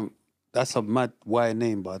know why that's a mad why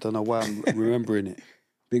name, but I don't know why I'm remembering it.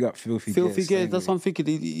 Big up Filthy Gears. Filthy Gears, anyway. that's what I'm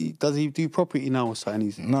thinking. Does he do property now or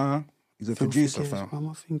something? Nah, he's a producer, Gears, fam. what am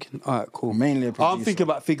I thinking? All right, cool. Mainly a producer. I'm thinking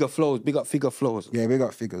about Figure Flows. Big up Figure Flows. Yeah, big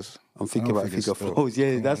up Figures. I'm thinking about Figure still. Flows.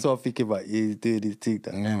 Yeah, Come that's on. what I'm thinking about. He's doing his thing.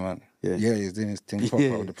 That. Yeah, man. Yeah. Yeah, he's doing his thing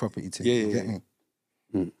proper with the property thing. Yeah, you yeah, get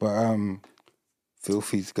me? But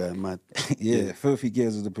Filthy's going mad. yeah, Filthy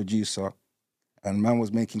Gears was the producer, and man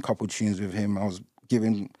was making couple tunes with him. I was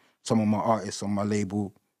giving some of my artists on my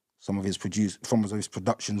label some of his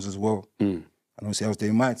productions as well. And obviously I was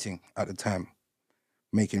doing my thing at the time,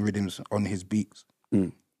 making rhythms on his beats.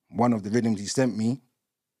 One of the rhythms he sent me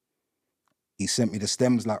the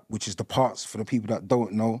stems, like, which is the parts for the people that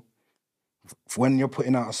don't know. When you're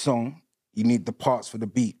putting out a song, you need the parts for the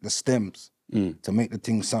beat, the stems, to make the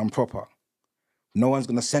thing sound proper. No one's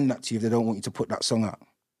going to send that to you if they don't want you to put that song out.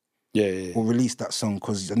 Yeah. Or release that song,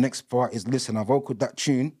 because the next part is, listen, I vocaled that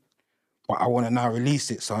tune, but I want to now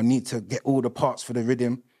release it, so I need to get all the parts for the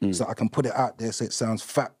rhythm so I can put it out there so it sounds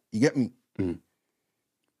fat. You get me?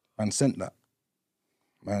 Man sent that.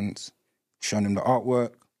 Man's shown him the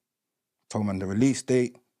artwork, told man the release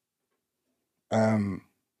date.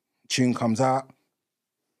 Tune comes out.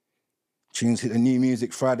 Tunes hit the New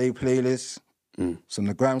Music Friday playlist. It's on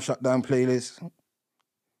the Grime Shutdown playlist.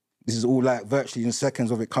 This is all like virtually in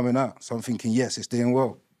seconds of it coming out. So I'm thinking, yes, it's doing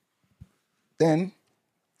well. Then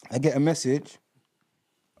I get a message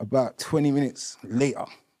about 20 minutes later,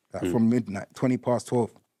 like from midnight, 20 past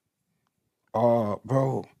 12. Oh,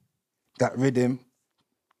 bro, that rhythm,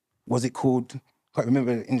 was it called, can't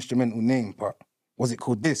remember the instrumental name, but was it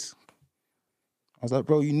called this? I was like,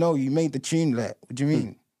 bro, you know, you made the tune, like, what do you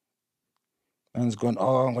mean? Man's gone,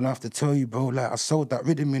 oh, I'm gonna have to tell you, bro, like, I sold that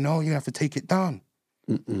rhythm, you know, you have to take it down.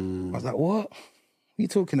 I was like, what? What are you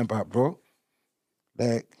talking about, bro?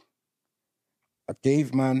 Like, I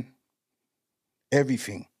gave man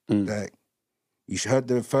everything. Like, you've heard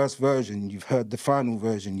the first version, you've heard the final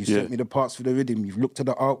version, you sent me the parts for the rhythm, you've looked at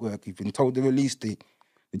the artwork, you've been told the release date,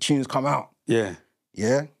 the tunes come out. Yeah.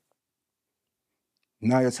 Yeah?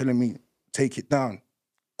 Now you're telling me, take it down.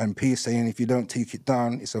 And P's saying if you don't take it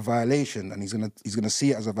down, it's a violation, and he's gonna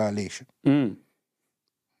see it as a violation.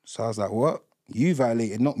 So I was like, what? You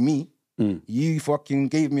violated, not me. You fucking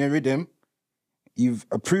gave me a rhythm. You've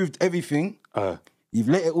approved everything. You've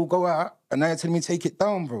let it all go out, and now you're telling me take it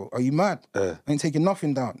down, bro. Are you mad? I ain't taking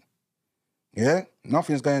nothing down. Yeah?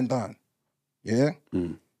 Nothing's going down. Yeah?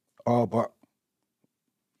 Oh, but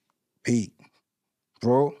Pete,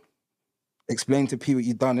 bro, explain to Pete what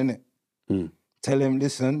you done, innit? Tell him,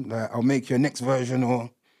 listen, like, I'll make your next version, or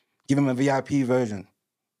give him a VIP version.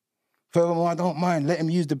 Furthermore, I don't mind. Let him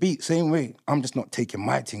use the beat same way. I'm just not taking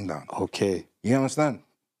my thing down. Okay. You understand?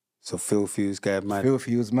 So Filthy was going mad.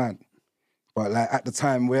 Filthy was mad. But like at the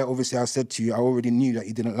time where obviously I said to you, I already knew that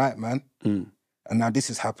he didn't like man. And now this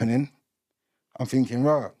is happening. I'm thinking,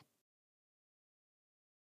 right.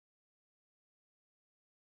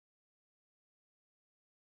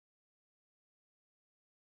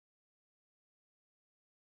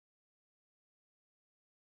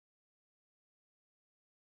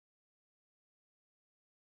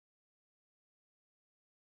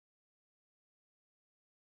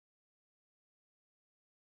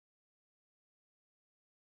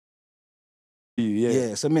 Yeah.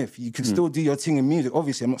 it's a myth. You can still do your thing in music.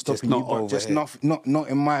 Obviously, I'm not stopping not you, but over just here. not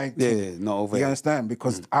in my thing. Yeah, not over You here. understand?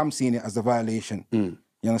 Because I'm seeing it as a violation. You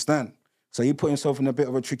understand? So you put yourself in a bit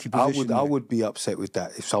of a tricky position. I would be upset with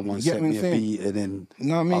that if someone You get sent me me a saying? beat and then You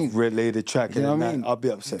know what I mean? I've relayed the track You and know then what I mean? I'll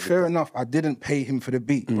be upset Fair with that. enough. I didn't pay him for the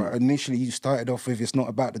beat, but initially you started off with it's not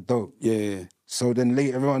about the dough. Yeah. So then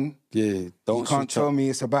later on, Don't you can't switch tell up. me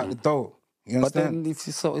it's about the dough. You But understand?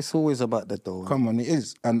 then it's always about the dough. Come on, it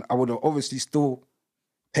is. And I would have obviously still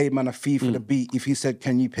paid man a fee for the beat if he said,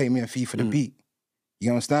 can you pay me a fee for the beat?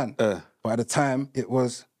 You understand? But at the time, it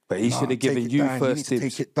was... But he should have given you down. first You need to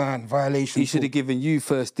dibs. take it down, violation. He should have given you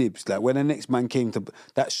first dibs. Like when the next man came to...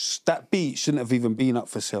 That beat shouldn't have even been up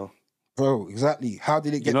for sale. Bro, exactly. How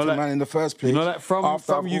did it get to man in the first place? You know that from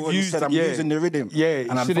After I've you've already used said it, I'm using the rhythm. Yeah,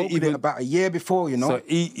 and I vocaled it about a year before, you know?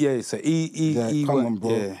 So he come on,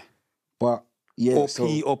 bro. Yeah. But yeah,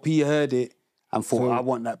 or P heard it and thought, I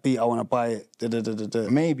want that beat, I want to buy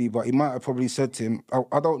it. Maybe, but he might have probably said to him,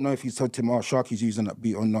 I don't know if he said to him, oh, Sharky's using that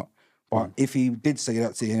beat or not. But if he did say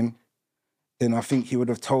that to him, then I think he would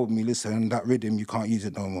have told me, listen, that rhythm, you can't use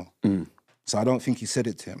it no more. So I don't think he said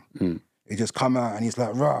it to him. He just come out and he's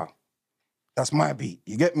like, rah, that's my beat.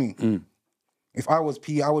 You get me? If I was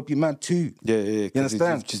P, I would be mad too. Yeah. You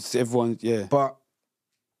understand? Just everyone, yeah. But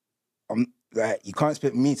like, you can't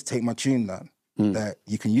expect me to take my tune down. Like,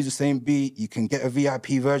 you can use the same beat, you can get a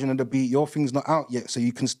VIP version of the beat. Your thing's not out yet, so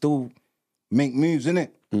you can still make moves, innit?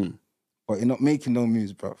 But you're not making no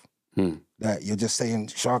moves, bruv. Like, you're just saying,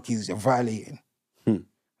 Sharky's, you're violating.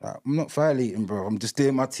 Like, I'm not violating, bro. I'm just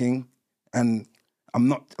doing my thing, and I'm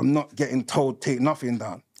not getting told take nothing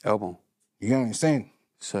down. Elbow. You get what I'm saying?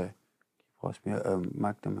 So, pass me a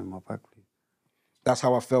Magnum in my bag, please. That's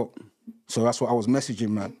how I felt. So that's what I was messaging,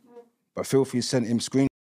 man. But Filthy sent him screen.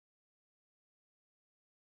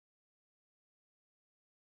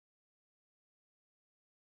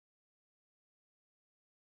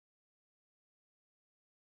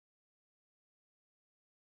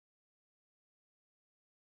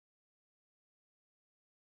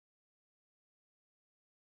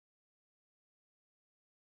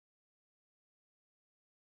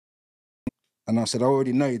 And I said, I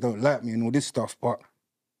already know you don't like me and all this stuff, but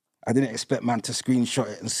I didn't expect man to screenshot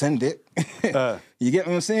it and send it. You get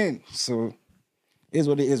what I'm saying? So, it is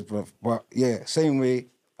what it is, bruv. But yeah, same way,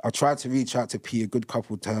 I tried to reach out to P a good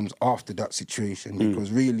couple of times after that situation because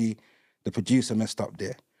really, the producer messed up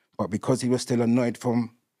there. But because he was still annoyed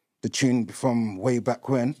from the tune from way back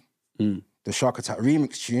when, the Shark Attack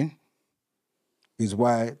remix tune, is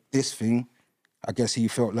why this thing, I guess he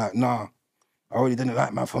felt like, nah, I already didn't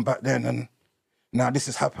like man from back then, and now this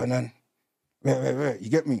has happened, and you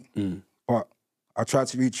get me? But I tried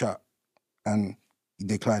to reach out, and he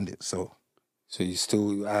declined it, so. So you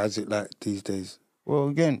still, how's it like these days? Well,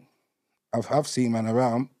 again, I've seen man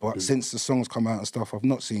around, but since the songs come out and stuff, I've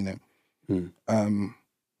not seen him.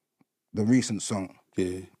 The recent song.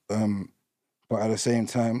 Yeah. But at the same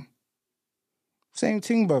time, same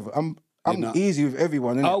thing, brother. I'm easy with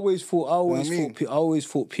everyone, innit? I always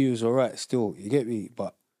thought P was alright still, you get me?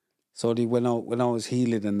 But sorry, when I was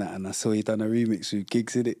healing and that, and I saw he done a remix with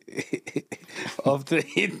Gigs in it. After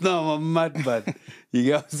it, no, I'm mad, man. You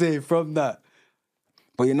get what I'm saying? From that.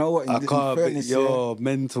 But you know what? I can't fairness, you're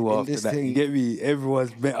mental after that. Thing, you get me?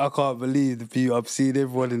 I can't believe the people. I've seen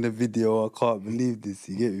everyone in the video. I can't believe this.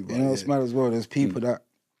 You get me? But you know what's mad as well? There's people that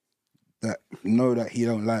know that he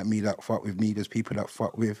don't like me, that fuck with me. There's people that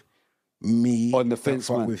fuck with me. On the fence,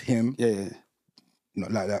 fuck man. with him. Yeah.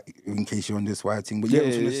 Not like that, in case you're on this white thing. But yeah,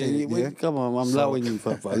 I'm trying to say, yeah. Come on, I'm allowing you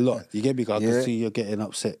for a lot. You get me? I can see you're getting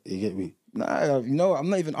upset. You get me? Nah, you know, I'm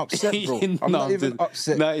not even upset, bro. I'm not even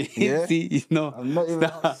upset. Nah, yeah? see, I'm not even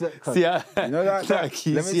upset. See, I know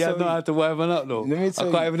know how to wind man up, though. Let me tell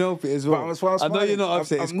I can't even help it as well. I know you're not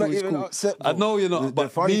upset. I'm not even upset, bro. I know you're not,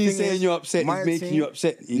 but me saying you're upset is making you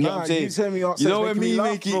upset. You get what I'm saying? You tell me you're upset, you know when me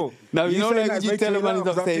make it. Now you know when you tell a man he's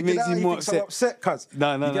upset, it makes him more upset. Upset, cuz.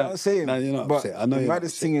 No. You get what I'm saying? No, you're not but upset. I know the you're not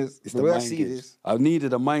maddest upset. thing is, It's the way I see this. I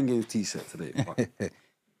needed a Mind Games t-shirt today.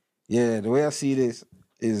 Yeah, the way I see this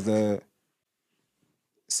is the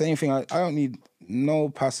same thing. I don't need no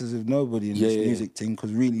passes with nobody in this music thing,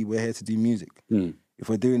 because really we're here to do music. If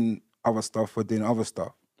we're doing other stuff, we're doing other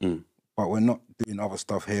stuff. But we're not doing other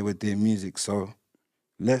stuff here, we're doing music. So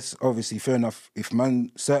let's, obviously, fair enough, if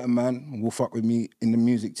certain man will fuck with me in the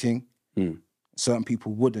music thing, certain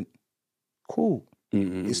people wouldn't. Cool.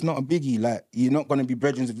 It's not a biggie. Like, you're not going to be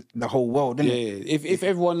brethren with the whole world, innit? Yeah. If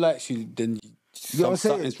everyone likes you, then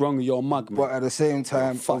something's wrong with your mug, mate. But at the same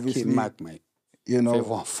time, obviously, fucking mug, mate. You know, if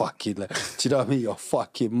everyone fucking, like, do you know what I mean? You're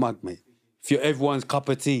fucking mug, mate. If you're everyone's cup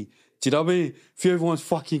of tea, Do you know what I mean? If you're everyone's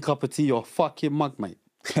fucking cup of tea, you're a fucking mug, mate.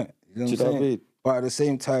 You know what I'm saying? But at the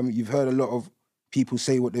same time, you've heard a lot of people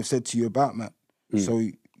say what they've said to you about man. So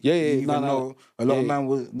you even know a lot of man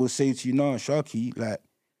will say to you, no, Sharky, like,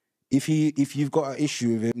 if you've got an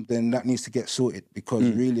issue with him, then that needs to get sorted because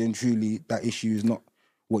really and truly, that issue is not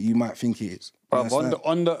what you might think it is. But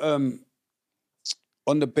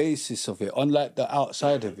on the basis of it, on like the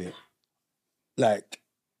outside of it, like,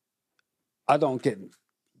 I don't get,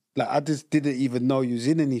 like, I just didn't even know you was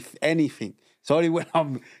in anything. It's only when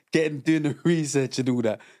I'm doing the research and all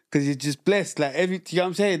that, because you're just blessed. Like, you know what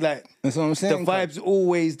I'm saying? Like, that's what I'm saying. The vibe's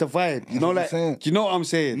always the vibe. You know, like, do you know what I'm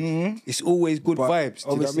saying? Mm-hmm. It's always good vibes.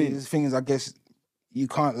 Do you know what I mean? The thing is, I guess, you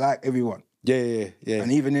can't like everyone. Yeah.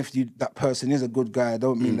 And even if that person is a good guy, I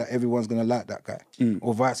don't mean that everyone's gonna like that guy,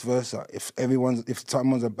 or vice versa. If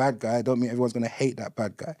someone's a bad guy, I don't mean everyone's gonna hate that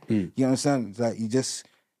bad guy. You understand? It's like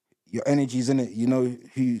your energy's in it. You know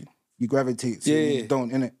who you gravitate to, and you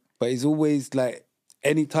don't, innit? But it's always like,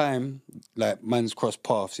 anytime like man's crossed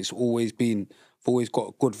paths, I've always got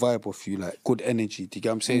a good vibe with you, like good energy. Do you get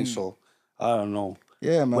what I'm saying? So I don't know.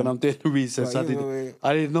 Yeah, man. When I'm doing the research, I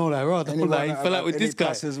didn't know that. Right? Like, he fell out with this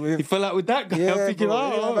guy. He fell out with that guy. Yeah, I'm thinking,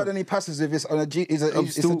 I've had any passes with this on a G. It's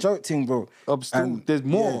a joke thing, bro. There's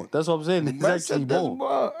more. Yeah. That's what I'm saying. There's actually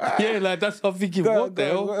more. Yeah, like that's what I'm thinking. What the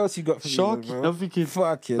hell? What else you got for Sharky, me, bro? I'm thinking,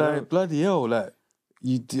 fuck it, like, bloody hell, like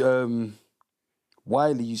you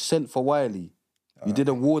Wiley, you sent for Wiley. You did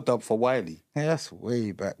a war dub for Wiley. Hey, that's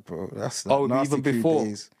way back, bro. That's like even before.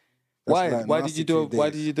 Days. Why? Like Why did you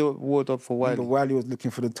do a war dub for Wiley? Wiley was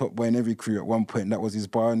looking for the top boy in every crew at one point. That was his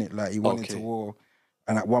bar, innit? Like, he went into war.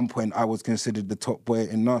 And at one point, I was considered the top boy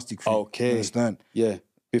in Nasty Crew. Okay. You understand? Yeah.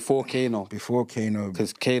 Before Kano.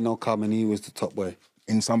 Because Kano come and he was the top boy.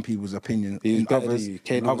 In some people's opinion. In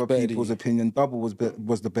other people's opinion, Double was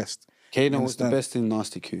the best. Kano was the best in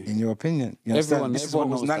Nasty Crew. In your opinion. You understand? This is what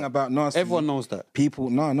was nang about Nasty. Everyone knows that. People,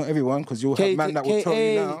 no, not everyone, because you'll have man that will tell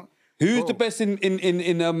you now. Who's the best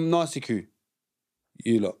in Nasty Crew?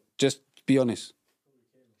 You lot. Just be honest.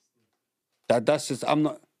 That's just, I'm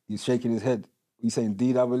not... He's shaking his head. He's saying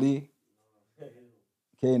DWE?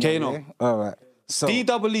 Kano. Yeah? All right. So,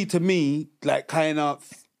 DWE to me, like, kind of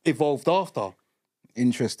evolved after.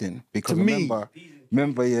 Interesting. Because to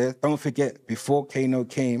remember, yeah, don't forget, before Kano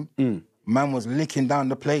came, man was licking down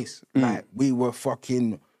the place. Like, we were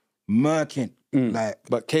fucking murking. Like,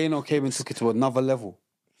 but Kano came and took it to another level.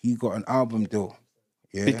 He got an album deal.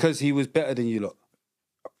 Yeah. Because he was better than you lot.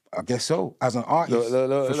 I guess so. As an artist,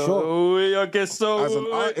 for sure. I guess so. As an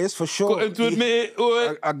artist, for sure. Got him to admit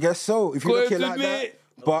it. I guess so. If you look at it like that.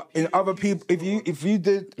 But in other people, if you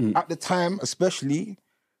did at the time, especially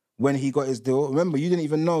when he got his deal, remember, you didn't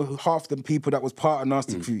even know half the people that was part of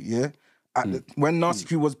Nasty Crew, yeah? When Nasty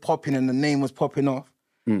Crew was popping and the name was popping off,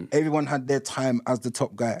 everyone had their time as the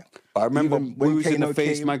top guy. I remember we was in the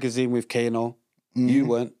Face magazine with Kano. You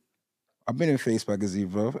weren't. I've been in Face magazine,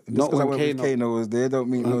 bro. Just because I went with Kano was there, don't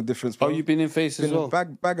mean no difference, bro. Oh, you've been in Face as well?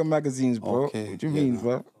 Bag of magazines, bro. Okay. What do you mean,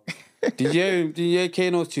 bro? Did you hear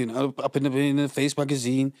Kano's tune? Up in the Face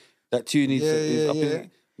magazine. That tune is...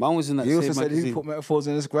 Man was in that same magazine. He also said he put metaphors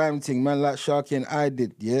in this grime thing, man, like Sharky and I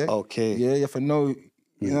did, yeah? Okay. Yeah, you have to know,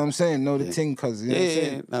 you know what I'm saying? Know the thing, cuz, you know what I'm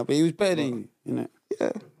saying? Nah, but he was better than you know?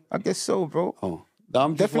 Yeah, I guess so, bro. Oh.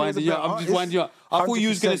 I'm just winding you up. I thought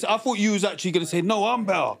you was actually gonna say, no, I'm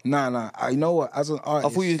better. Nah. You know what? As an artist,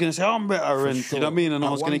 I thought you was gonna say I'm better, and you know what I mean. And I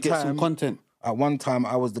was gonna get some content. At one time,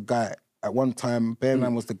 I was the guy. At one time,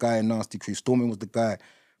 Bearman was the guy in Nasty Crew. Stormin was the guy.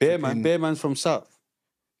 Bearman's from South.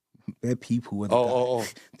 Bare people were the guy.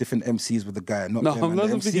 Different MCs were the guy. I'm not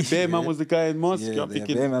thinking Bearman was the guy in Master. I'm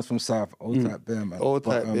thinking Bearman's from South. Old type Bearman. Old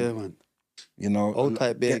type Bearman. You know, old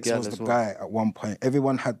type bear guy was the guy at one point.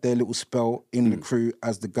 Everyone had their little spell in the crew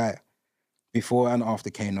as the guy, before and after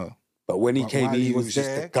Kano. But when he came, he was just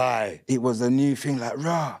the guy. It was a new thing. Like,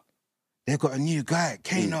 rah, they got a new guy,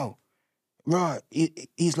 Kano. Rah,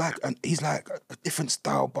 he's like a different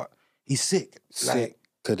style, but he's sick.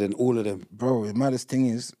 Sicker than all of them, bro. The maddest thing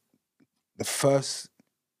is,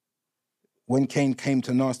 when Kane came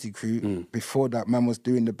to Nasty Crew, before that, man was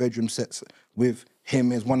doing the bedroom sets with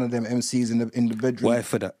him as one of them MCs in the bedroom. Why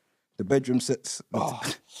for that? The bedroom sets,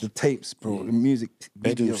 the tapes, bro, the music.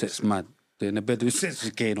 Bedroom sets, mad. Doing the bedroom sets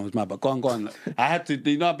with Kano was mad. But go on. I had to,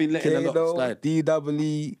 you know, I've been letting a lot slide.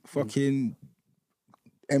 DWE, fucking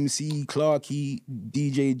MC Clarky,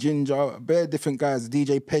 DJ Ginger, bare different guys.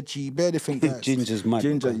 DJ Petchy, bare different guys. Ginger's mad.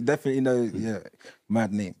 Ginger, you definitely know,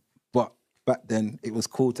 mad name. But back then, it was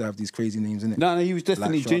cool to have these crazy names, innit? No, he was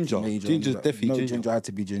definitely like Ginger. Major, Ginger's definitely Ginger. Ginger had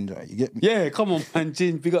to be Ginger. You get me? Yeah, come on, man.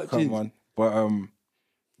 Big up Ginger. Come on. But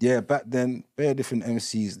Yeah, back then, bare different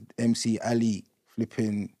MCs, MC Ali,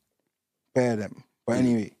 flipping, bare them. But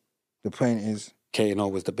anyway, the point is, Kano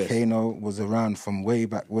was the best. Kano was around from way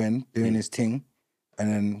back when, doing his thing.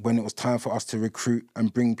 And then when it was time for us to recruit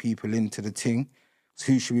and bring people into the thing,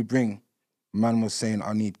 so who should we bring? Man was saying,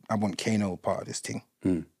 I want Kano part of this thing.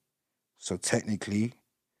 So technically,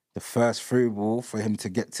 the first through ball for him to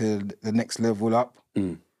get to the next level up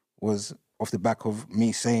was off the back of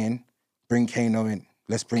me saying, bring Kano in.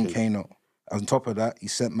 Let's bring Kano. On top of that, he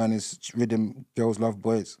sent man his rhythm, Girls Love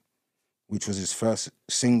Boys, which was his first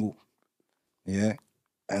single. Yeah.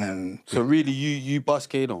 And then... So really, you bust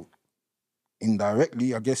Kano?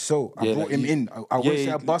 Indirectly, I guess so. I brought him in. I wouldn't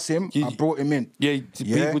say I bust him, I brought him in. Yeah,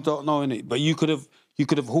 people don't know, innit? But you could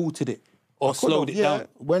have halted it or slowed it down.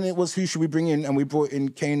 When it was who should we bring in, and we brought in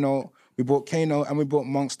Kano, we brought Kano and we brought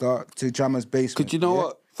Monster to Jammer's basement. Because you know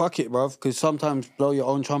what? Fuck it, bruv. Because sometimes blow your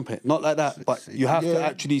own trumpet. Not like that, but you have to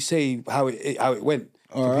actually say how it went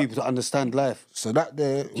for people to understand life. So that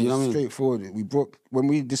there was straightforward. When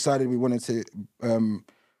we decided we wanted to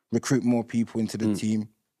recruit more people into the team,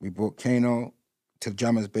 we brought Kano to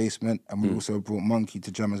Jammer's basement, and we also brought Monkey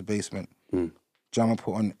to Jammer's basement. Jammer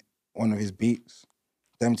put on one of his beats.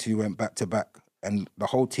 Them two went back to back, and the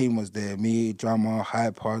whole team was there. Me, Jammer,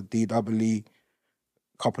 Hyper, DWE,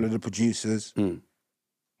 a couple of the producers.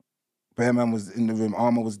 Bearman was in the room.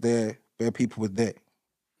 Armour was there. Bare people were there.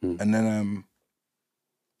 And then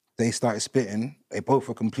they started spitting. They both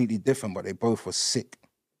were completely different, but they both were sick.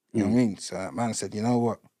 You know what I mean? So that man said, you know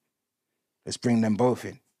what? Let's bring them both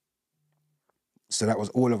in. So that was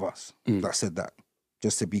all of us that said that,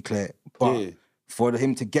 just to be clear. But for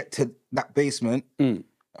him to get to that basement,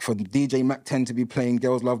 for DJ Mac 10 to be playing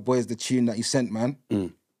Girls Love Boys, the tune that he sent, man,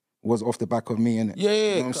 was off the back of me, innit? Yeah.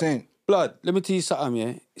 You know what I'm saying? Blood, let me tell you something,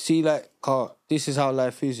 yeah? See, like, Carl, this is how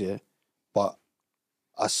life is, yeah? But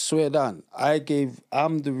I swear down,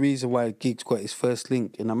 I'm the reason why Giggs got his first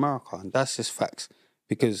link in America, and that's just facts.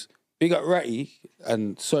 Because big up Ratty,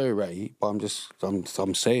 and sorry Ratty, but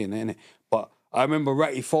I'm saying it, innit? But I remember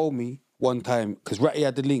Ratty phoned me one time, because Ratty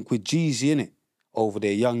had the link with Jeezy, innit? Over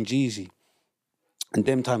there, young Jeezy. And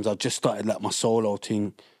them times I just started like my solo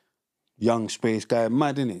thing, young space guy,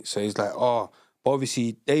 mad, innit? So he's like, but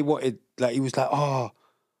obviously they wanted, like, he was like,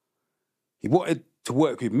 he wanted to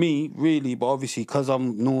work with me, really, but obviously because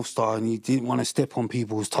I'm North Star and he didn't want to step on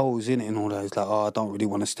people's toes, innit, and all that. He's like, I don't really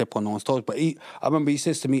want to step on no one's toes. But I remember he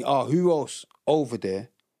says to me, who else over there?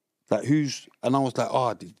 Like, who's... And I was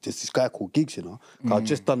like, there's this guy called Giggs, you know? I'd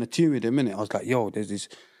just done a tune with him, innit? I was like, yo, there's this...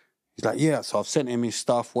 He's like, yeah, so I've sent him his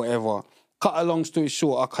stuff, whatever. Cut a long story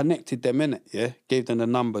short, I connected them, innit, yeah? Gave them the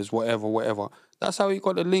numbers, whatever. That's how he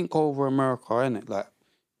got the link over America, innit? Like,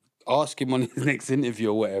 ask him on his next interview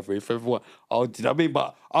or whatever, if everyone...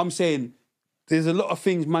 but I'm saying there's a lot of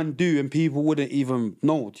things man do and people wouldn't even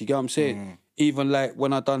know, do you get what I'm saying? Even like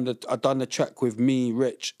when I done the track with me,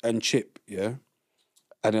 Rich and Chip, yeah?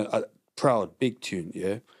 And a Proud, big tune,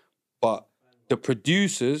 yeah? But the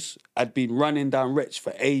producers had been running down Rich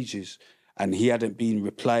for ages and he hadn't been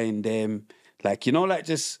replying them. Like, you know, like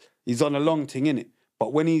just, he's on a long thing, innit?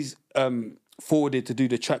 But when he's forwarded to do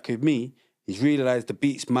the track with me, he's realised the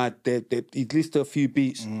beat's mad. He'd listed a few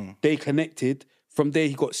beats. They connected. From there,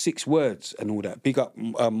 he got 6 words and all that. Big up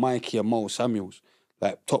Mikey and Mo Samuels,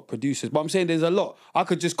 like top producers. But I'm saying there's a lot. I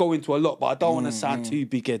could just go into a lot, but I don't want to sound too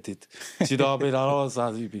big-headed. Do you know what I mean? I don't want to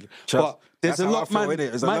sound too big. But there's a lot, man.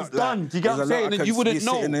 Man's done. Do you get what I'm saying? And you wouldn't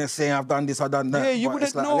know. Sitting there saying, I've done this, I've done that. Yeah, you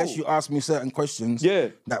wouldn't know. Unless you ask me certain questions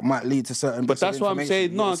that might lead to certain But that's what I'm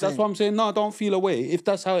saying. No, that's what I'm saying. No, don't feel away. If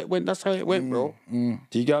that's how it went, that's how it went, bro.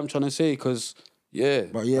 Do you get what I'm trying to say? Because... Yeah.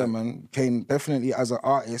 But yeah, man, Kane definitely as an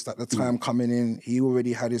artist at the time coming in, he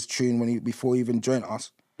already had his tune before he even joined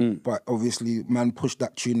us. But obviously, man pushed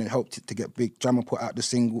that tune and helped it to get big. Jammer put out the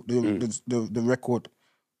single, the record.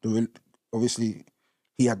 Obviously,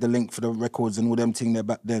 he had the link for the records and all them thing there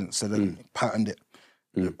back then, so then patterned it.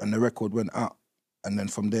 And the record went out. And then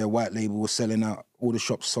from there, White Label was selling out. All the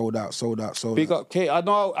shops sold out. Big up Kane. I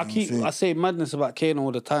know I say madness about Kane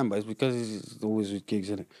all the time, but it's because he's always with gigs,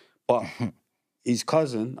 innit? But... his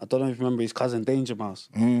cousin, I don't know if you remember his cousin, Danger Mouse.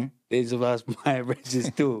 Danger Mouse, my regis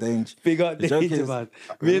too. Big up Danger Mouse.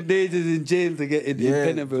 Me and Danger's in jail to get in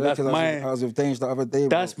Pentonville. That's I was with Danger the other day, bro.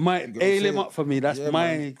 That's my... Ail him up for me. That's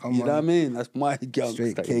my... You know what I mean? That's my gang.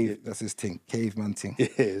 Straight cave. That's his thing. Caveman thing. Yeah,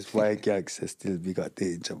 it's my gangster still. Big up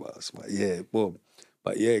Danger Mouse. But yeah, boom.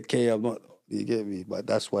 But yeah, K, I'm not... You get me? But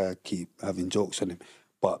that's why I keep having jokes on him.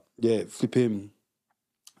 But yeah, flip him.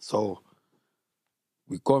 So...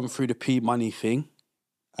 we've gone through the P Money thing,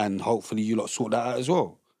 and hopefully you lot sort that out as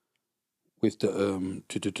well. With the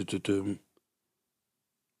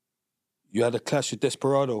You had a clash with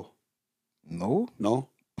Desperado? No. No?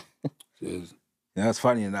 Yes. Yeah, that's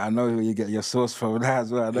funny. And I know who you get your source from that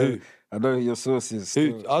as well. I know who your source is.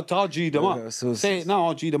 Who? I'll G them up. Say it now,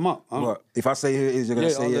 I'll G them up. What? If I say who it is, you're going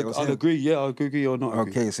to say it was I'll him? agree. Yeah, I'll agree or not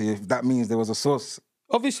agree. Okay, so if that means there was a source.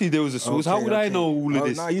 Obviously there was a source. How would I know all of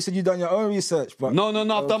this? No, you said you done your own research. But No,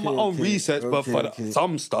 I've done my own research, but for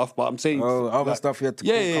some stuff, but I'm saying... other stuff you had to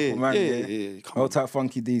call a couple man. Yeah. Come on. Old type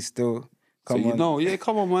Funky D still. Come on.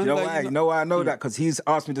 Come on, man. You know why I know that? Because he's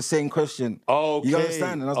asked me the same question. Okay. You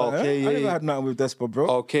understand? And I was like, I never had nothing with Despo, bro.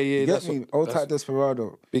 Okay, yeah. You get me? Old type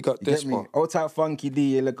Desperado. Big up You get me? Despo. Old type Funky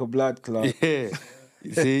D, you look a blood clot. Yeah.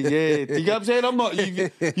 You see, yeah. You get what I'm saying? I'm not...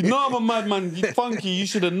 You know I'm a madman. Funky, you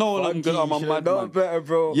should have known I'm a madman. Know better,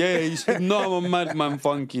 bro. Yeah, you should know I'm a madman,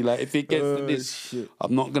 Funky. Like, if it gets to this, shit.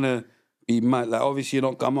 I'm not going to be mad. Like, obviously,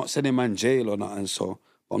 I'm not sending man jail or nothing, so...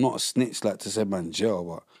 But I'm not a snitch, like, to send man jail,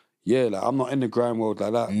 but... Yeah, like, I'm not in the grime world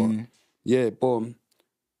like that, but... Yeah, boom.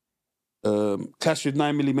 Clash with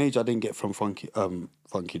 9 Milli Major, I didn't get from Funky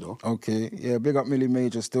though. Okay, yeah, big up Millie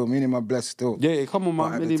Major still. Me and him are blessed still. Yeah, come on,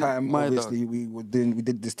 man. But at the time, obviously, we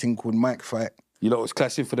did this thing called Mic Fight. You know, it was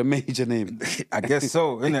clashing for the major name. I guess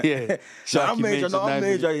so, innit? Yeah. I'm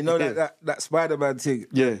major, you know, that Spider-Man thing.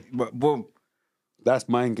 Yeah. But boom. That's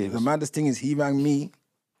mind games. The maddest thing is he rang me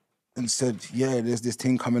and said, yeah, there's this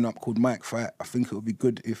thing coming up called Mic Fight. I think it would be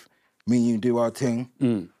good if me and you do our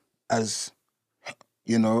thing as,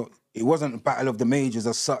 you know, it wasn't a battle of the majors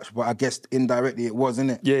as such, but I guess indirectly it was,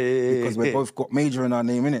 innit? Yeah. Because we both got major in our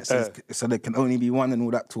name, innit? So there can only be one and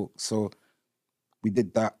all that talk. So we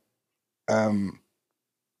did that.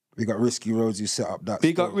 We got Risky Roads, you set up that.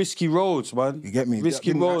 Big up Risky Roads, man. You get me?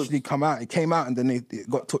 Risky Roads Roads. Actually come out. It came out and then it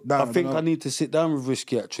got took down. I think I need to sit down with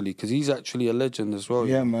Risky, actually, because he's actually a legend as well.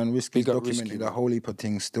 Yeah, man. Risky's Big up documented Risky, a whole heap of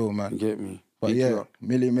things still, man. You get me? But Big yeah, up.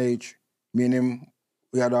 Millie Mage, me and him,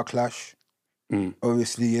 we had our clash.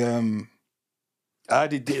 Obviously, How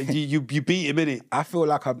did you beat him, innit? I feel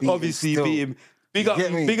like I beat him. Obviously, you still. beat him. Big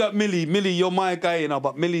up Millie. Millie, you're my guy, you know,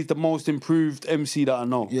 but Millie's the most improved MC that I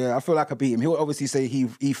know. Yeah, I feel like I beat him. He'll obviously say he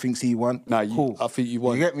thinks he won. Nah, cool. I think you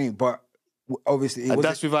won. You get me? But obviously,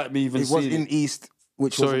 That's without me even it was seeing in East,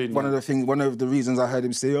 which was one of the reasons I heard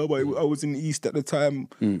him say, "Oh, but I was in East at the time.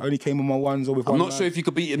 I only came on my ones or with I'm one not man." sure if you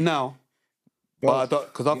could beat him now, but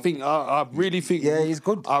because I really think, yeah, he's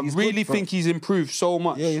good. I He's really good, bro. think he's improved so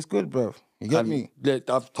much. Yeah, he's good, bro. You get me?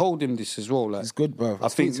 I've told him this as well. Like, He's good, bro. I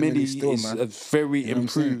think Millie still, is man. a very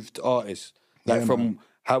improved artist. Like Yeah, from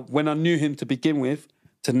when I knew him to begin with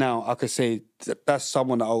to now, I could say that's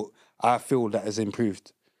someone that I feel that has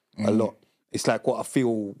improved a lot. It's like what I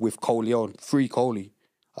feel with Free Coley.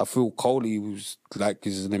 I feel Coley was like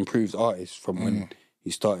is an improved artist from when he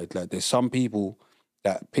started. Like there's some people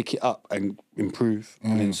that pick it up and improve,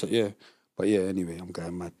 and then so yeah. But yeah, anyway, I'm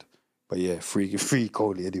going mad. But yeah, free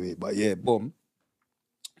Coley anyway. But yeah, boom.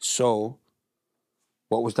 So,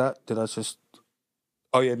 what was that? Did I just?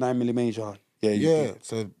 Oh yeah, 9 Milli Major. Yeah, Yeah.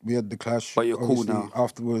 So we had the clash. But you're cool Obviously, now.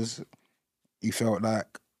 Afterwards, he felt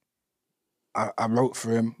like I wrote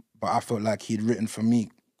for him, but I felt like he'd written for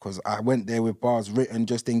me because I went there with bars written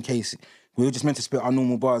just in case. We were just meant to spit our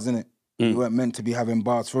normal bars, innit? We weren't meant to be having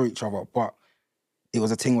bars for each other, but it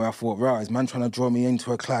was a thing where I thought, right, is man trying to draw me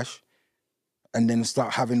into a clash and then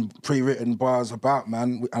start having pre-written bars about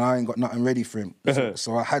man, and I ain't got nothing ready for him.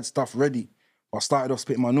 So I had stuff ready. I started off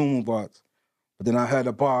spitting my normal bars. But then I heard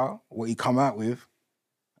a bar, what he come out with,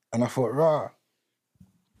 and I thought, rah,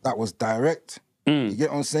 that was direct. You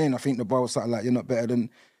get what I'm saying? I think the bar was something like, you're not better than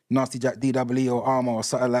Nasty Jack DWE or Armour or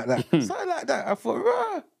something like that. Something like that. I thought,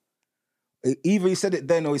 rah. Either he said it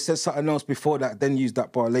then or he said something else before that, then used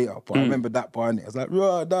that bar later. But I remember that bar in it. I was like,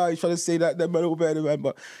 rah, nah, he's trying to say that, then man, a little better, man.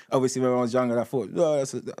 But obviously when I was younger, I thought, no,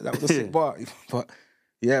 that was a sick bar. But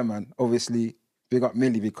yeah, man, obviously, big up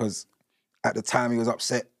Millie because at the time he was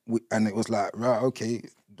upset and it was like, right, okay,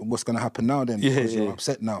 what's going to happen now then? Because you're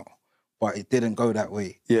upset now. But it didn't go that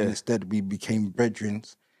way. Yeah. And instead, we became brethren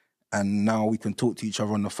and now we can talk to each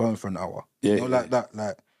other on the phone for an hour. Yeah, you know, like that.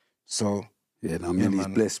 Like, so... Yeah, no, Millie's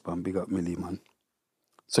man. blessed, man. Big up Millie, man.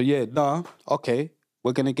 So yeah, okay.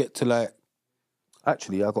 We're gonna get to like.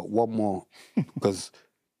 Actually, I got one more because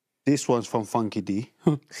this one's from Funky D.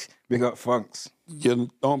 Big up Funks. You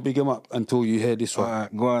don't big him up until you hear this one. All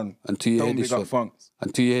right, go on. Until you Don't hear this big up one. Funks.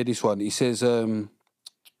 Until you hear this one. He says,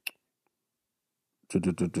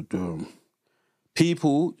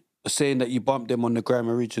 people are saying that you bumped them on the Grime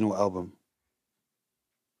Original album.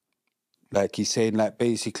 Like he's saying, like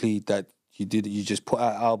basically that you just put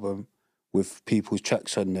out an album with people's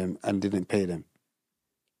tracks on them and didn't pay them.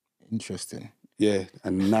 Interesting. Yeah,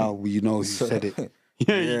 and now you know who said it.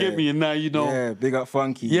 Yeah, you get me, and now you know. Yeah, big up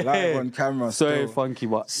Funky. Yeah. Live on camera. Sorry, still. Funky,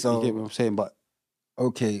 but you get what I'm saying. But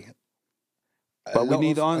okay. But we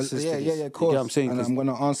need answers yeah, to this. yeah, of You get course. what I'm saying? And I'm going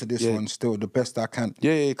to answer this one still the best I can.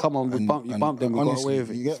 Yeah, come on. You bump them. We got honestly, away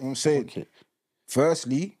with it. You get what I'm saying? Okay.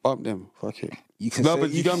 Firstly, Bump them. Fuck it. you can No, say, but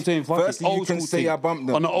you get what I'm saying? Fuck firstly, it. you can say I bumped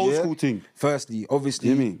them. On the old school thing. Firstly, obviously,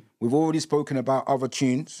 You mean? we've already spoken about other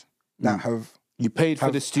tunes that have... You paid for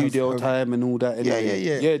the studio time and all that. Anyway.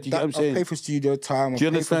 Yeah. Yeah, do you get what I'm saying? I pay for studio time, I Do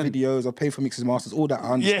you pay for understand? videos, I pay for mixes, masters, all that,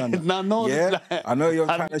 I understand that. No, yeah? like, I know you're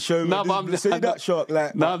trying to show me, No, but I'm say that, Shark,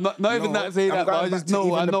 like... No, not even that, say that, but I just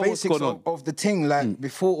know, I know what's going on. Of the thing, like,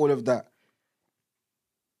 before all of that,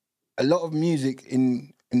 a lot of music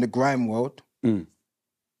in the grime world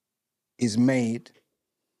is made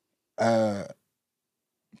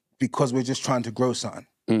because we're just trying to grow something.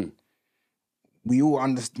 We all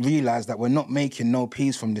realise that we're not making no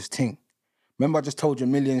peas from this thing. Remember I just told you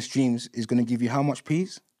 1 million streams is going to give you how much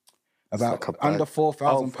peas? About like under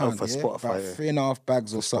 £4,000, for yeah? Spotify, About yeah. 3.5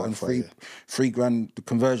 bags or something, Spotify, £3,000. The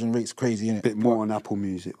conversion rate's crazy, innit? Bit more on Apple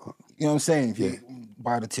Music. But... You know what I'm saying? If you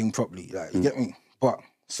buy the thing properly, like, you get me? But,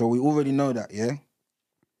 so we already know that, yeah?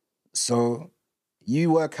 So you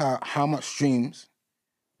work out how much streams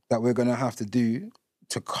that we're going to have to do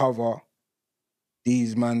to cover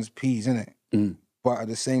these man's peas, innit? But at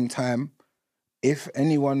the same time, if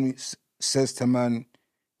anyone says to man,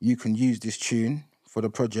 you can use this tune for the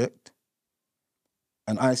project,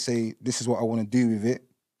 and I say, this is what I want to do with it,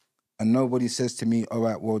 and nobody says to me, all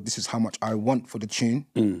right, well, this is how much I want for the tune,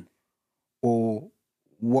 or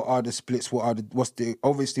what are the splits,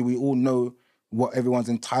 obviously we all know what everyone's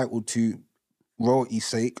entitled to, royalty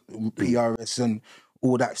sake, PRS and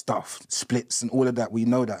all that stuff, splits and all of that, we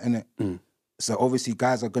know that, innit? So obviously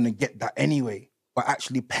guys are going to get that anyway, but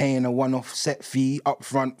actually paying a one-off set fee up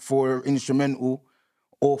front for instrumental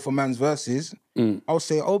or for man's verses, I'll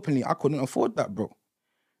say openly, I couldn't afford that, bro.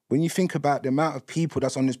 When you think about the amount of people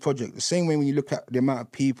that's on this project, the same way when you look at the amount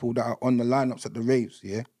of people that are on the lineups at the raves,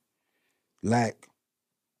 yeah? Like,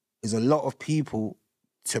 there's a lot of people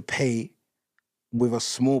to pay with a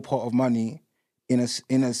small pot of money in a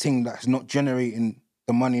thing that's not generating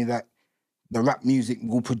the money that the rap music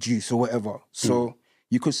will produce or whatever. So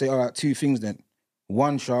you could say, all right, two things then.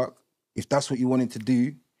 One, Shark, if that's what you wanted to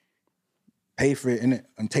do, pay for it, innit?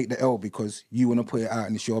 And take the L because you want to put it out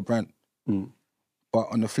and it's your brand. But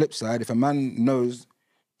on the flip side, if a man knows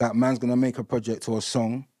that man's going to make a project or a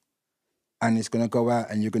song and it's going to go out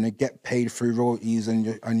and you're going to get paid through royalties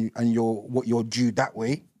and what you're due that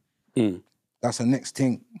way, that's the next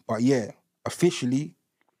thing. But yeah, officially,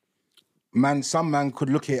 some man could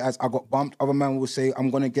look at it as I got bumped. Other man will say I'm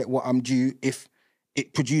gonna get what I'm due if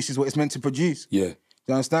it produces what it's meant to produce. Yeah, do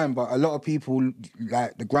you understand? But a lot of people,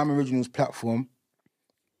 like the Grime Originals platform,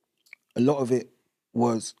 a lot of it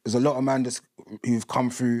there's a lot of man who've come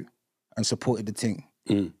through and supported the thing,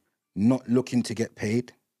 not looking to get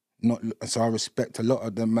paid. So I respect a lot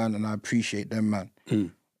of them, man, and I appreciate them, man.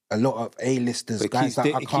 A lot of A-listers, guys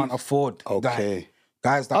that I can't afford. Okay.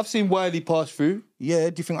 Guys that... I've seen Wiley pass through. Yeah,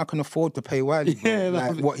 do you think I can afford to pay Wiley? Yeah,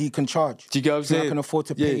 like what he can charge? Do you get what I'm saying? I can afford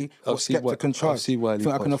to pay what Skepta can charge? I've seen Wiley do you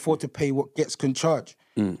think I can afford to pay what Gets can charge?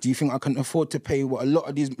 Do you think I can afford to pay what a lot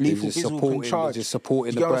of these Lethal Israel can charge? Just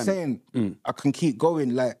supporting the brand. You know what I'm saying? I can keep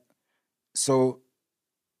going. Like, so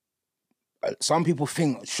some people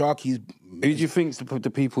think Sharky's... Who do you think the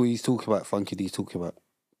people he's talking about, Funky he's talking about?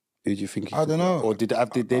 Who do you think he's I don't know. Or did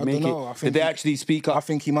they make it? Did they actually speak up? I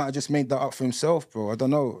think he might have just made that up for himself, bro. I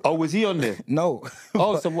don't know. Oh, was he on there? No.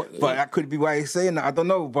 Oh, so what? But that could be why he's saying that. I don't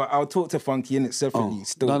know. But I'll talk to Funky in it separately.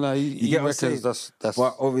 Still. No, you get what I'm saying? That's.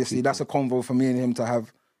 But obviously, that's a convo for me and him to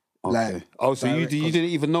have. Okay. Like, oh, so you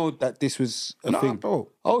didn't even know that this was a thing,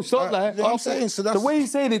 bro? Oh, stop that! You know what I'm saying? So that's the way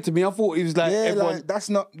he's saying it to me. I thought he was like, yeah, everyone. like,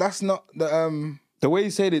 that's not the The way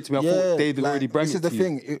he said it to me, I thought David already brought it to you. This is the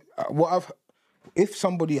thing. If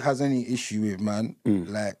somebody has any issue with man,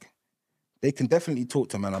 like, they can definitely talk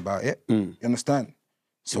to man about it. You understand?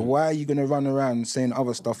 So why are you gonna run around saying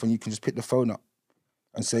other stuff when you can just pick the phone up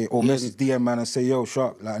and say, or message DM man and say, yo,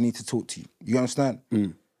 Shark, like, I need to talk to you. You understand?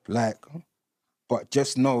 Like, but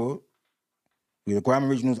just know, the Grime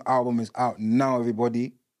Originals album is out now,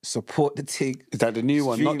 everybody. Support the thing. Is that the new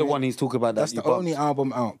one? Not the one he's talking about. That's the only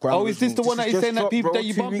album out. Grime is this the one that he's saying that people that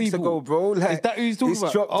you bump people? 2 weeks ago, bro. Like, is that who he's talking about?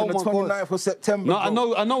 It's dropped on the 29th of September.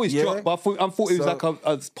 No, I know it's dropped, but I thought it was like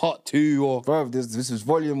a part 2 or. Bro, this is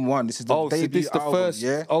volume 1. This is the debut album. First.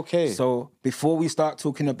 Yeah. Okay. So before we start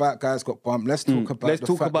talking about guys got bumped, let's talk about the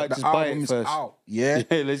fact that the album is out. yeah.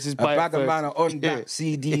 Yeah, let's just A buy it bag of first. man are on Yeah. that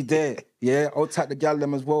CD there, yeah. I'll tag the gal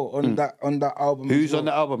them as well on that album. Who's as well. on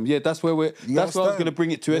the album? Yeah, that's where we're. You That's where I was understand? going to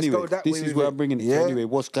bring it to Let's anyway. go that This way is with where it. I'm bringing it Yeah? to anyway.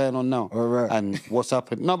 What's going on now? All right. And what's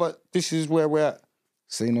happened? No, but this is where we're at.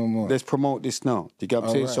 Say no more. Let's promote this now. Do you get what I'm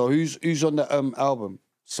All saying? right. So who's on the album?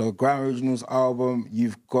 So Grime Originals album,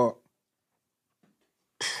 you've got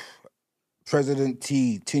President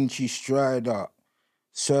T, Tinchy Strider,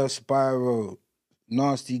 Sir Spyro,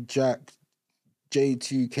 Nasty Jack,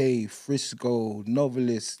 J2K, Frisco,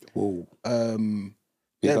 Novelist, Whoa.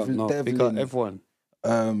 Big up Devlin, everyone.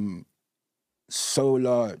 So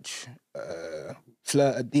Large,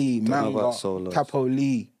 Flirta D, Don't know Manga, about So Large. Capo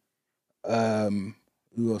Lee.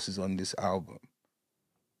 Who else is on this album?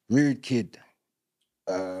 Rude Kid.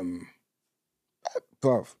 Bruv,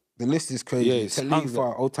 the list is crazy. Yeah, it's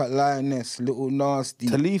Talifa, Otat Lioness, Little Nasty.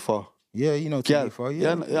 Talifa. Yeah, you know Gal. Talifa.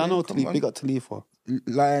 Yeah, I know come Talifa. on. Big up Talifa.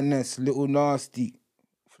 Lioness, Little Nasty.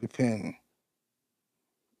 Flipping.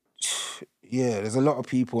 Yeah, there's a lot of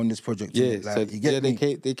people on this project. Yeah, like, so you get yeah, me?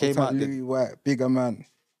 they came Otat out. Louis White, Bigger Man.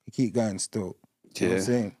 You keep going still. You know what I'm Yeah.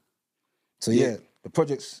 saying? So Yeah. yeah, the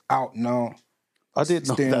project's out now. I didn't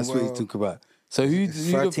know doing that's what well. you talk about. So who?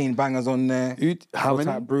 13 bangers on there. How many?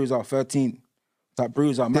 Type Bruiser, 13. Type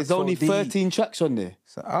Bruiser, Max There's only 4D. 13 tracks on there.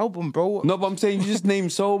 It's an album, bro. No, but I'm saying you just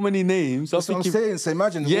named so many names. That's what I'm saying. So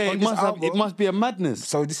imagine. Yeah, on it this must have. It album- must be a madness.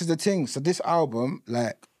 So this is the thing. So this album,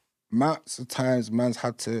 like, amounts of times man's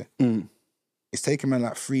had to. It's taken man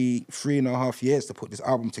like three and a half years to put this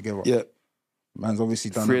album together. Yeah, Man's obviously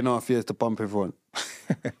done 3.5 years to bump everyone.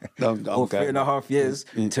 or 3.5 years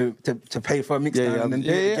to pay for a mixdown Yeah, and then do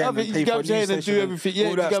it again I and think pay you for got a what I'm saying new and do session everything. Yeah, all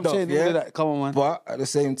you that got what I'm stuff, saying. All of that. Come on, man. But at the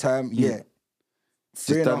same time, yeah,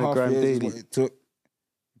 three and a done a half Grime years is Daily. what it took.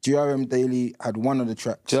 GRM Daily had one of the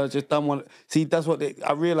tracks. Just done one. See, that's what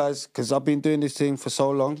I realized because I've been doing this thing for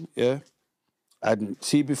so long. Yeah, and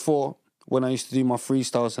see before when I used to do my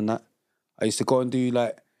freestyles and that, I used to go and do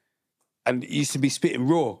like, and it used to be spitting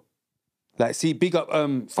raw. Like, see, big up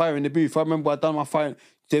Fire in the Booth. I remember I done my fire.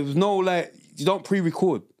 There was no like, you don't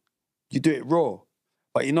pre-record. You do it raw.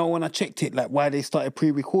 But you know when I checked it, like why they started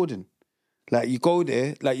pre-recording. Like you go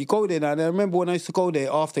there now. And I remember when I used to go there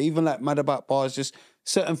after, even like Mad About Bars, just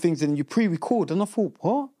certain things, and you pre-record. And I thought,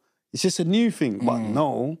 what? It's just a new thing. But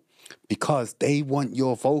no, because they want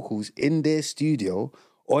your vocals in their studio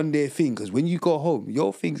on their thing. Because when you go home,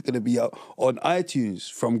 your thing's going to be out on iTunes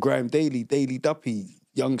from Grime Daily, Daily Duppy,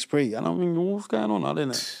 Young Spray. And I mean, what's going on? I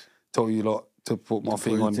didn't tell you lot to put my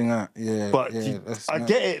thing on. Yeah, But yeah, I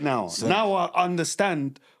get it now. Now I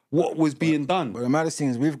understand what was being done. But the maddest thing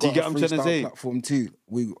is we've got you get a what I'm trying to freestyle say? platform too.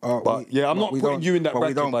 I'm not putting you in that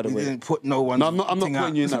bracket, by the way. We didn't put no one. No, I'm not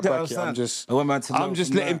putting you in that bracket. I'm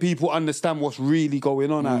just letting people understand what's really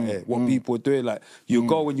going on out here, what people are doing. Like, you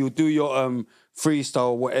go and you'll do your freestyle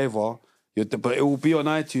or whatever, but it will be on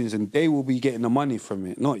iTunes and they will be getting the money from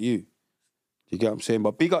it, not you. You get what I'm saying?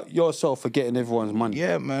 But big up yourself for getting everyone's money.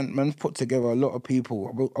 Yeah, man. Man's put together a lot of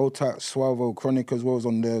people. Old type Suavo, Chronic as well was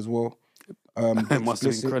on there as well. It must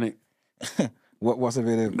have been Chronic. What's a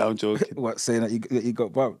bit of? No, I'm joking. What, saying that you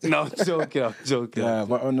got bumped? No, I'm joking. Yeah,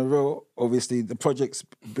 but on the real, obviously the project's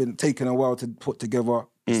been taking a while to put together.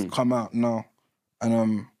 It's come out now,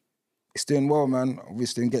 and it's doing well, man.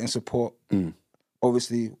 Obviously, and getting support.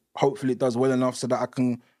 Obviously, hopefully it does well enough so that I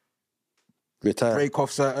can retire, break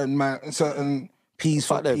off certain P's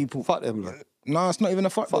for people. Fuck them, blood. No, it's not even a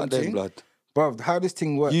fuck them thing. Blood. Bruv, how this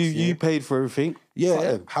thing works. You paid for everything.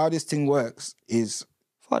 Yeah, how this thing works is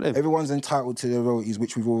everyone's entitled to their royalties,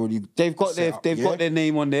 which we've already. They've got their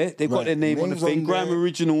name on there. They've got their name on the thing. Grime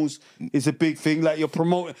Originals is a big thing. Like you're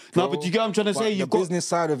promoting. No, but you get what I'm trying to say. The business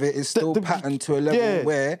side of it is still patterned to a level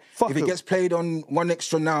where if it gets played on One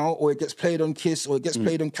Extra Now, or it gets played on Kiss, or it gets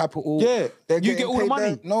played on Capital, you get all the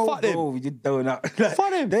money. No, fuck bro, them. you don't know. Fuck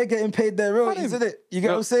them. They're getting paid their royalties, isn't it? You get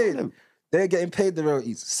what I'm saying? They're getting paid the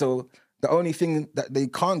royalties. So the only thing that they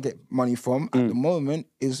can't get money from at the moment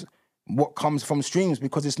is what comes from streams,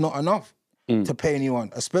 because it's not enough to pay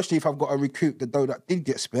anyone, especially if I've got to recoup the dough that did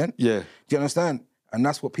get spent. Yeah. Do you understand? And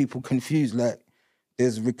that's what people confuse. Like,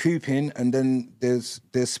 there's recouping and then there's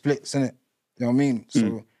splits, innit? You know what I mean?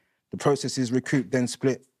 So the process is recoup, then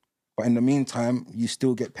split. But in the meantime, you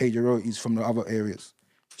still get paid your royalties from the other areas.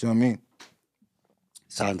 Do you know what I mean?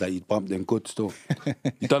 Sounds like you bumped them good still.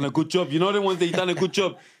 You done a good job. You know the ones that you done a good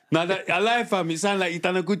job. Now that I lie, fam, it sounded like you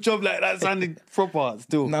done a good job. Like that sounded proper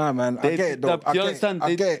still. Nah, man, I get it though. You understand?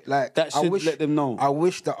 I get it. Like, that should let them know. I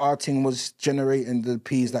wish the arting was generating the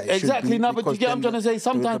P's that it exactly. should be. No, but you get what I'm trying to say.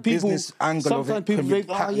 Sometimes people think,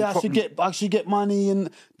 oh yeah, I should get money, and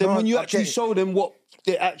then when you actually show them what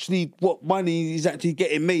they're actually what money is actually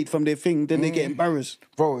getting made from their thing, then they get embarrassed.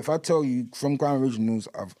 Bro, if I tell you from Grime Originals,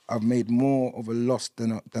 I've made more of a loss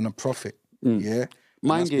than a profit. Yeah.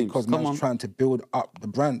 Mind that's games, because come man's on. trying to build up the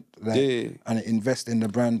brand, and invest in the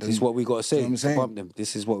brand. This is what we gotta say. You know what I'm saying? Bump them.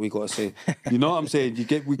 This is what we gotta say. You know what I'm saying?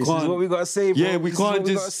 We This can't. is what we gotta say, bro. Yeah, we This is can't what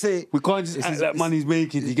we gotta just say. we can't just act like money's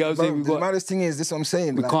making. You get what I'm saying? The maddest thing is, this is what I'm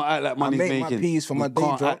saying. We can't act like money's I make making. my peas for We my day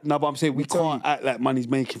can't job. act- No, but I'm saying we tell can't act like money's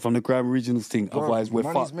making from the Grime Originals thing. Bro, Otherwise, we're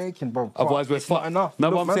money's fucked. making, bro. Otherwise, we're It's not fucked. enough. No,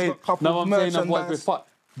 Look, but I'm man's saying. got a couple No, of I'm saying. Otherwise, we're merchandise, fucked.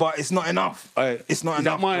 But it's not enough. Alright, It's not is that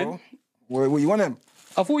enough, mine? bro. What you want them?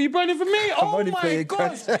 I thought you burning for me. Oh only my playing,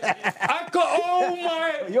 gosh! I got. Oh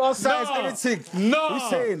my. Your size, everything. No. Who's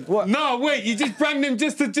saying? What? No, wait. You just brand them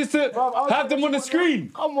just to have them on the screen.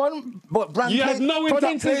 Come on, but brand You had no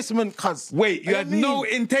product intention- placement, cuz. Wait, you had no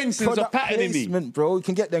intentions of Product patterning me. placement, bro. You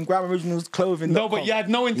can get them Grime Originals clothing. No, but you had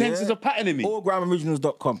no intentions of patterning me. Or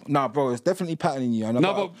GrimeOriginals.com. Nah, bro, it's definitely patterning you. And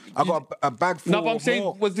No, I got a bag full. No, but I'm saying,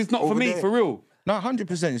 more was this not for over me, there. for real? No,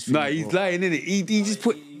 100% it's for Nah, you, he's bro. lying, innit? He just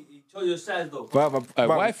put. Show your size though. Brother,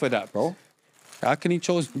 Why for that, bro? How can he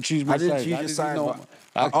choose my I didn't size? choose How your does size, he know? but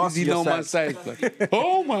How I does asked he your know my size. size? blood?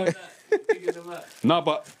 Oh my!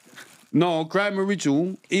 No, Grime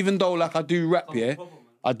Original. Even though like I do rap, yeah,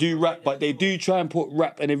 I do rap, but they do try and put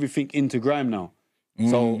rap and everything into grime now.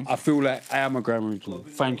 So I feel like I am a Grime Original.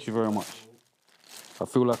 Thank you very much. I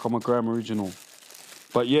feel like I'm a Grime Original.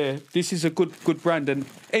 But yeah, this is a good brand. And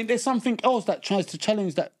ain't there something else that tries to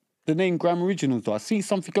challenge that the name Grime Originals? Though I see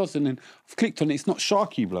something else and then I've clicked on it. It's not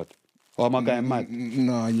Sharky, blood. Or am I going mad?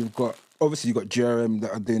 No, you've got GRM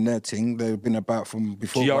that are doing their thing. They've been about from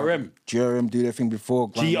before. GRM? GRM do their thing before.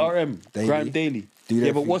 GRM, Grime Daily. Do their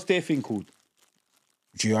Yeah, but thing. what's their thing called?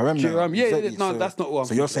 GRM now. GRM, yeah, Exactly. no, that's not what I'm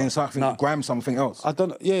So you're thinking saying about. something, Nah. Grime something else? I don't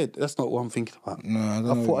know. Yeah, that's not what I'm thinking about. No, I don't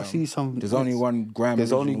know. thought I see some. There's only one Grime.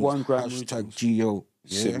 There's only Originals, one Grime Hashtag Originals. GO.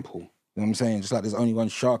 Yeah? Simple. You know what I'm saying? Just like there's only one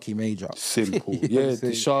Sharky major. Simple. You know what Yeah, I'm the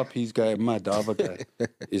saying? Sharpie's guy mad. The other guy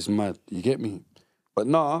is mad. You get me? But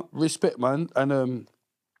nah, respect, man. And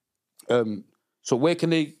so where can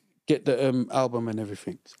they get the album and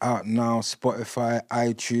everything? Out now, Spotify,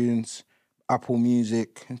 iTunes, Apple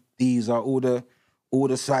Music. These are all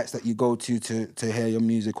the sites that you go to hear your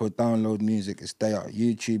music or download music. It's there.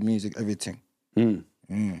 YouTube Music, everything. And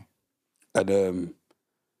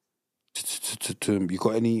you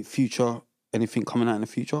got anything coming out in the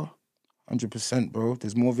future? 100%, bro.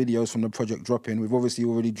 There's more videos from the project dropping. We've obviously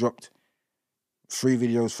already dropped 3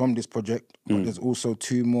 videos from this project, but there's also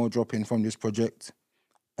 2 more dropping from this project.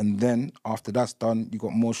 And then after that's done, you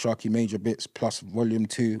got more Sharky Major bits plus volume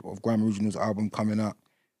 2 of Grime Originals album coming out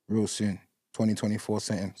real soon. 2024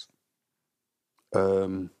 settings.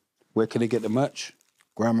 Where can they get the merch?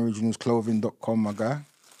 GrimeOriginalsClothing.com, my guy.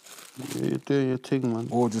 Yeah, you're doing your thing, man.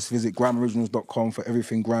 Or just visit GrimeOriginals.com for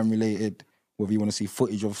everything grime related. Whether you want to see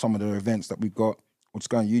footage of some of the events that we've got, or just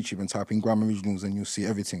go on YouTube and type in Grime Originals and you'll see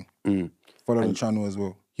everything. Follow the channel as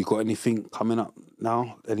well. You got anything coming up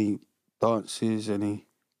now? Any dances? Any?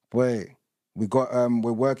 Boy, we're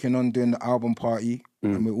working on doing the album party,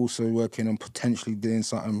 and we're also working on potentially doing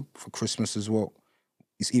something for Christmas as well.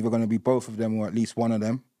 It's either going to be both of them or at least one of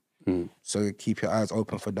them. So keep your eyes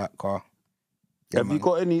open for that, car. Yeah, Have you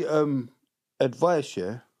got any advice,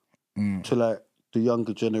 yeah, to like the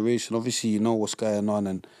younger generation? Obviously, you know what's going on,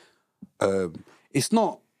 and it's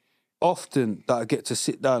not often that I get to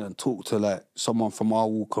sit down and talk to like someone from our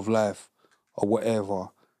walk of life or whatever,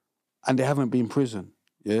 and they haven't been in prison,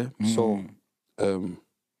 yeah. So,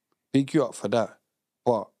 big you up for that.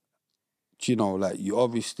 But you know, like you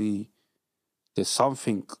obviously, there's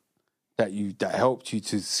something that helped you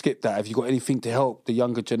to skip that. Have you got anything to help the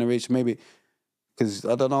younger generation? Maybe. Because,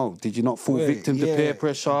 I don't know, did you not fall victim to peer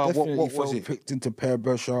pressure? What was it? Victim to peer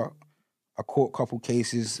pressure. I caught a couple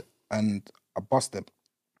cases and I bust them,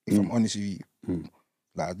 if I'm honest with you.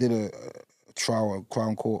 Like, I did a trial, a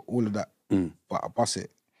Crown Court, all of that, but I bust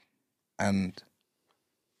it. And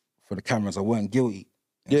for the cameras, I weren't guilty.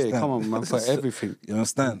 You Yeah, understand? come on, man, for everything. You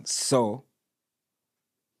understand? So,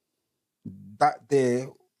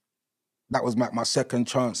 that was my second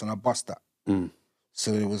chance and I bust that.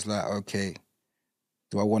 So it was like, okay,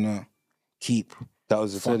 do I want to keep That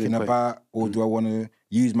was the fucking turning point. about, or do I want to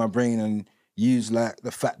use my brain and use like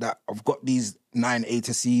the fact that I've got these 9 A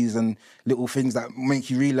to C's and little things that make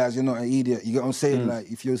you realize you're not an idiot. You get what I'm saying? Like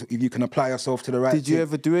if you can apply yourself to the right. Did you thing.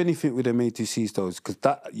 ever do anything with them ATCs though? Because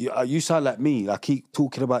that you sound like me. I keep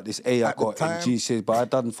talking about this A I At the got in time- GCSEs, but I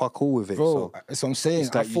done fuck all with it. Bro, So that's what I'm saying.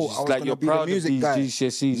 it's like I you thought just I was like gonna you're be the proud of music these guy.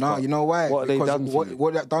 GCSEs. No, but you know why? What have they Because done for you?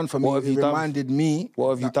 what that done for me, What have it you done? reminded me. What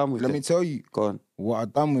have you that- done with Let it? me tell you. Go on. What I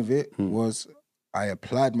done with it was I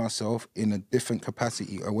applied myself in a different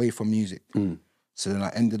capacity away from music. So then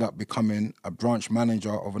I ended up becoming a branch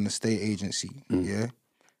manager of an estate agency, yeah?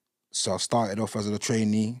 So I started off as a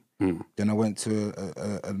trainee, then I went to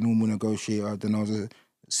a normal negotiator, then I was a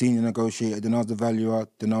senior negotiator, then I was the valuer,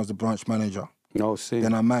 then I was the branch manager. No, see.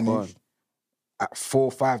 Then I managed at 4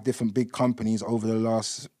 or 5 different big companies over the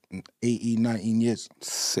last 18, 19 years.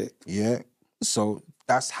 Sick. Yeah? So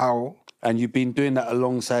that's how... And you've been doing that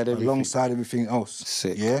alongside everything? Alongside everything else.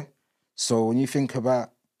 Sick. Yeah? So when you think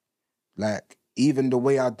about, like, even the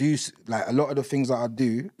way I do, like, a lot of the things that I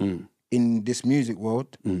do in this music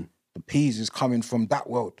world, the P's is coming from that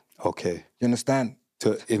world. Okay. You understand?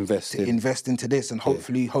 To invest in. Invest into this, and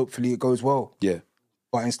hopefully it goes well. Yeah.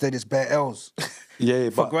 But instead it's bare L's. Yeah,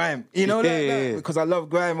 for grime. You know that? Because I love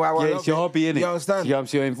grime. It's your hobby, innit? You understand? You know what I'm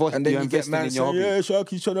saying? And then you get man in your saying, hobby. yeah,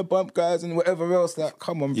 Sharky's trying to bump guys and whatever else. Like,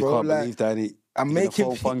 come on, bro. You can't like, believe that, innit? I'm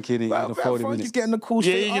making funky, innit? Funky's getting the cool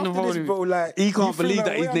shit after this, bro. Like, he can't believe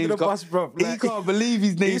that his name's got... He can't believe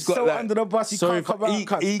his name's got that. He's so under the bus, he can't come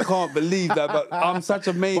out. He can't believe that, but I'm such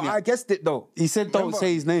a maniac. But I guessed it, though. He said don't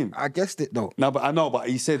say his name. I guessed it, though. No, but I know, but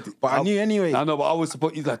he said... But I knew anyway. I know, but I was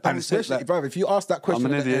supposed... He's like, and especially, bro, if you asked that question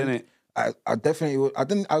I'm an idiot, innit? I definitely would. I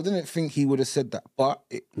didn't think he would have said that, but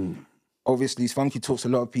obviously, Funky talks to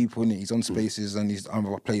a lot of people, and he's on Spaces and he's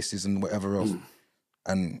other places and whatever else.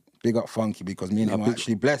 And big up Funky, because me and him are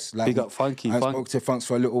actually blessed. Like, big up Funky. I spoke to Funks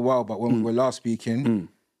for a little while, but when we were last speaking,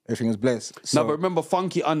 everything was blessed. So, no, but remember,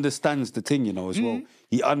 Funky understands the thing, you know, as well.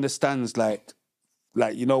 He understands, like,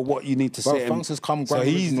 you know, what you need to say. Funks has come. So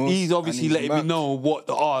he's obviously letting me know what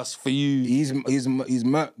to ask for you. He's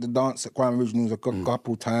murked the dance at Grime Originals a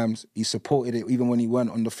couple times. He supported it even when he went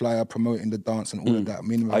on the flyer promoting the dance and all of that.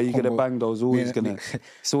 Are you gonna bang those?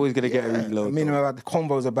 It's always gonna get a reload. I mean, about the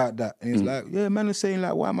combos about that, and he's like, yeah, man, is saying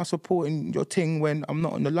like, why am I supporting your thing when I'm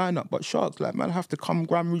not on the lineup? But Sharks, like, man, I have to come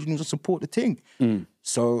Grime Originals to support the thing.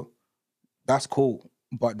 So that's cool.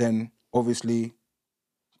 But then obviously,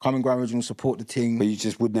 come and Grime Originals support the thing. But you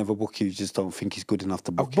just would never book you. You just don't think he's good enough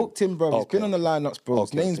to book I've booked him, bro. He's been on the lineups, bro.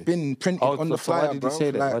 His name's been printed on the flyer, why did bro. he say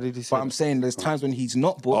that? Like, Why did he say but that? I'm saying there's times when he's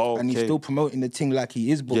not booked and he's still promoting the thing like he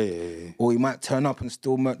is booked. Yeah. Or he might turn up and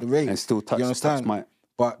still murk the rave. And still touch, you understand? touch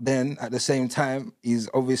But then at the same time, he's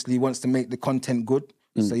obviously wants to make the content good.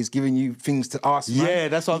 So he's giving you things to ask, man. Yeah,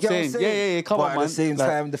 that's what I'm saying. Yeah, come on, man. But at the same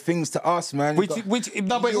time, the things to ask, man. But it was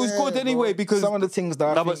good anyway, because some of the things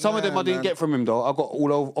that but some of them I didn't get from him, though. I got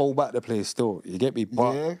all back the place still. You get me?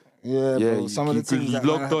 But yeah, bro. Some of the things that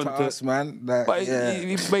man had to ask, man. Like, but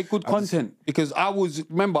he made good content, because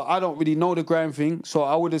remember, I don't really know the grime thing, so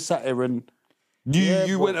I would have sat there and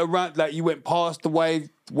you went around, like, you went past the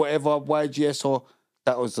YGS, or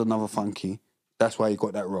that was another Funky. That's why you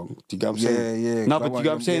got that wrong. Do you get what I'm saying? Yeah. No, but you get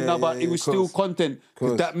what I'm saying? No, but it was still content,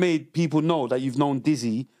 because that made people know that you've known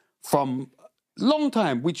Dizzee from a long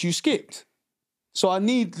time, which you skipped. So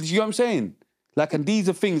you know what I'm saying? Like, and these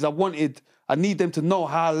are things I need them to know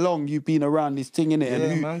how long you've been around this thing, innit?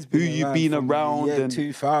 And who you've been around. And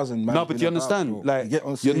 2000, man. No, but do you understand? Like,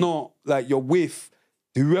 you're not, like, you're with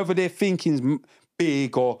whoever they're thinking's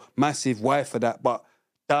big or massive, why for that, but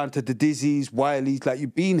down to the Dizzies, Wiley's, like,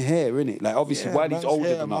 you've been here, innit? Like, obviously, Wiley's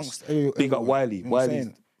older than us. Big up Wiley. Wiley's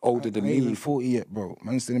older than me. I ain't even 40 yet, bro.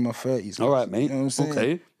 Man's still in my 30s. All right, mate. You know what I'm saying?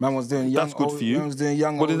 Okay. Man was doing young, that's good for you. Man was doing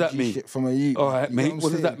young what does that mean? Shit from a youth. All right, mate.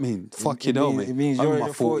 What does that mean? Fucking hell, mate. It means you're in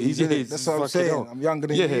your 40s. That's what I'm saying. I'm younger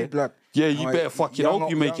than you, blood. Yeah, you better fucking hope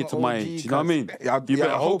you make it to my age. You know what I mean? You better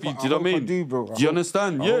hope you, do you know what I mean? Do you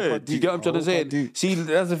understand? Yeah. Do you get what I'm trying to say? See,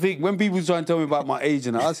 that's the thing. When people try and tell me about my age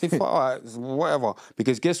and that, I say, fuck, all right, whatever.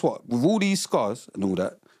 Because guess what? With all these scars and all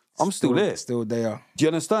that, I'm still there. Still there. Do you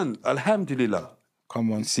understand? Alhamdulillah.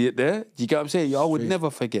 Come on. See it there? Do you get what I'm saying? I would never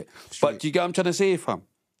forget. But do you get what I'm trying to say, fam?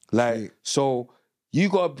 Like, so you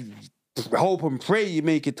got to hope and pray you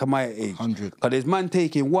make it to my age. 100. Because there's man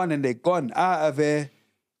taking one and they're gone out of there.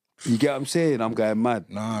 You get what I'm saying? I'm going mad.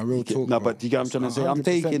 Nah, real talk. No, but you get what I'm trying to say? I'm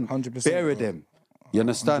taking 100%, bare of them. You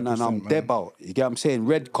understand? And I'm deb out. You get what I'm saying?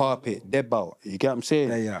 Red carpet, deb out. You get what I'm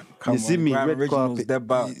saying? Yeah. Come you see me? Red carpet.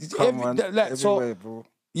 Deb out. Come on. Everywhere, bro.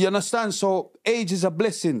 You understand? So age is a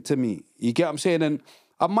blessing to me. You get what I'm saying? And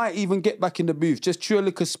I might even get back in the booth. Just true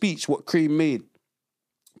look a speech what Cream made.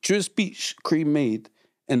 True speech Cream made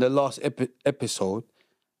in the last episode.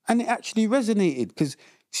 And it actually resonated. Because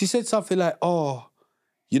she said something like, oh,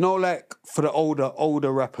 you know, like for the older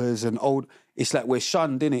rappers and it's like we're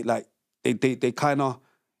shunned, innit? Like they kind of,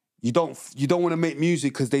 you don't want to make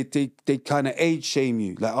music because they kind of age shame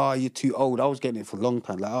you. Like, oh, you're too old. I was getting it for a long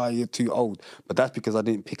time. Like, oh, you're too old. But that's because I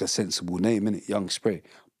didn't pick a sensible name, innit? Young Spray.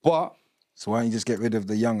 But So why don't you just get rid of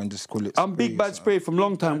the young and just call it I'm Spray Big or Bad something? Spray from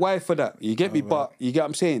long time. Why for that? You get me? But you get what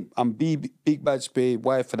I'm saying? I'm Big Bad Spray.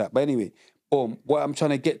 Why for that? But anyway, what I'm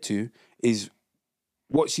trying to get to is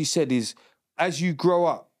what she said is as you grow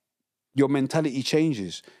up, your mentality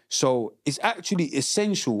changes. So it's actually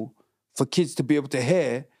essential for kids to be able to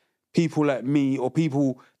hear people like me or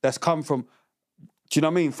people that's come from, do you know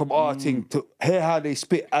what I mean, from arting, to hear how they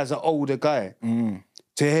spit as an older guy,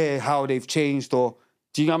 to hear how they've changed, or,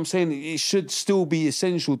 do you know what I'm saying? It should still be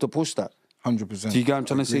essential to push that. 100%. Do you get what I'm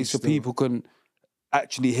trying to say? So people can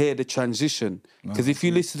actually hear the transition. Because if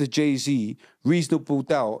you listen to Jay-Z, Reasonable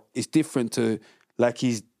Doubt is different to like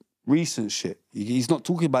his recent shit. He's not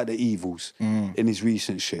talking about the evils in his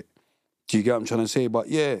recent shit. Do you get what I'm trying to say? But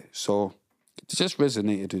yeah, so it just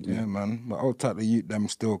resonated with me. Yeah, man. But I'll type the youth them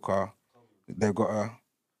still, car. They've got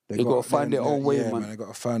to find their own way, yeah, man. They got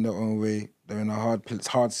to find their own way. They're in a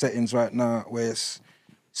hard settings right now where it's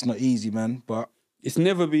not easy, man. But It's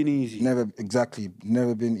never been easy. never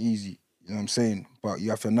been easy. You know what I'm saying? But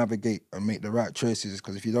you have to navigate and make the right choices.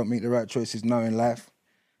 Because if you don't make the right choices now in life,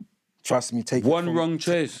 trust me, Wrong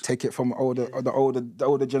choice. Take it from the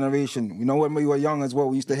older generation. You know, when we were young as well,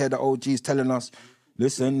 we used to hear the OGs telling us,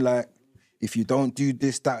 listen, like, if you don't do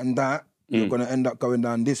this, that, and that, you're gonna end up going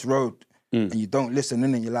down this road. And you don't listen,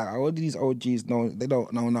 innit? You're like, oh, these OGs know, they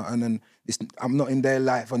don't know nothing. And I'm not in their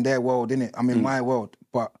life and their world, innit? I'm in my world.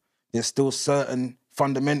 But there's still certain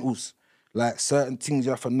fundamentals, like certain things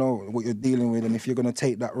you have to know what you're dealing with. And if you're gonna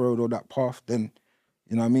take that road or that path, then,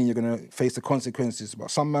 you know what I mean, you're gonna face the consequences. But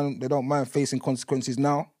some men, they don't mind facing consequences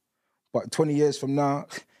now. But 20 years from now,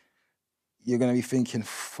 you're gonna be thinking,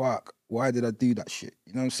 fuck, why did I do that shit?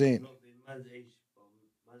 You know what I'm saying? Man's age,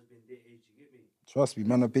 man's been their age, you get me? Trust me,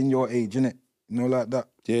 man, I've been your age, innit? You know, like that.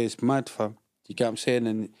 Yeah, it's mad, fam. You get what I'm saying?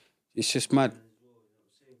 And it's just mad.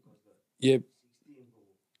 Yeah.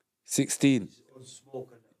 16. On smoke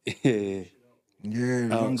and Yeah. Yeah,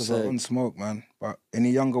 the youngers are on smoke, man. But any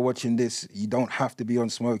younger watching this, you don't have to be on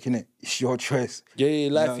smoke, innit? It's your choice. Yeah, You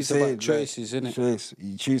know life what I'm is saying? about choices, Like, innit? choice.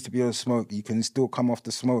 You choose to be on smoke, you can still come off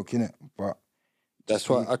the smoke, innit? But That's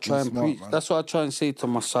what I try and smart, preach. man. That's what I try and say to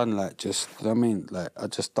my son, like, just, you know what I mean? Like, I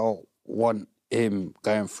just don't want him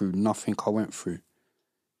going through nothing I went through.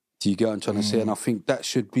 Do you get what I'm trying to say? And I think that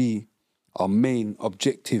should be our main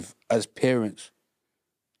objective as parents.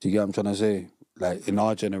 Do you get what I'm trying to say? Like, in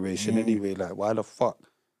our generation anyway, like, why the fuck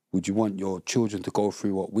would you want your children to go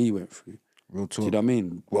through what we went through? real Do you talk. know what I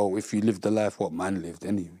mean? Well, if you live the life what man lived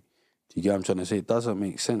anyway. Do you get what I'm trying to say? It doesn't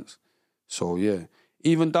make sense. So, yeah.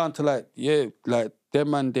 Even down to, like, yeah, like, them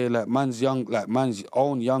man there, like, man's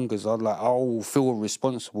own youngers are like, I will feel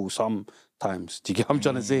responsible sometimes. Do you get what I'm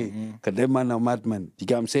trying to say? Because them man are madmen. Do you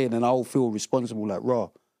get what I'm saying? And I will feel responsible, like, raw.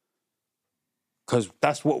 Because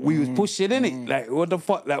that's what we was pushing, innit? Like, what the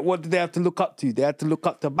fuck? Like, what did they have to look up to? They had to look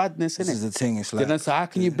up to badness, innit? This is the thing, it's like... Then so how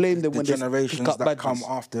can you blame them when they generations pick up that badness?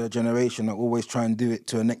 come after a generation that always try and do it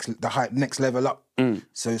to next level up.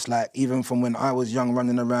 So it's like, even from when I was young,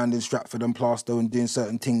 running around in Stratford and Plaistow and doing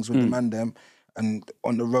certain things with the man them, and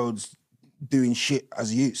on the roads doing shit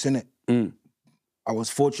as youths, innit? I was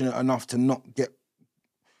fortunate enough to not get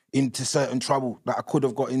into certain trouble that I could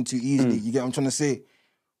have got into easily. You get what I'm trying to say?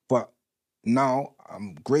 But now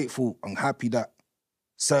I'm grateful and happy that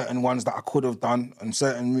certain ones that I could have done and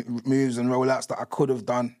certain moves and rollouts that I could have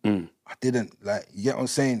done, I didn't. Like, you get what I'm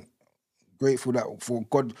saying? Grateful that for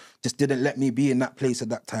God just didn't let me be in that place at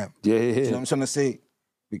that time. Yeah. Do you know what I'm trying to say?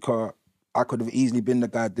 Because I could have easily been the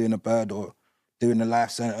guy doing a bird or doing a life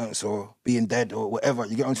sentence or being dead or whatever.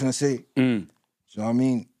 You get what I'm trying to say? Do you know what I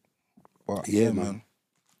mean? But Yeah, man.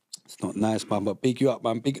 It's not nice, man, but big you up,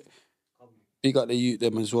 man. Big up the youth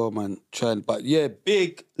them as well, man. Trying, but yeah,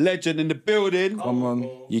 big legend in the building. Come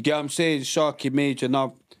on. You get what I'm saying? Sharky Major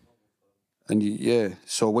now. And yeah,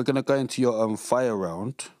 so we're gonna go into your fire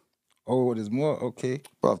round. Oh, there's more? Okay.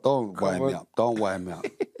 Bro, don't Come wind me on. up. Don't wind me up.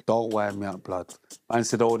 Don't wind me up, blood. Man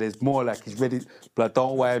said, oh, there's more, like he's ready. Blood,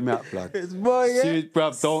 don't wind me up, blood. There's more, yeah? Serious,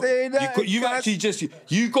 bruv, don't. Say that, You cuz. actually just,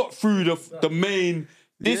 you got through the main.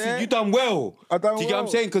 Yeah. You done well. I done Do you get what I'm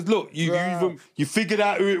well. saying? Because look, you figured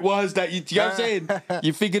out who it was that you know what I'm saying?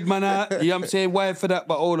 You figured man out. You know what I'm saying? Why for that?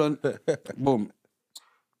 But hold on. Boom.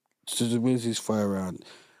 So where's this fire round?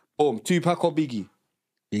 Boom. Tupac or Biggie?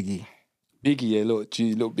 Biggie. Biggie, yeah, look,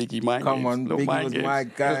 Biggie mind Come games. on, Little Biggie mind was games. my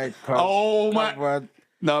guy. Cuz. Oh, my. Come on.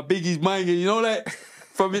 Nah, Biggie's mind game. You know that?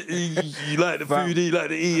 From it, you like the Fam, food, you like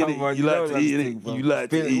to eat come it. on, You you like know to that's eat the thing, it. bro. You like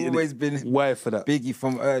to Been- eat it. always been Why for that? Biggie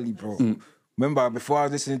from early, bro. Remember, before I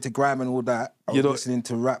was listening to grime and all that, I was You know- listening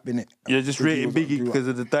to rap, innit? You're just rating Biggie because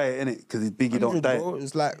of the diet, innit? Because Biggie don't 100, diet. bro.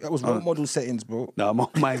 It's like, that was role model settings, bro. No, I'm on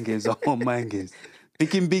mind games. I'm on mind games.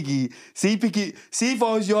 Picking Biggie. See if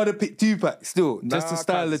I was you, I'd have picked Tupac still. Just the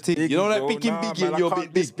style of thing. You know, like picking Biggie and you're a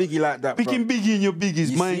bit big. Biggie like that, Picking Biggie and your Biggie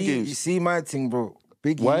is mind games. You see my thing, bro.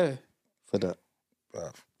 Biggie. Why? For that.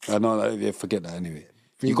 Bruv. I know, like, yeah, forget that anyway.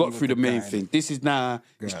 Biggie You got was through the the main guy. thing. This is now,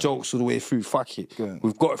 it's jokes all the way through. Fuck it. Go on.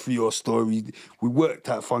 We've got through your story. We worked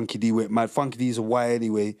out Funky D. Went mad. Funky D's a Y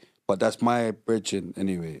anyway, but that's my brethren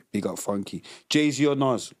anyway. Big up Funky. Jay-Z or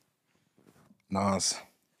Nas? Nas.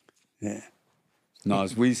 Yeah.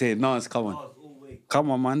 Nas, what you say? Nas, come on. Nas, always.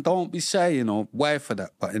 Come on, man. Don't be shy, you know. Why for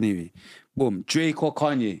that? But anyway. Boom. Drake or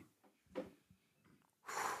Kanye?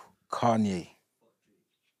 Kanye.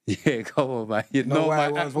 Yeah, come on, man. You know know why my I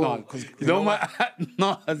was act, wrong? Nas. 'Cause You know my act,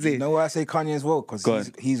 Nas. You know why I say Kanye as well? Because Go on.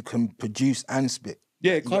 he's can produce and spit.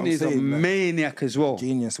 Yeah, You know what I'm Kanye's a saying? Like, maniac as well.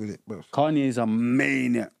 genius with it, bro. Kanye's a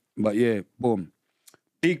maniac. But yeah, boom.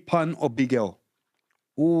 Big Pun or Big L?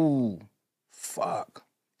 Ooh, fuck.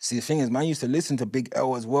 See, the thing is, man, I used to listen to Big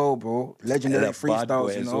L as well, bro. Legendary Ella Bad Boy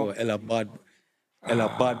freestyles, you as know. well. Ella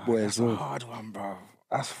Bad Boy That's as a well. hard one, bro.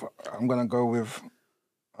 I'm gonna go with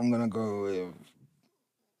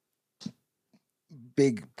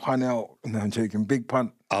Big Pun L. No, I'm joking. Big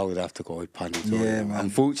Pun. I would have to go with Pun as well. Yeah, man.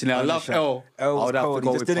 Unfortunately, I love L. I L was would have to cold. go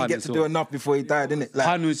He just with didn't Pun get as to well. do enough before he died, didn't it? Like,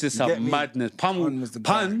 Pun was just you a get me? madness. Pun was the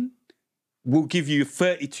guy. Pun will give you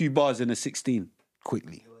 32 bars in a 16.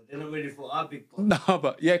 Quickly. They're not ready for our big part. No,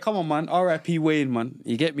 but yeah, come on, man. R.I.P. Wayne, man.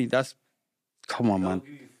 You get me? Come on, I'll man. give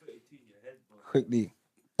you 32 in your head, bro. Quickly.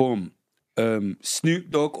 Boom. Snoop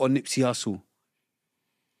Dogg or Nipsey Hussle?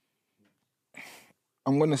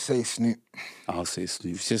 I'm gonna say Snoop. I'll say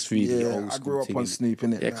Snoop. It's just really Yeah, old I school grew up thing, on innit? Snoop,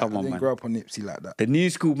 innit? Yeah, Like, come I on, didn't man. grow up on Nipsey like that. The new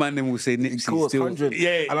school man then will say Of Nipsey course, still. 100.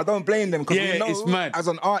 Yeah, And I don't blame them because Yeah, we know it's mad. as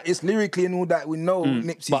an artist, lyrically and all that, we know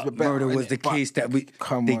Nipsey's the but better. murder was innit? the But case that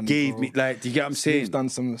come they on, gave bro. me. Like, do you get what I'm Snoop's saying? done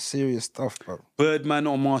some serious stuff, bro. Birdman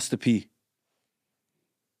or Master P?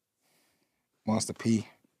 Master P,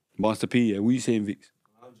 Master P, yeah. What you saying, Vix?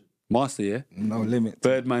 Master, yeah. no limit.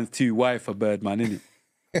 Birdman's too wide for Birdman,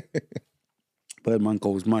 innit? Birdman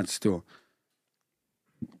goes mad still.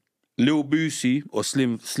 Lil Boosie or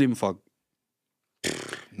Slim Thug?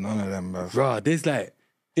 None of them, bro. Bruh,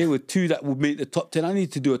 there were two that would make the top 10. I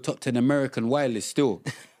need to do a top 10 American wireless still.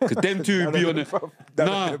 Because them two would be on the...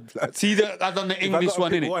 Nah, see, I done the English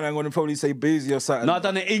one, innit? I'm going to probably say Boozy or something. No, I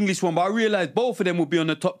done the English one, but I realised both of them would be on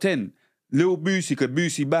the top 10. Lil Boosie, because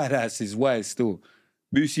Boosie Badass is wild still.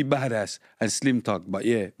 Boosie Badass and Slim Thug. But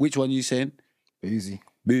yeah, which one you saying? Boozy,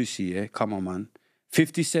 Boosie, yeah? Come on, man.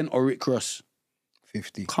 50 Cent or Rick Ross?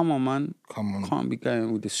 50. Come on, man. Come on. Can't be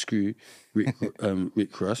going with the screw,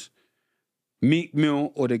 Rick Ross. Meek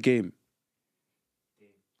Mill or The Game?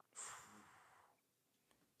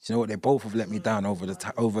 You know what? They both have let me down over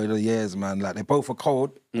the years, man. Like, they both are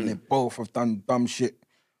cold and they both have done dumb shit.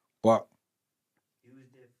 But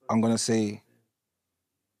I'm gonna say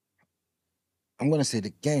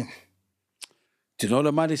The Game. Do you know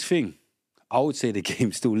the maddest thing? I would say The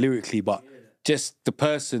Game still lyrically, but just the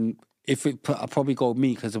person, I'd probably go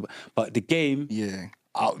me, but The Game, Yeah.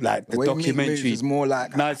 like the way Meek moves documentary. is more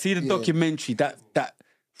like... Now, see the documentary, that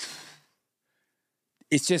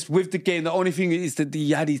it's just with The Game, the only thing is that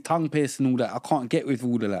he had his tongue pierced and all that. I can't get with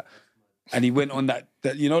all of that. And he went on that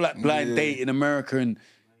you know, like blind date in America and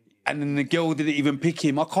then the girl didn't even pick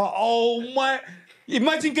him. I can't, oh my,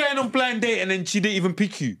 imagine going on blind date and then she didn't even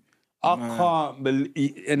pick you. I can't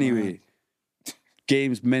believe, anyway.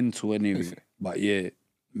 Game's mental anyway. But yeah,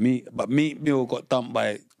 Meek Mill got dumped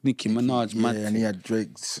by Nicki Minaj, Yeah, man. and he had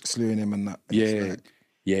Drake slewing him and that. Yeah, It's like,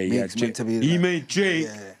 yeah, he had Meek's meant Drake. to be He like- made Drake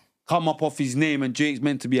Yeah. come up off his name, and Drake's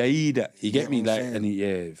meant to be Aida. You get what me? I'm Like, saying? and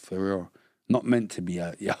yeah, for real. Not meant to be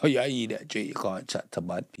Aida. Drake, you can't chat to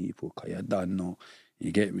bad people because you don't know.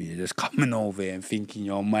 You get me? You're just coming over here and thinking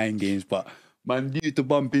you're mind games, but man, due to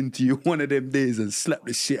bump into you one of them days and slap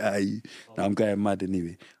the shit out of you. Now I'm going mad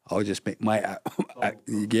anyway. I'll just make my act.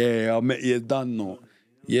 Yeah, I'll make you done no.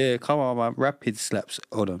 Yeah, come on, man. Rapid slaps.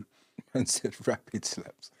 Hold on. Man said rapid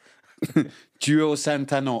slaps. Duo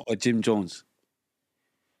Santana or Jim Jones?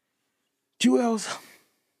 Jewels.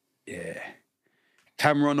 Yeah.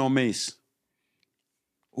 Cameron or Mace?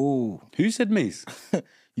 Ooh. Who said Mace?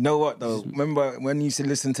 You know what though? Remember when you used to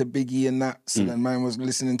listen to Biggie and that? So then man was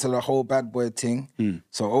listening to the whole Bad Boy thing.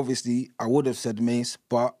 So obviously I would have said Mace,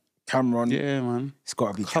 but Cameron, Yeah, man. it's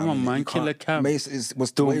got to be Come Cam, on, innit? man. You Killer can't- Cam. Mace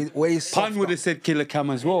was way softer. Pun would have said Killer Cam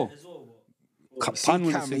as well. Pun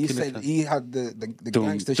would have Cam, said he Killer said Cam. he had the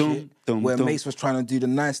gangster dum, shit dum, where dum. Mace was trying to do the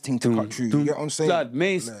nice thing to cut through. You get what I'm saying? Blood,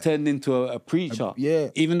 Mace turned into a preacher. yeah.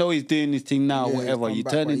 Even though he's doing his thing now, Yeah, he's whatever, come you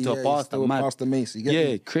back, turned but into yeah, a he's pastor, still a man. Pastor Mace, you get Yeah,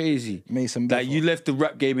 me? crazy. Mace and Like, you Buffer. left the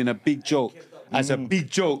rap game in a big joke. as a big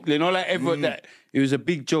joke. You know, like everyone that it was a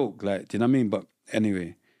big joke. Like, do you know what I mean? But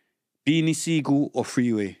anyway, Beanie Siegel or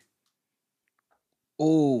Freeway?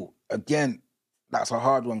 Oh, again, that's a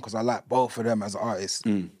hard one because I like both of them as artists.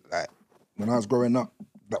 Like when I was growing up,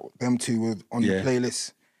 them two were on the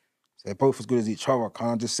playlist. So they're both as good as each other.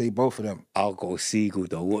 Can't I just say both of them? I'll go Siegel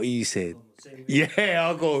though. What you said? Yeah,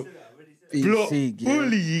 I'll go Block Sieg,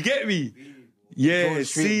 Bully. You get me? Yeah, George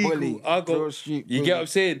Street Siegel. Bully. I'll go. George Street You Bully. get what I'm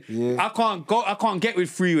saying? Yeah. I can't get with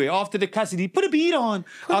Freeway after the Cassidy. Put a beat on.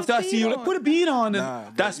 After I see you, like, put a beat on. And Nah,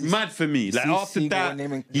 that's mad for me. Like after Siegel that, and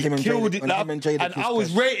him and- he him and killed Jada- it. when Like, him and Jada and I kissed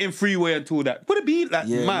was that. rating Freeway until that. Put a beat, like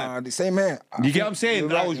Yeah, mad. nah, the same here. You get what I'm saying?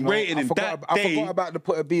 You're I was rating him that I day. forgot about the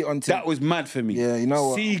put a beat on. That was mad for me. Yeah, you know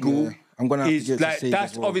what? Siegel. Yeah. I'm gonna have to is give it to like Siegel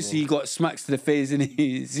that's as well, obviously he got smacks to the face, and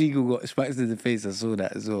Siegel got smacks to the face. I saw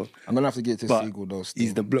that as well. I'm gonna have to get to But Siegel though. Still.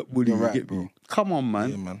 he's the block bully. You're You right, get bro. me? Come on,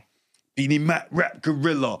 man. Yeah, man. Beanie Mac rap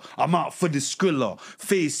gorilla. I'm out for the skrilla.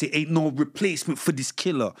 Face it, ain't no replacement for this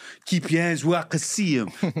killer. Keep your hands where I can see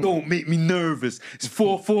him. Don't make me nervous. It's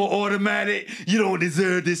 4-4 automatic. You don't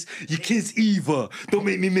deserve this. Your kid's evil. Don't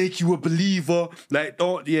make me make you a believer. Like,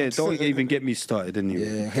 don't even get me started anyway.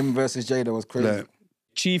 Yeah, him versus Jada was crazy. Like,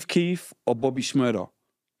 Chief Keef or Bobby Shmurda?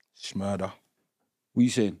 Shmurda. What you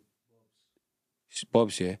saying?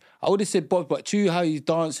 Bob's, yeah. I would have said Bob, but too how he's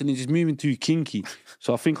dancing and just moving too kinky.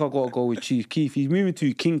 So I think I got to go with Chief Keef. He's moving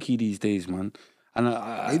too kinky these days, man. And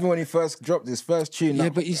Even when he first dropped his first tune, yeah,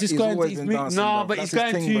 but he's just going. always He's been moving, dancing, nah, bro. but That's he's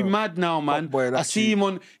his going thing, too bro. mad now, man. Top boy, I that see tune. him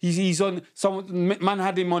on. He's on someone. Man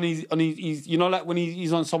had him on his. You know, like when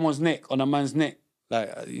he's on someone's neck, on a man's neck.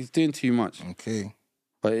 Like he's doing too much. Okay.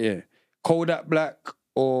 But yeah, Kodak Black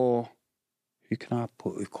or who can I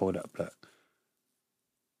put with Kodak Black?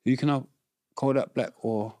 Who can I Kodak Black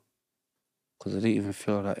or? Because I didn't even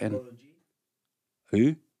feel that in.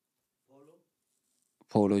 Who?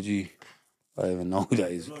 Polo G. I don't even know who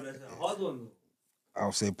that is. No, that's a hard one though.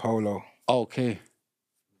 I'll say Polo. Okay.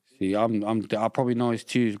 See, I probably know his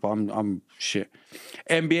tunes, but I'm shit.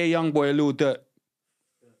 NBA Youngboy, a little dirt.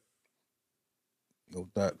 No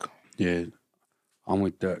Dirk. Yeah, I'm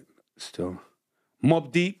with Dirk still.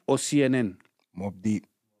 Mobb Deep or CNN? Mobb Deep.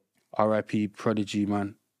 R.I.P. Prodigy,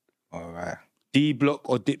 man. All right. D Block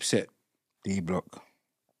or Dipset? D Block.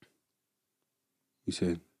 You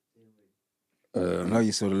said. I know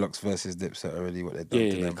you saw the Lux versus Dipset already. What they done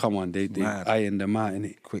to Yeah, them. come on, they Mad. ironed them out,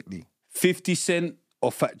 innit? Quickly. 50 Cent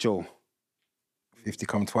or Fat Joe? 50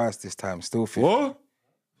 come twice this time. Still 50. What?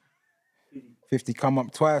 50 come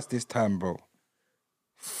up twice this time, bro.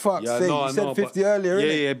 Fuck's Yeah, sake. no, I You said know, 50 but- earlier, Yeah,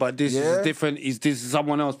 innit? yeah, but this Yeah? is different. Is this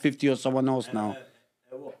someone else, 50 or someone else now?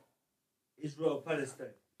 What? Israel, Palestine.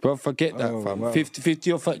 Bro, forget that, Oh, fam. wow.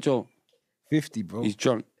 50 or Fat Joe? 50, bro. He's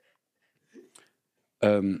drunk.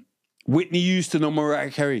 Whitney Houston or Mariah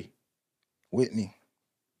Carey? Whitney.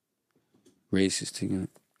 Racist thing,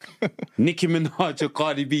 innit? Nicki Minaj or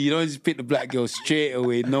Cardi B? You don't just pick the black girl straight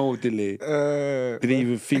away, no delay. Didn't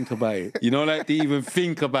even think about it. You know, like, didn't even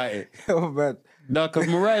think about it. Oh, man. No, because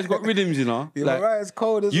Mariah's got rhythms, you know? Yeah, Like, Mariah's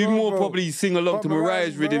cold as you well, more bro. probably sing along But to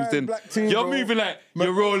Mariah's rhythms than... black too, You're bro. moving like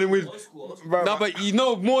you're rolling with... Bro, No, but you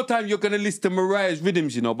know, more time you're going to listen to Mariah's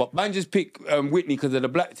rhythms, you know, but man just pick Whitney because of the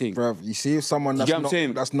black thing. Bruv, you see if someone get what I'm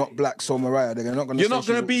saying? that's not black, so Mariah, they're not going to You're not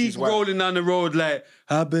going to be rolling down the road like,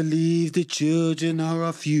 I believe the children are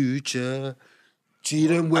our future. Treat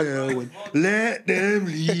them well and let them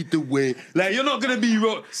lead the way. Like, you're not going to be...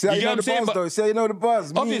 See how you know the buzz, though. See how you know the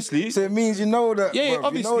buzz. Obviously. So it means you know that, Yeah, bro.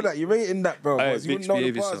 obviously. You know that. You're rating that, bro. Hey, You bitch, wouldn't know the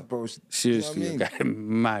behave buzz, yourself. bro. Seriously, You know what I guy,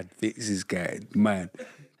 mad. Fix this guy, man.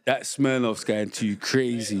 That Smirnoff's going too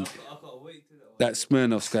crazy. That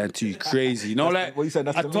Smirnoff's going too crazy. You know, like what you said,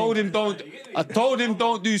 that's I the told meme. him don't. I told him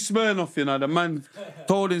don't do Smirnoff. You know, the man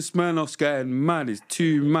told him Smirnoff's going mad. It's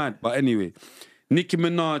too mad. But anyway, Nicki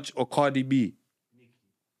Minaj or Cardi B?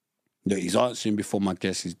 Look, he's answering before my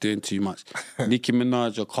guess. He's doing too much. Nicki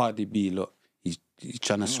Minaj or Cardi B? Look, he's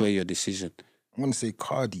trying to sway your decision. I'm going to say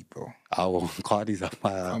Cardi, bro. Oh, Cardi's a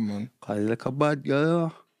bad. Come on. Cardi's like a bad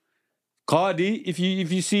girl. Cardi, if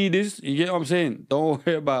you see this, you get what I'm saying? Don't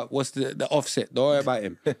worry about what's the offset. Don't worry about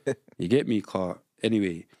him. You get me, Car.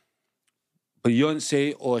 Anyway,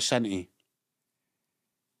 Beyonce or Shanti?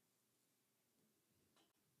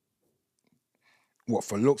 What,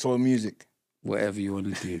 for looks or music? Whatever you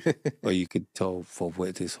want to do. Or you could tell for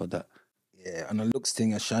what this or that. Yeah, on a looks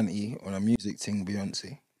thing, Ashanti. On a music thing,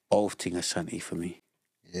 Beyonce. Both thing Shanti for me.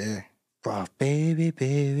 Yeah. Bruh, baby.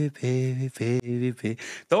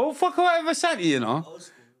 Don't fuck around with Shanti, you know?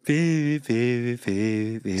 Like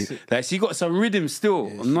she got some rhythm still.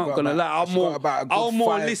 Yeah, I'm not gonna lie. I'll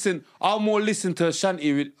more listen to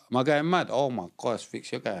Shanty with my guy mad. Oh my gosh,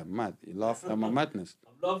 Fix, your guy mad. You laugh at my madness.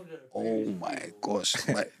 I'm loving it. Oh my gosh.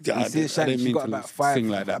 I see Shanty, didn't she mean got to about five- sing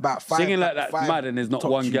like that. about five- Singing like that five mad and there's not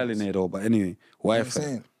top one gal in tunes. there though. But anyway, You why know what I'm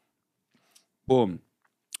saying? Boom.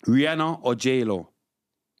 Rihanna or J-Lo?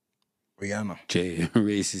 Rihanna.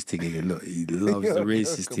 Racist thing again. Look, he loves Yo, the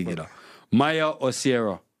racist come thing, you on. know. Maya or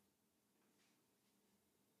Sierra?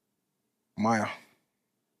 Maya.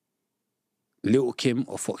 Little Kim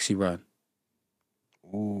or Foxy Brown?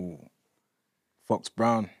 Ooh. Fox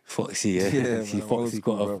Brown. Foxy, yeah. Yeah, See, man, Foxy's old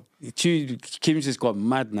school, got bro. Kim's just got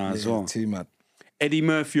mad now as Yeah, well. too mad. Eddie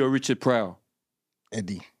Murphy or Richard Pryor?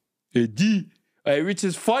 Eddie. Eddie. Hey,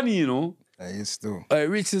 Richard's funny, you know. That is still. Hey,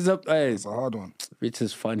 Richard's up. Hey, It's a hard one.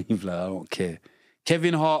 Richard's funny, like, I don't care.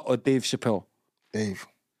 Kevin Hart or Dave Chappelle? Dave.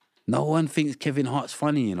 No one thinks Kevin Hart's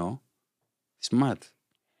funny, you know. It's mad.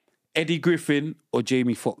 Eddie Griffin or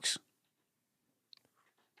Jamie Foxx?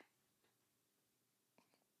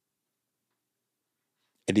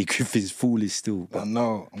 Eddie Griffin's foolish still. I But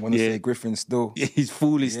know. I'm going to Yeah. say Griffin still. he's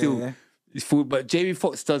foolish still. Yeah. He's fool, but Jamie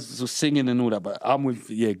Foxx does some singing and all that. But I'm with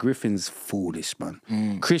Griffin's foolish,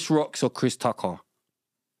 man. Chris Rocks or Chris Tucker?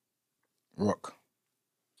 Rock.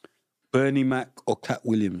 Bernie Mac or Cat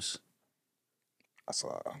Williams? That's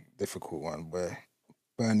a difficult one, boy.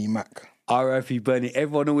 Bernie Mac. R.I.P. Bernie.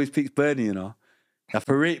 Everyone always picks Bernie, you know. Now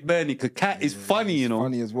for rate Bernie, because Cat is funny, you know.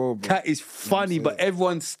 Funny as well, bro. Cat is funny, but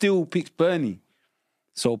everyone still picks Bernie.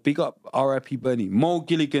 So big up R.I.P. Bernie. Mo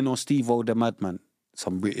Gilligan or Steve-O the Madman?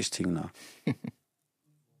 Some British thing now.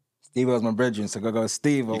 Steve-O's my brethren, so I go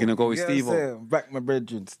Steve-O. You're gonna go with You know what I'm Steve-O? saying? Back my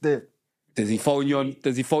brethren, still. Does he phone you on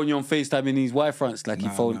FaceTime in his wife fronts like he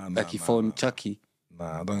phoned Chucky?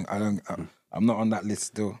 Nah, I'm not on that list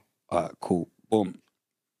still. Alright, cool. Boom.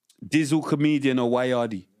 Dizzle comedian or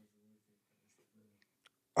Wayardi?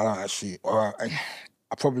 I don't actually. I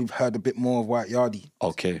probably heard a bit more of White Yardie.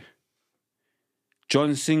 Okay.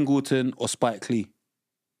 John Singleton or Spike Lee?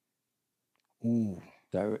 Ooh,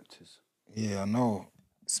 Directors. yeah, I know.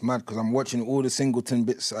 It's mad because I'm watching all the Singleton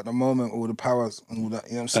bits at the moment, all the powers and all that.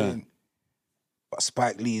 You know what I'm saying? But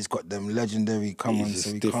Spike Lee's got them legendary. Come on, He's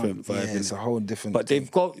so just we different can't. vibe, Yeah, it's innit? a whole different. But thing.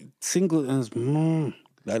 they've got Singletons.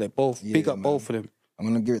 Like they're both. Yeah, Big up man. both of them. I'm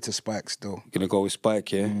gonna give it to Spike still. Gonna go with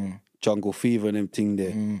Spike, yeah? Jungle Fever and them thing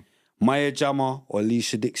there. Maya Jama or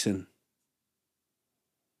Alicia Dixon?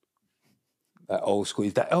 That old school.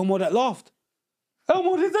 Is that Elmo that laughed?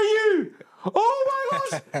 Elmo, is that you? Oh my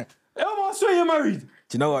gosh! Elmo, I swear you're married. Do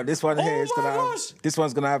you know what? This one here Oh is my gonna gosh! have. This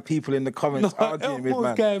one's gonna have people in the comments No, arguing with Elmo's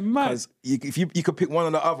man. going mad. Because if you could pick one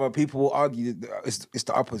or the other, people will argue. It's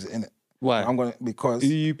the opposite, innit? Why? I'm gonna because Who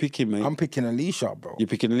you picking, mate? I'm picking Alicia, bro. You're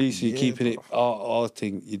picking Alicia, you're Yeah, keeping it our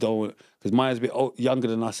thing. You don't want, because Maya's a bit younger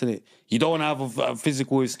than us, innit? You don't want to have a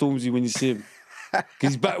physical with Stormzy when you see him. 'Cause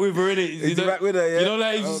he's back with her, innit? Is he back with her, yeah? You know,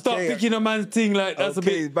 like, you start Okay. picking a man's thing, like, that's a Okay,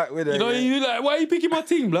 bit... he's back with her, You know, yeah. you like, why are you picking my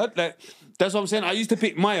team, blood? Like, that's what I'm saying. I used to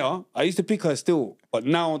pick Maya. I used to pick her still. But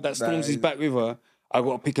now that Stormzy's back with her, I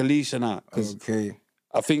got to pick Alicia now. Because Okay.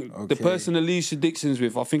 I think the Okay. person Alicia Dixon's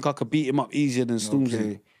with, I think I could beat him up easier than Stormzy.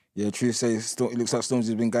 Okay. Yeah, true. Say it looks like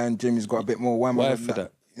Stormzy's been going. Jimmy's got a bit more whammy. Why than for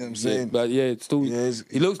that? You know what I'm Yeah, saying? but yeah, it's still. Yeah, it's-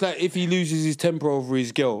 It looks like if he loses his temper over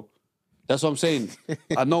his girl, that's what I'm saying.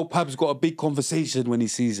 I know Pab's got a big conversation when he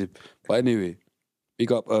sees him. But anyway,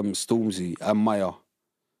 big up Stormzy and Maya.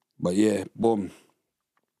 But yeah, boom.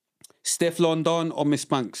 Steph London or Miss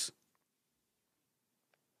Banks?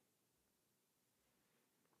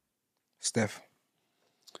 Steph.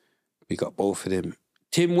 Big up both of them.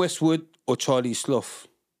 Tim Westwood or Charlie Sloth?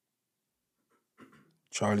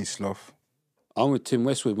 Charlie Sloth. I'm with Tim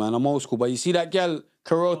Westwood, man. I'm old school. But you see that girl,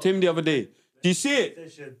 Carell Tim, the other day? Do you see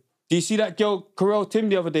it? Do you see that girl, Carell Tim,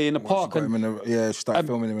 the other day in the park? Got him in she started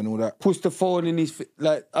filming him and all that. Pushed the phone in his...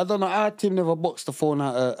 Like, I don't know how Tim never boxed the phone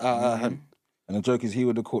out of her hand. And the joke is he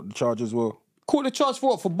would have caught the charge as well. Caught the charge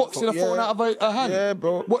for what? For boxing the phone out of her hand? Yeah,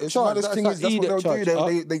 bro. What It's charge? maddest thing is that's what they'll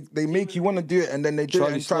do. Huh? They make you want to do it and then they do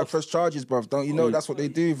Charlie it and try to Sloth. press charges, bruv. Don't you know that's what they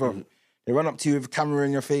do, bruv? They run up to you with a camera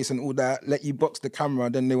in your face and all that, let you box the camera,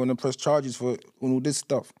 then they want to press charges for all this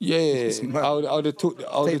stuff. Yeah, mad. I would have took...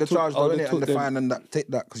 Take the charge though, innit? And the them, fine and that. Take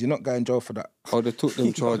that, because you're not going in jail for that. I would have took them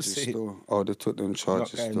You know what I'm charges saying? still. I would have took them Not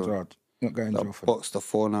charges going in still. jail. Not going in jail for that. Boxed the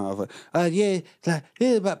phone out of her. Yeah, like, yeah,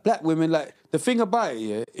 about black women. Like, the thing about it,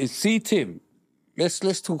 yeah, is see Tim.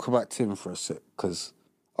 Let's talk about Tim for a sec, because,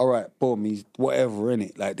 all right, boom, he's whatever,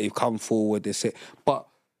 innit? Like, they've come forward, they say, but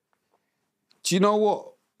do you know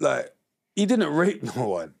what? Like, he didn't rape no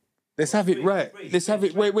one. Let's have it right. Let's have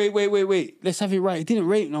it, wait. Let's have it right. He didn't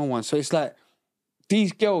rape no one. So it's like,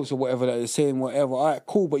 these girls or whatever that are saying whatever, all right,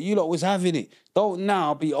 cool, but you lot was having it. Don't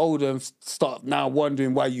now be older and start now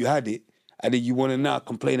wondering why you had it, and then you want to now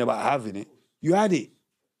complain about having it. You had it.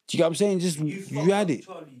 Do you get what I'm saying? Just you had it.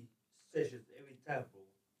 Charlie sessions every time, bro.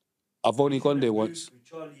 I've only gone there once. With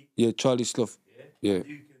Charlie, Yeah, Charlie Slough. Yeah. you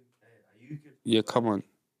can Yeah, come on.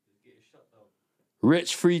 get it shut down.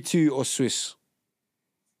 Wretch 3-2 or Swiss?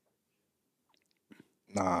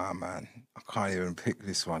 Nah, man. I can't even pick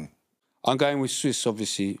this one. I'm going with Swiss,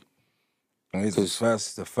 obviously. It's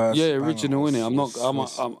the first. Yeah, banger original, was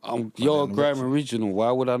innit? You're a then Grime Wretch. original.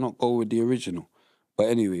 Why would I not go with the original? But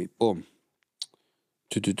anyway, boom.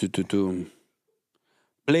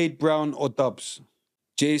 Blade Brown or Dubs?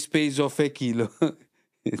 Jay Spades or Fecky? Look.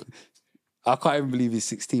 I can't even believe he's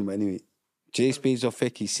 16, but anyway. Jay Spades or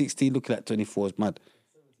Fecky? 16 looking at 24 is mad.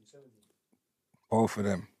 Both of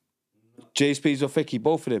them. Jay Spades or Fecky?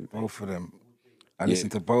 Both of them. Both of them. I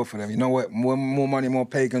listened to both of them. You know what More Money, More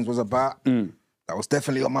Pagans was about? That was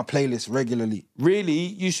definitely on my playlist regularly. Really?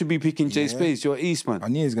 You should be picking Jay Spades. You're East, man. I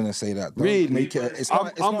knew he was going to say that. Don't Really? Make it, it's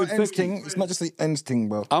not, I'm with an ends Fecky. thing. It's not just the ends thing,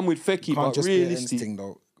 bro. I'm with Fecky, It can't but just be an ends realistic. thing,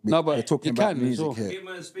 though. No, but we're talking you about can as music well. here. Give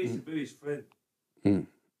man a space to be his friend. Yeah.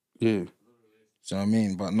 Do you know what I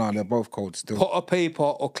mean? But no, they're both cold still. Potter Paper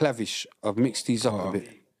or Clavish? I've mixed these up a bit.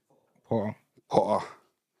 Potter.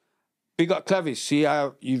 Big up Clavish. See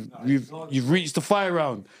how you've reached the fire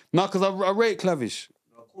round. No, because I rate Clavish.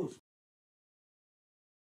 Of course.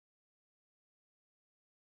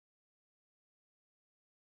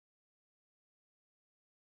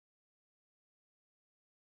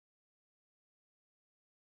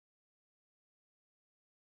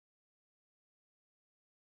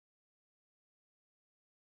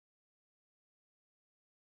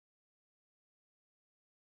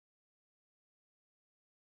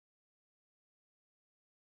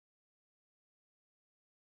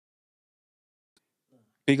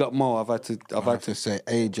 Big up Mo. I've had I have to to say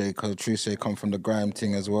AJ because True say come from the grime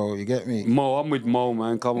thing as well. You get me? Mo. I'm with Mo,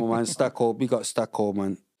 man. Come on, man. Stacko. Big up Stacko,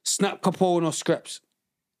 man. Snap Capone or Scraps?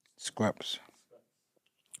 Scraps.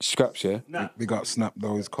 Scraps, yeah. Nah. Big up Snap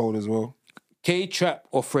though. He's cold as well. K Trap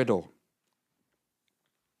or Fredo?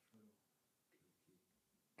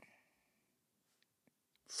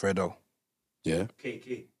 Fredo. Yeah.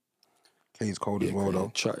 KK. K's cold as well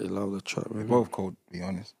though. Chat, you love the chat, man. Both cold, to be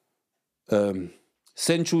honest.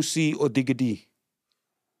 Central C or Digga D?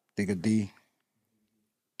 Digga D.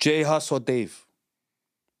 J Huss or Dave?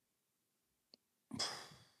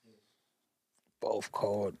 Both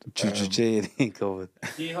cold. J ain't covered.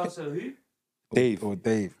 J Hustle who? Dave. Or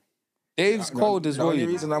Dave. Dave's cold as The well. only you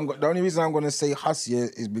know. reason I'm going to say Huss here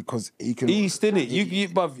is because he can. East, innit? You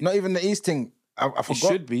bruv. Not even the East thing. I forgot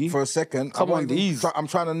should be. for a second. Come on, the East. I'm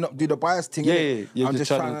trying to not do the bias thing. Yeah, innit? yeah, I'm just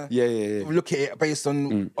just trying trying to- yeah. look at it based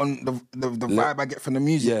on the vibe I get from the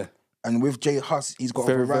music. Yeah. And with Jay Huss, he's got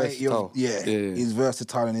Very a variety versatile. of Yeah. He's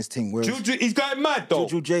versatile in his thing. Whereas Juju, he's going mad though.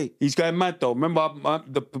 Juju J. He's going mad though. Remember,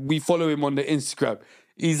 we follow him on the Instagram.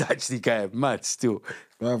 He's actually going mad still.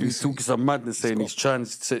 Bruv, He was talking some madness saying he's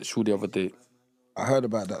transsexual the other day. I heard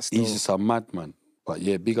about that still. He's just a madman. But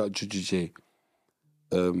yeah, big up Juju J.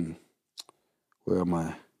 Where am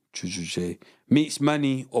I? Juju J. Meets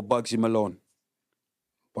Manny or Bugsy Malone?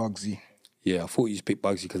 Bugsy. Yeah, I thought you'd pick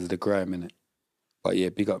Bugsy because of the grime, innit? But yeah,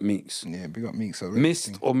 big up Meeks. Yeah, big up Meeks.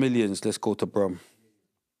 Mist or Millions? Let's go to Brum.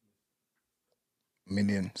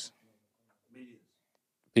 Millions.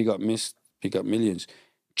 Big up Mist, big up Millions.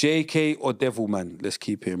 JK or Devilman? Let's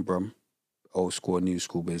keep it in Brum. Old school or new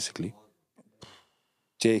school, basically.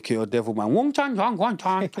 JK or Devilman? Wong chan chong, wong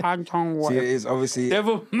chan chan chong. See, it is obviously.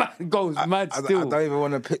 Devilman goes mad I still. don't even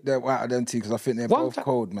want to pick them out of them two because I think they're One both time-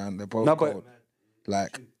 cold, man. They're both No, but- cold.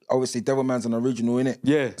 Like, obviously, Devilman's an original, innit?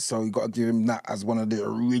 Yeah. So you got to give him that as one of the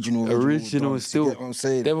original Original dogs, still. You get what I'm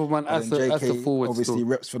saying? Devilman And as then the JK forward obviously still.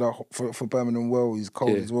 reps for Birmingham well. He's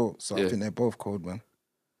cold Yeah. as well. So Yeah. I think they're both cold, man.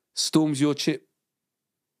 Storms your chip.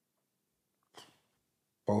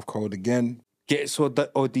 Both cold again. Gets or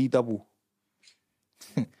D double.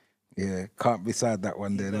 Yeah, can't beside that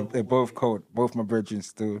one there. They're both cold. Both my brethren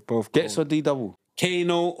still. Both cold. Gets or D double.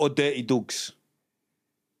 Kano or Dirty Dogs.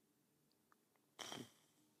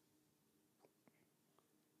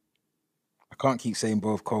 I can't keep saying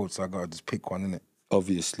both cold, so I got to just pick one, innit?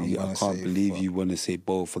 Obviously, I'm I gonna can't say believe fuck. you want to say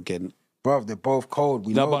both again. Bruv, they're both cold.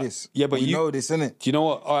 We No, know but- this. yeah, but we you- know this, innit? Do you know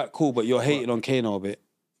what? All right, cool, but you're hating on Kano a bit.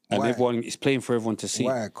 And Why? everyone is playing for everyone to see.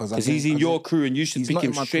 Why? 'Cause I he's think- in your crew and you should He's pick not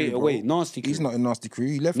him in my straight crew, away. bro. Nasty crew. He's not in Nasty Crew.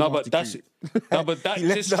 He left No, Nasty but that's Crew. no, but that He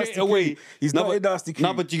left just straight Nasty away. Crew. He's no, not but, in Nasty Crew.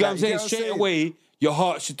 No, but you get what I'm Like, you saying? get what I'm Straight saying? away, your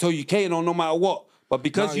heart should tell you Kano no matter what. But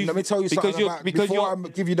because Let me tell you something about, before I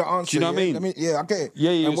give you the answer. Do you know what I mean? I get it.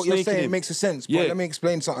 Yeah, and what you're saying him. makes sense. But Yeah. let me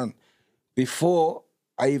explain something. Before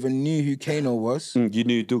I even knew who Kano was, You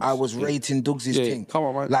knew Duggs. I was rating Duggs' thing. Come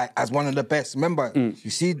on, man. Like, as one of the best. Remember, you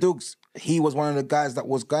see Duggs, he was one of the guys that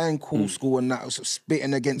was going cool school and that was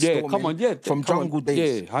spitting against Yeah, Stormin come on, yeah. from Come on. jungle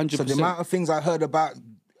days. Yeah, 100%. So the amount of things I heard about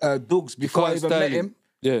Duggs before I even met him,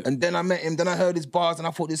 and then I met him, then I heard his bars and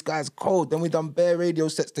I thought this guy's cold. Then we done bare radio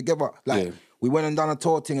sets together. Like, we went and done a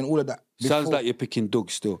tour thing and all of that. Sounds like you're picking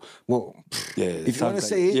Duggs still. Well, yeah. If you want to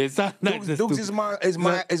say it, Duggs is my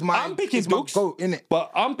I'm picking Duggs, goat, innit?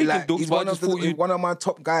 But I'm picking Duggs. He's one of my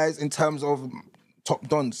top guys in terms of top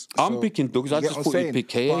dons. I'm picking Duggs. I just thought you'd pick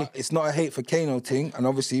KA. But it's not a hate for Kano thing, and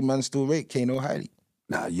obviously man still rate Kano highly.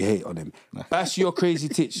 Nah, you hate on him. Bash your crazy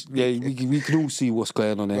titch. Yeah, we can all see what's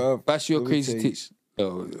going on there. Bash your crazy titch.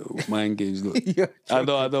 Oh, mind games, look. I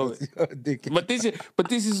know. But this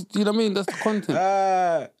is, you know what I mean? That's the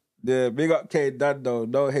content. Yeah, big up K Dad though.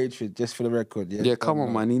 No hatred, just for the record. Yeah, come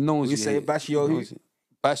on, man. He knows you. Say bash your who?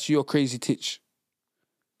 Bash your crazy titch.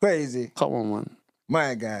 Crazy. Come on, man.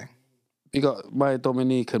 My guy. You got my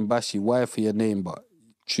Dominican Bashi. Why for your name, but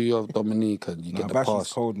true of Dominican, you get the Bashi's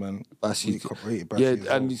pass. cold, man. Bashi. Yeah,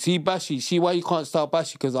 and see Bashi. See why you can't start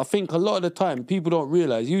Bashi? Because I think a lot of the time people don't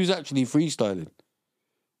realise he was actually freestyling.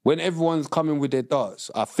 When everyone's coming with their darts,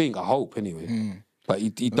 I hope anyway. But he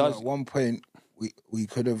does. At one point, we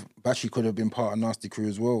could have, Bashi could have been part of Nasty Crew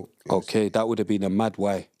as well. Okay, that would have been a mad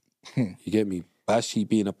why. You get me? Bashi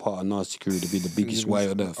being a part of Nasty Crew would have been the biggest why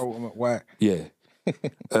on earth. Ultimate why. Yeah.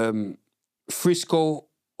 Frisco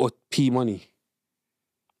or P Money?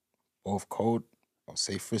 Both cold. I'll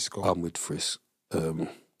say Frisco. I'm with Frisk.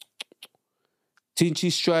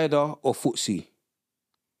 Tinchy Strider or Footsie?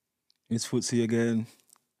 It's Footsie again.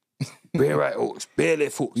 Bare right hooks, bare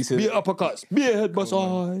left hooks, bare uppercuts, bare head bust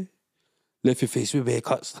eye. Left your face with bare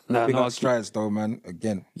cuts. Big up strides though, man.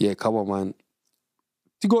 Again. Yeah, come on, man.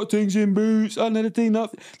 You got things in boots, under the thing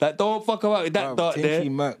up. Like, don't fuck about it. That dart there.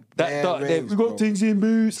 That dart there. We got things in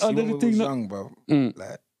boots, under the thing up. Young, bro.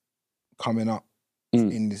 Like, coming up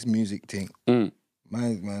in this music thing.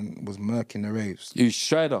 Man was murking the raves. He's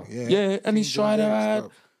Strider. Yeah, and he's Strider, man.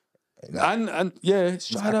 And yeah,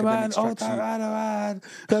 Strider, man. Oh, that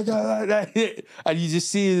man. And you just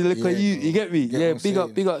see the look at you. You get me? Yeah,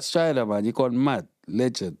 big up Strider, man. You gone mad.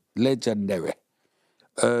 Legendary.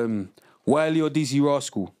 Wiley or Dizzee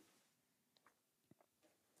Rascal?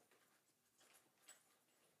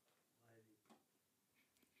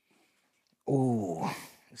 Oh,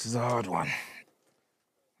 this is a hard one.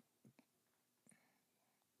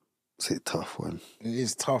 It's a tough one. It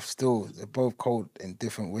is tough still. They're both cold in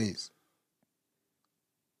different ways.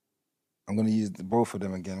 I'm going to use both of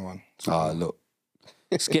them again, one. Look.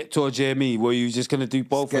 Skepta or JME, were you just going to do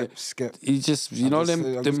both of them? Skep. You just, you know them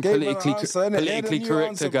politically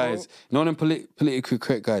correct guys. You know them politically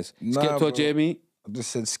correct guys. Nah, Skepta or JME? I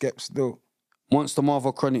just said Skep still. Monster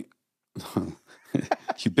Marvel Chronic.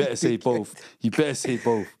 You better say both. You better say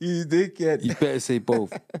both. You dickhead. You better say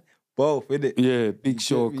both. Both, innit? Yeah, Big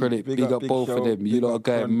Show Chronic. Big up both of them. You lot are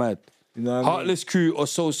going mad. You know what Heartless Crew or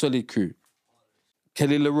Soul Solid Crew?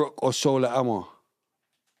 Kelly LaRock or Shola Amma?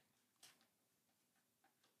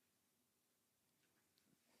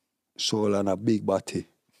 Shola and a big body.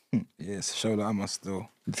 Yes, Shola Amma still.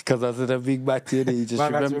 Because I said a big batty, you just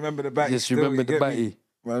remember the batty. Just still, remember the batty.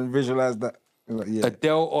 Man, visualize that. Yeah.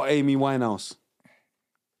 Adele or Amy Winehouse?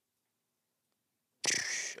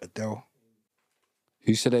 Adele.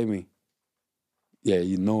 Who said Amy? Yeah,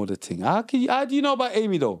 you know the thing. How do you know about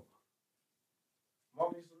Amy though?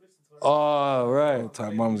 Mum used to listen to her. Oh, right.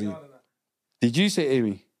 Type Mumsy. Did you say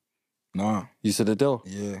Amy? Nah. You said Adele?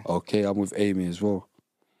 Yeah. Okay, I'm with Amy as well.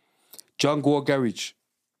 Jungle or Garage?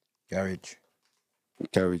 Garage.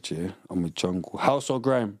 Garage, yeah. I'm with Jungle. House or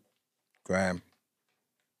Grime? Grime.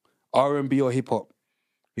 R&B or hip-hop?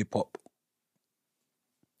 Hip-hop.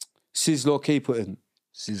 Sizzler or K-Putin?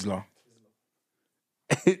 Sizzler.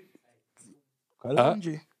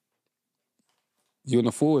 You on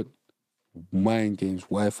the forward? Mind games,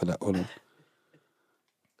 why for that on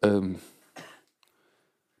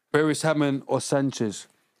Beres Hammond or Sanchez?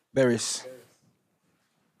 Beres.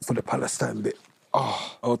 For the Palestine bit.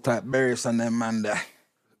 Oh, type Beres and them man there.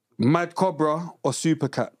 Mad Cobra or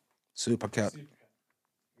Supercat? Supercat.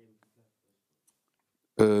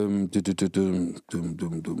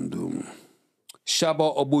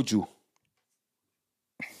 Shabba or Buju?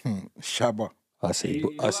 Shabba. I say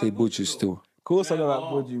Buju still. Of course I know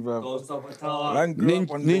about Buju, bro.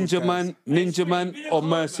 Ninja Man or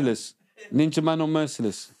Merciless? Ninja Man or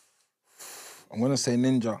Merciless? I'm gonna say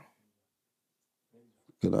Ninja.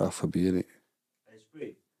 Good alphabet, innit?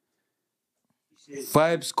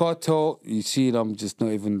 Vibes Cartel, you see, I'm just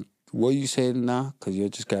not even. What are you saying now? Because you're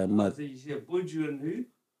just getting mad. You said Buju and who?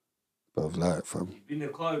 But like, fam. You've been a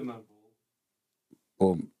car man,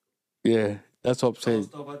 bro. Yeah, that's what I'm saying.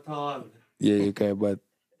 Stop at all. Yeah, you're getting mad.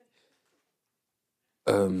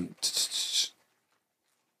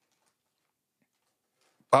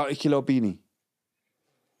 Bounty Killer Beanie.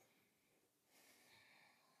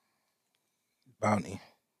 Bounty.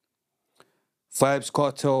 Vibes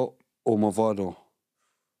Cartel or Movado?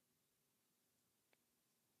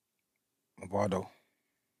 Movado.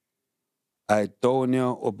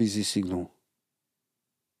 Idonia or Busy Signal?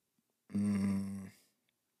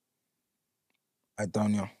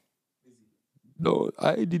 Idonia. No,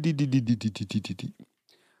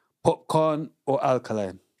 Popcorn or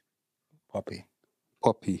Alkaline? Poppy.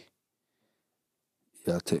 Poppy.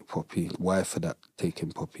 Yeah, I'll take Poppy. Why for that?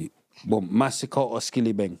 Taking Poppy. Boom. Massacre or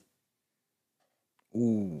Skilly Bang?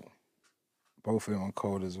 Ooh. Both of them are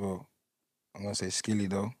cold as well. I'm going to say Skilly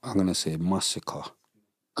though. I'm going to say Massacre.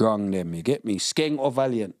 Grung them, you get me? Skeng or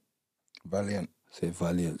Valiant? Valiant. Say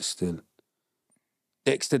Valiant still.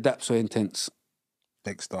 Dexter Daps or Intense?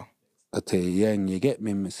 Dexter. I tell you, Yang, you get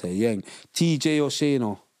me? I say Yang. TJ or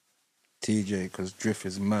Shano? TJ, because Drift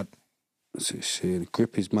is mad. I say Shane.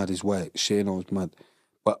 Grip is mad as white. Shano's mad.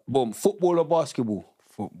 But boom, football or basketball?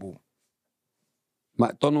 Football.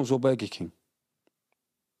 McDonald's or Burger King?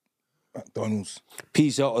 McDonald's.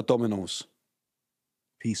 Pizza or Domino's?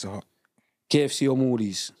 Pizza Hut. KFC or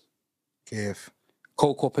Moody's? KF.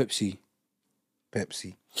 Coke or Pepsi?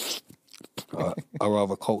 Pepsi. I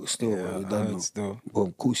rather Coke still. Yeah, you I don't heard know. still. Well,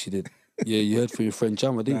 of course you did. Yeah, you heard from your friend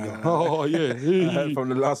Jammer, didn't you? Oh, yeah. I heard from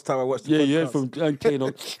the last time I watched the Yeah, podcast. you heard from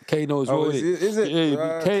Kano. Kano as well. Oh, is it? Yeah,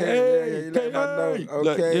 Okay, K-A, you let man know. K-A. Okay,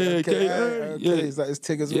 Like, yeah, okay, K-A. okay. Yeah. Is that his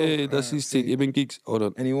tig as well? Yeah, that's his thing. see. Ibn Gigs. Hold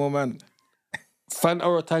on. Any more, man? Fanta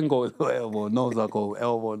or Tango? Elbow knows I go.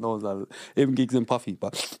 Elbow knows I. Ibn Gigs and Puffy.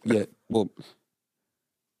 But yeah, boom.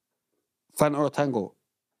 Fanta or Tango?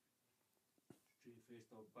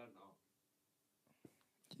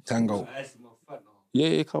 Tango.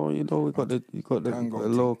 Yeah, come on. You know we got the Tango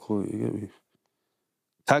thing. local. You get me?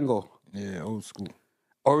 Tango. Yeah, old school.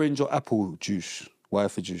 Orange or apple juice? Why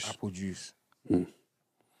for juice? Apple juice.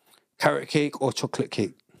 Carrot cake or chocolate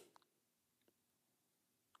cake?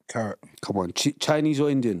 Carrot. Come on. Chinese or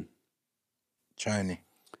Indian? Chinese.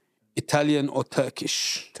 Italian or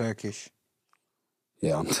Turkish? Turkish.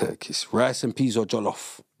 Yeah, I'm Turkish. Rice and peas or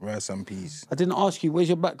jollof? Rice and peas. I didn't ask you, where's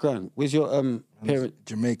your background? Where's your parent?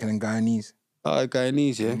 Jamaican and Guyanese. Oh,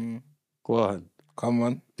 Guyanese, yeah? Go on. Come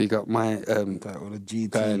on. Big up my Got all the GT.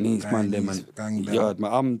 Guyanese man there, man. Gang bang. Yeah,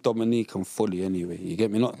 man, I'm Dominican fully anyway. You get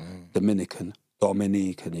me? Not Dominican.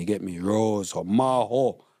 Dominican, you get me? Rose or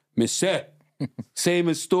Maho. Michelle. Same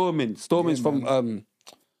as Stormin. Stormin's from,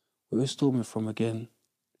 where's Stormin from again?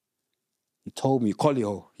 He told me,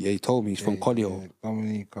 Collio. Yeah, he told me he's from Collio. Yeah,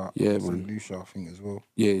 Dominica. Yeah, St. man. Lucia, I think, as well.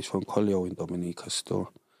 Yeah, he's from Collio in Dominica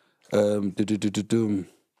still.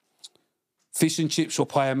 Fish and chips or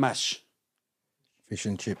pie and mash? Fish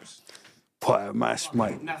and chips. Pie and mash,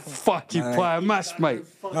 mate. Fucking pie and mash, mate.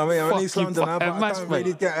 I mean, I'm East Fucking London, pie but and I mash, don't mate.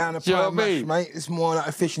 really get down to Do you pie know and what I mash, mean? mate. It's more like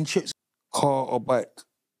a fish and chips. Car or bike?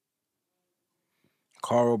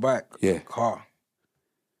 Car or bike? Yeah. Car.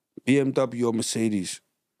 BMW or Mercedes?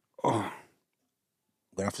 Oh,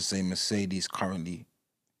 I'm gonna have to say Mercedes currently.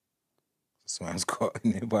 This man's got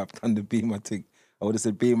in there, but I've done the Beamer thing. I would have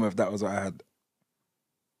said Beamer if that was what I had.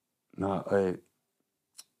 nah, hey.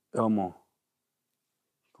 Elmo.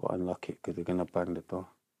 Got unlucky because they're going to bang the door.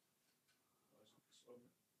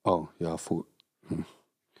 Oh, yeah, I thought.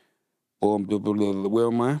 Where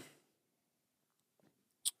am I?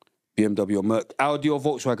 BMW or Merc. Audi or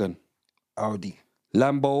Volkswagen? Audi.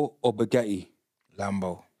 Lambo or Bugatti?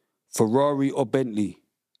 Lambo. Ferrari or Bentley?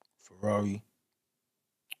 Ferrari.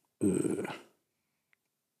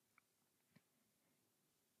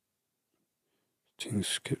 Things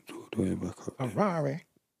skipped all the way back up. Ferrari.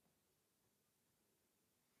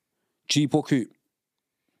 Jeep or Coupe?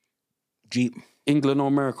 Jeep. England or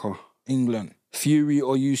America? England. Fury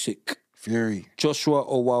or Usyk? Fury. Joshua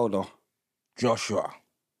or Wilder? Joshua.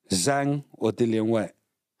 Zhang or Dillian White?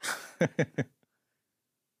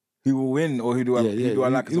 Who will win, or who do I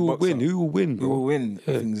like as a Who will boxer? win? Who will win, bro? Who will win?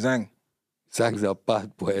 I think Zhang. Zhang's a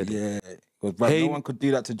bad boy. Yeah. Because Hey- no one could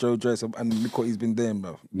do that to Joe Joyce, and look what he's been doing,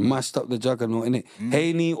 bro. Mashed up the juggernaut, innit?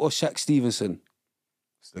 Haney or Shaq Stevenson?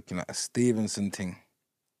 It's looking like a Stevenson thing.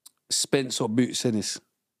 Spence or Boots Ennis?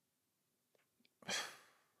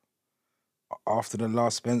 After the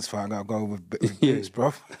last Spence fight, I gotta go with Yeah. Boots,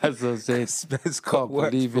 bro. That's what I'm saying. Spence Can't got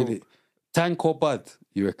worked, believe bro. it. Tank or Bud,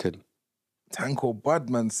 you reckon? Tank or Bud,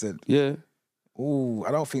 man said. Yeah. Ooh,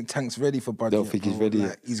 I don't think Tank's ready for Bud. Don't yet, think he's bro. ready Like,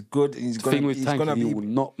 yet. he's good. And he's The gonna. thing with He's Tank, gonna he be. will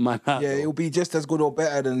knock man out. Yeah, though. he'll be just as good or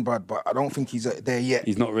better than Bud, but I don't think he's there yet.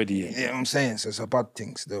 He's not ready yet. You know what I'm saying? So it's a Bud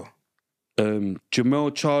thing still. Jamel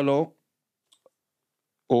Charlo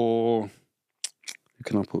or who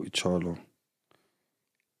can I put with Charlo?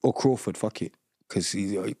 Or Crawford, fuck it. Because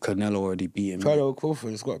Canelo already beat him. Charlo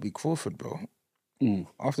Crawford, it's got to be Crawford, bro.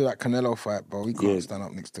 After that Canelo fight, bro, we can't stand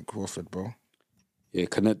up next to Crawford, bro. Yeah,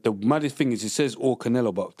 the maddest thing is it says all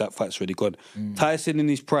Canelo, but that fight's already gone. Tyson in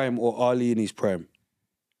his prime or Ali in his prime?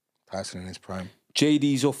 Tyson in his prime.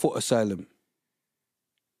 JD's or Foot Asylum?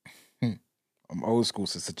 I'm old school,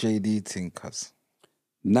 so it's a JD thing, cuz.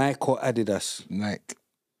 Nike or Adidas? Nike.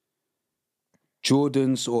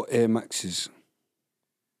 Jordans or Air Maxes?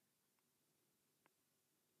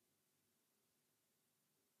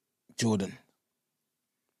 Jordan.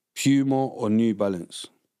 Puma or New Balance?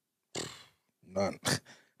 None.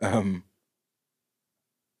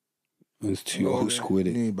 It's too old school,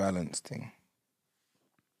 innit? New Balance thing.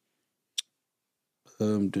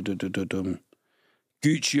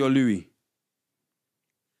 Gucci or Louis?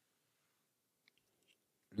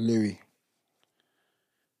 Louis.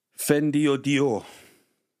 Fendi or Dior?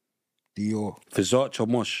 Dior. Versace or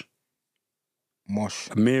Mosh? Mosh.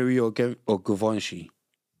 Mary or Givenchy?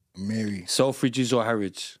 Mary. Selfridges or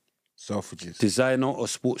Harrods? Selfridges. Designer or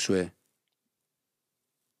sportswear?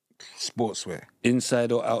 Sportswear.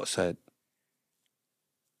 Inside or outside?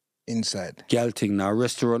 Inside. Galting now,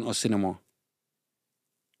 restaurant or cinema?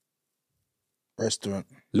 Restaurant.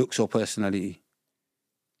 Looks or personality?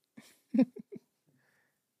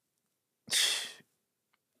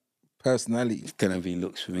 Personality. It's gonna be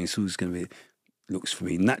looks for me. It's always gonna be looks for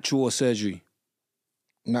me. Natural or surgery?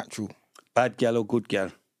 Natural. Bad gal or good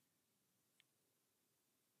gal?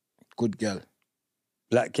 Good gal.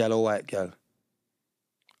 Black gal or white gal?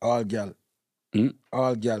 All gal.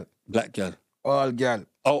 All gal. Black gal. All gal.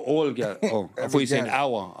 Oh, all gal. Oh, I thought you said gal.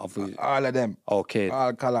 hour. I thought All of them. okay.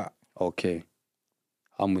 All colour. Okay.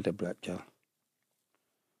 I'm with the black gal.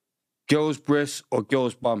 Girl's breast or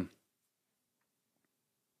girl's bum?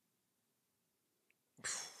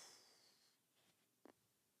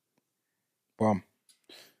 Bum.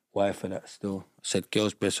 Why for that still? I said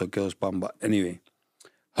girl's breast or girl's bum, but anyway.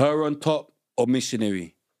 Her on top or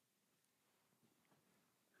missionary?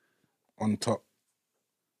 On top.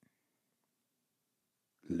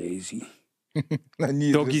 Lazy. I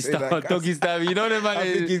knew Doggy you were gonna say style, that, doggy style. You know them, man.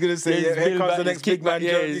 I think he's going to say, it's yeah, here Bill comes back, the it's next big man kickback,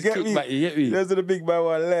 yeah, joke. You it's get me? kickback, you get me? Those are the big man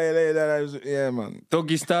one. Yeah, man.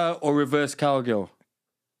 Doggy style or reverse cowgirl?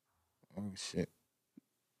 Oh, shit.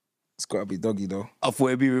 It's got to be doggy, though. I thought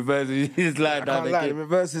it'd be reverse. It's I like can't that. lie, the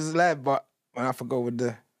reverse is live, but when I forgot with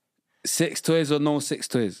the Sex toys or no sex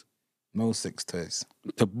toys? no six toys.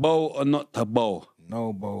 To bow or not to bow?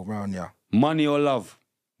 No bow round ya. Money or love?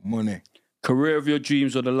 Money. Career of your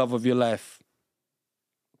dreams or the love of your life?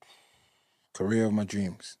 Career of my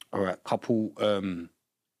dreams. All right, couple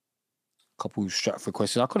Stratford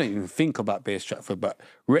questions. I couldn't even think about Bear Stratford, but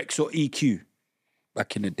Rex or EQ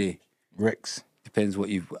back in the day? Rex. Depends what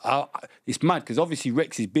you've... it's mad because obviously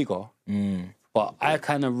Rex is bigger, but I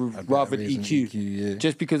kind of rather EQ. yeah.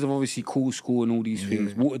 Just because of obviously Cool School and all these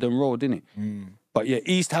things. Waterden Road, innit? But yeah,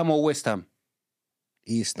 East Ham or West Ham?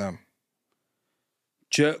 East Ham.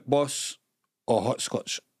 Jerk Boss or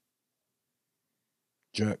Hotchkotch?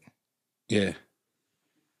 Jerk. Yeah.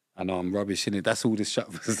 I know I'm rubbish, innit? That's all the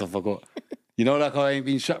Stratford stuff I got. You know, like I ain't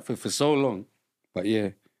been Stratford for so long. But yeah,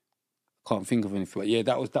 can't think of anything. But yeah,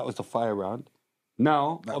 that was the fire round.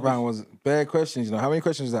 Now... That round was bare questions, you know. How many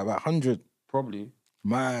questions is that? About 100? Probably.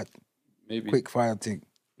 Mad. Maybe. Quick fire thing.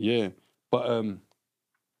 Yeah. But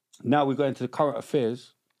now we go into the current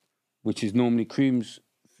affairs, which is normally Cream's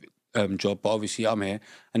job, but obviously I'm here.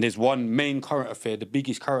 And there's one main current affair, the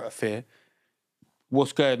biggest current affair.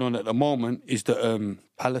 What's going on at the moment is the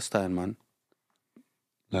Palestine, man.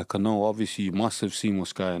 Like, I know, obviously, you must have seen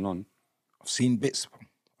what's going on. I've seen bits.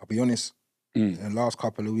 I'll be honest. In the last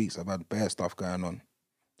couple of weeks, I've had bare stuff going on.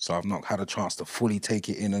 So I've not had a chance to fully take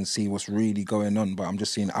it in and see what's really going on. But I'm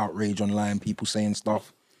just seeing outrage online, people saying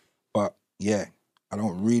stuff. But yeah, I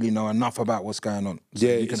don't really know enough about what's going on. So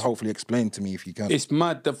Yeah, you can hopefully explain to me if you can. It's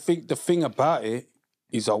mad. The thing about it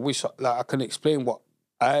is I wish I can explain what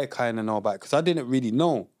I kind of know about it, because I didn't really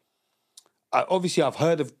know. Obviously, I've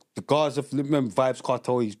heard of the Gaza, remember Vibes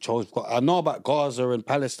Cartel, he chose. I know about Gaza and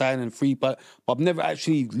Palestine and Free, but I've never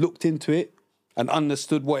actually looked into it and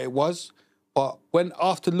understood what it was. But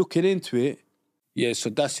after looking into it, yeah, so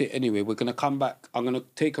that's it anyway. We're going to come back. I'm going to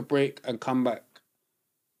take a break and come back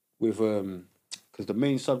with, because the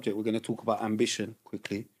main subject, we're going to talk about ambition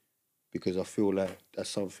quickly, because I feel like that's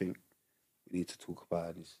something we need to talk about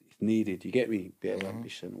it. It's needed. You get me? Bit of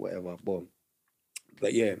ambition, whatever. Boom.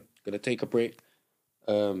 But yeah, gonna take a break.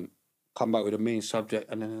 Come back with the main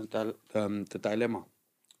subject and then the dilemma.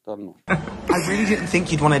 Don't know. I really didn't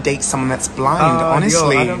think you'd want to date someone that's blind,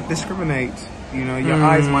 honestly. Yo, I don't discriminate. You know, your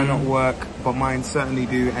eyes might not work, but mine certainly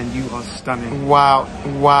do, and you are stunning. Wow,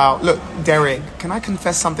 wow. Look, Derek, can I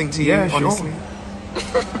confess something to you, Yeah, sure. honestly?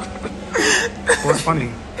 What's funny?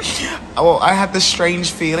 Well, I had the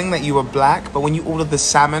strange feeling that you were black, but when you ordered the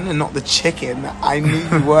salmon and not the chicken, I knew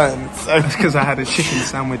you weren't. So. It's because I had a chicken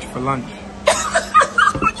sandwich for lunch.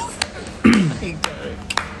 Hey, Derek.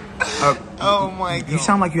 Oh my God. You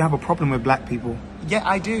sound like you have a problem with black people. Yeah,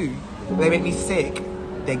 I do. They make me sick.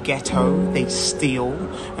 They're ghetto, they steal,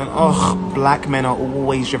 and black men are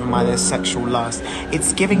always driven by their sexual lust.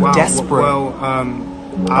 It's giving desperate.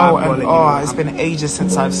 It's been ages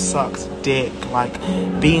since I've sucked dick. Like,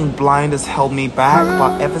 being blind has held me back,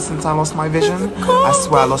 but ever since I lost my vision, I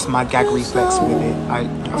swear I lost my gag reflex with it.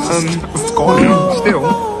 It's gone. Still,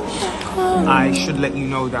 I should let you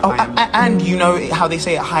know that I am. And you know how they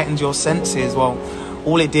say it heightens your senses? Well,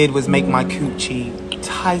 all it did was make my coochie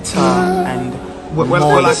tighter and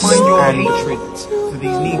Well, I find your and hatred for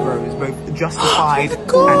these Negroes both justified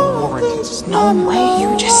and warranted. No way,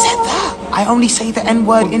 you just said that. I only say the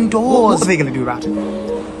N-word indoors. What are they going to do about it?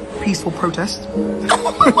 Peaceful protest? That's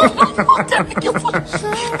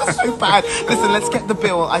so bad. Listen, let's get the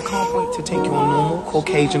bill. I can't wait to take your normal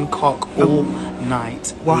Caucasian cock all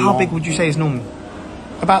night. Well, how big would you say is normal?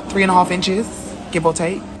 About 3.5 inches, give or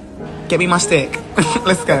take. Get me my stick.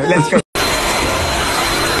 Let's go, let's go.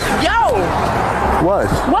 Yo! What?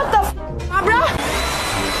 What the f, my bruh?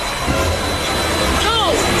 Yo!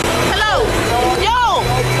 Hello! Yo!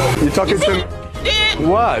 You talking to Dude!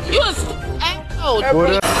 what? You a asshole!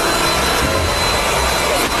 What?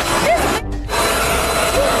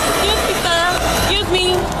 Excuse me, sir. Excuse me.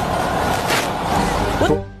 What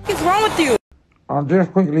the f is wrong with you? I'll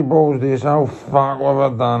just quickly pause this. Oh, fuck, what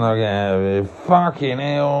have I done again? Fucking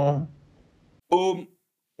hell. Boom.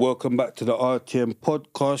 Welcome back to the RTM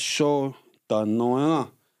podcast show. Done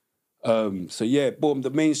know, so yeah, boom. The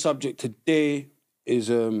main subject today is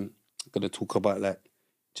gonna talk about like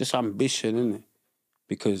just ambition, innit?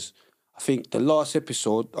 Because I think the last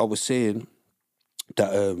episode I was saying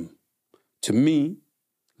that to me,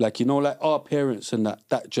 like, you know, like our parents and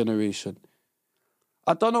that generation,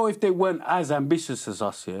 I don't know if they weren't as ambitious as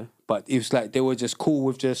us, yeah, but it was like they were just cool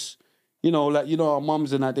with just, you know, like, you know, our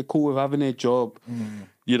mums and that, they're cool with having their job,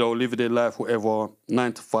 you know, living their life, whatever,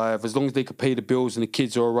 9 to 5, as long as they could pay the bills and the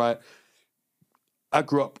kids are all right. I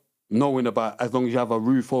grew up knowing about as long as you have a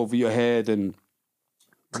roof over your head and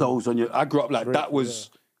clothes on your... I grew up like that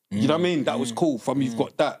was, you know what I mean? That was cool. For me, you've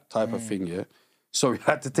got that type of thing, yeah? Sorry,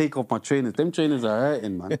 I had to take off my trainers. Them trainers are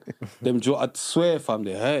hurting, man. I swear, fam,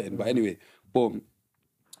 they're hurting. But anyway, boom.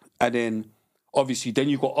 And then, obviously, then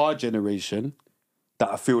you got our generation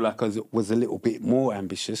that I feel like was a little bit more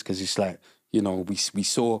ambitious because it's like, you know, we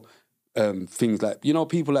saw things like, you know,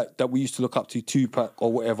 people like that we used to look up to, Tupac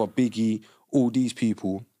or whatever, Biggie, all these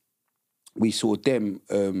people, we saw them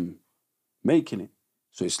making it.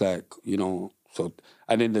 So it's like, you know, so,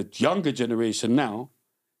 and then the younger generation now,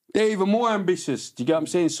 they're even more ambitious. Do you get what I'm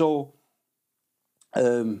saying? So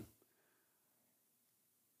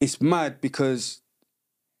it's mad because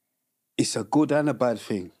it's a good and a bad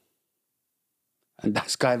thing. And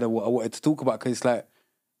that's kind of what I wanted to talk about, because it's like,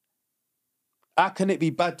 how can it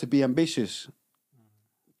be bad to be ambitious?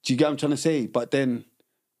 Do you get what I'm trying to say? But then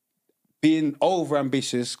being over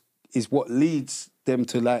ambitious is what leads them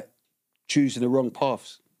to like choosing the wrong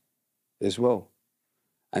paths as well.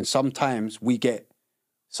 And sometimes we get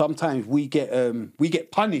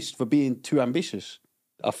punished for being too ambitious,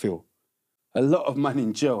 I feel. A lot of man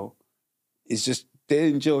in jail is just, they're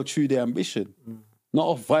in jail through their ambition, not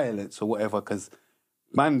of violence or whatever, because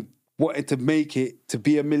man wanted to make it, to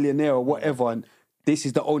be a millionaire or whatever, and this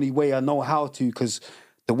is the only way I know how to, because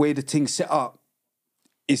the way the thing's set up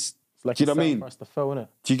is, like, do you know what I mean? For us to fill, innit?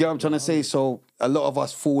 Do you get what I'm trying to say? So a lot of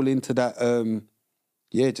us fall into that,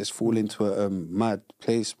 just fall into a mad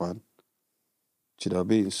place, man. Do you know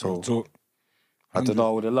what I mean? So I don't know,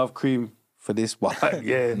 I would have loved cream for this, but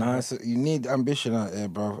yeah. Nah, you need ambition out there,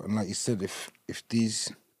 bro. And like you said, if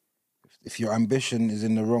your ambition is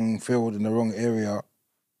in the wrong field, in the wrong area,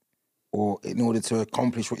 or in order to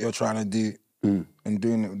accomplish what you're trying to do, and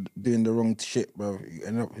doing the wrong shit, bro, you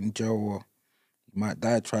end up in jail, or you might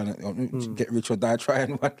die trying to get rich or die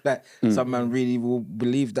trying. Like some man really will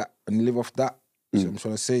believe that and live off that. That's what I'm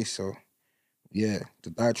trying to say. So yeah, the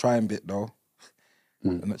die trying bit though.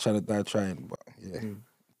 I'm not trying to die trying, but yeah,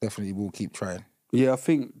 definitely will keep trying. Yeah, I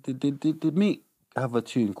think did Meek have a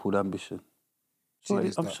tune called Ambition?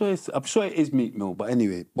 I'm sure it is Meek Mill, but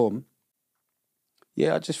anyway, boom.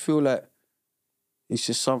 Yeah, I just feel like it's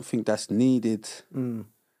just something that's needed, and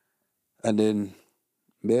then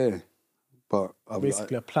yeah, but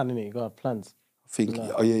Basically, a plan in it. You got plans. I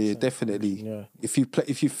think definitely. Yeah. If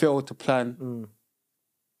you fail to plan,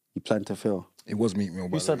 you plan to fail. It was Meek Mill.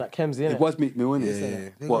 Who said that? Kemsy, innit? It was Meek Mill, innit? Yeah.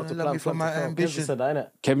 They're What? gonna love me for my ambition. Kemsy said that,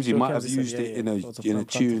 innit? Kemsy might have Kemsy used said, it in a plan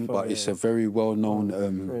tune, to but fail, it's a very well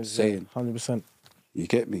known saying. 100%. You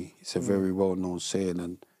get me? It's a very well known saying,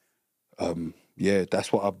 and yeah,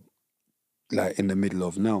 that's what I'm like in the middle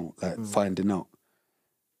of now, like finding out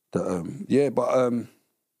that but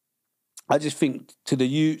I just think to the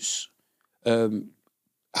youths,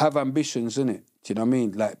 have ambitions, innit? Do you know what I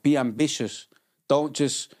mean? Like, be ambitious. Don't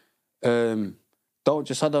just I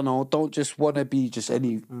don't know, don't just want to be just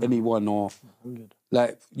anyone, or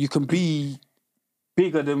like you can be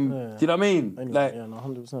bigger than, do you know what I mean? Like, yeah, no,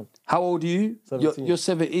 100%. how old are you? 17. You're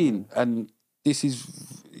 17, and this is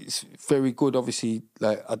it's very good. Obviously,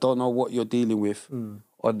 like, I don't know what you're dealing with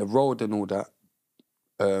on the road and all that,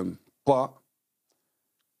 but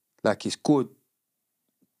like, it's good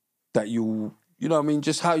that you know what I mean,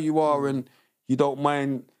 just how you are, and you don't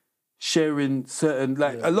mind sharing certain,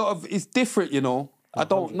 like, a lot of it's different, you know. I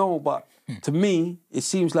don't know, but to me, it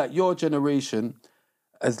seems like your generation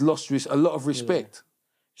has lost a lot of respect.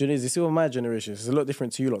 Do you know, you see, with my generation, it's a lot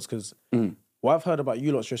different to you lots, because what I've heard about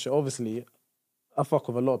you lots, obviously, I fuck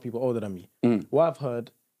with a lot of people older than me. What I've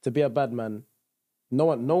heard, to be a bad man, no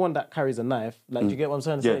one that carries a knife, like, do you get what I'm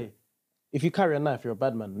trying to say? If you carry a knife, you're a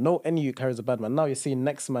bad man. No, any youth carries a bad man. Now you're seeing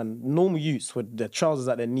next man, normal youths with their trousers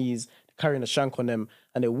at their knees, carrying a shank on them,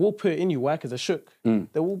 and they will put it in you. Why? Because they're shook.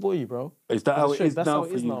 They will boy you, bro. Is that how it is That's now how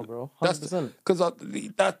it for is you? now, bro. 100%. Because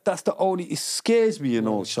that's the only, it scares me, you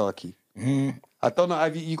know, Sharky. I don't know,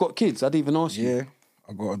 have you got kids? I didn't even ask you. Yeah,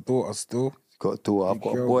 I got a daughter still. Got a daughter. I've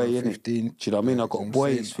got a boy, innit? 15. Do you know what I mean? I've got a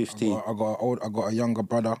boy, he's 15. I got a younger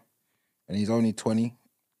brother, and he's only 20.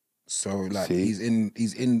 So like, See?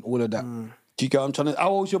 he's in all of that. Do you get what I'm trying to... How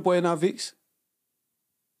old's your boy now, Vix?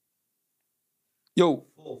 Yo.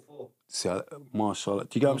 4. See, mashallah. Do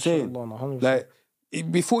you get what I'm saying? Mashallah, 100%. Like,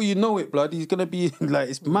 before you know it, blood, he's going to be... Like,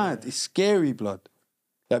 it's mad. It's scary, blood.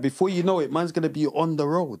 Like, before you know it, man's going to be on the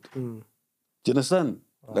road. Do you understand?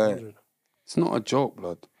 Like, it's not a joke,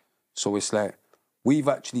 blood. So it's like, we've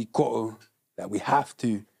actually got to... Like, we have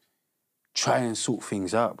to try and sort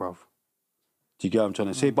things out, bruv. Do you get what I'm trying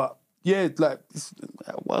to say? But... Yeah, like,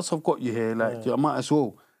 whilst I've got you here, like, I might as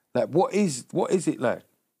well. Like, what is it like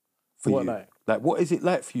for you? Like, what is it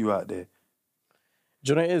like for you out there? Do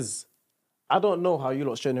you know what it is? I don't know how you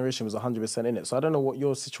lot's generation was 100% in it, so I don't know what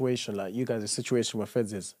your situation, like, you guys' situation with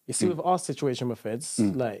feds is. You see, with our situation with feds,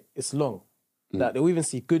 like, it's long. Like, they'll even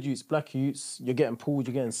see good youths, black youths, you're getting pulled,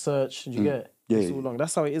 you're getting searched, it's all long.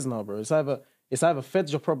 That's how it is now, bro. It's either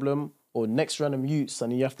feds your problem, or next random youths,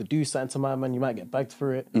 and you have to do something to my man, you might get bagged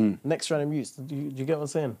for it. Next random youths, do you get what I'm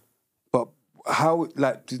saying? But how,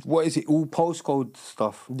 like, what is it, all postcode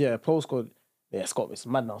stuff? Yeah, postcode. Yeah, it's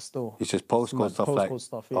mad now still. It's just postcode stuff, like,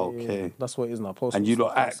 stuff, yeah, okay. Yeah. That's what it is now, postcode and you stuff,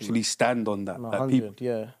 lot actually stand on that. No, like 100,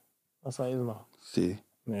 yeah. That's how it is now. See?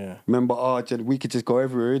 Yeah. Remember, we could just go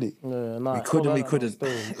everywhere, innit? Yeah, nah, We couldn't.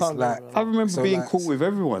 It's like, I remember being cool with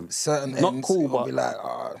everyone. Certain Not ends, cool, it'll but... be like,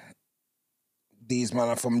 these men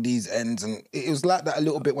are from these ends, and it was like that a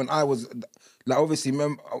little bit when I was, like, obviously,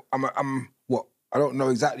 remember, I'm what, I don't know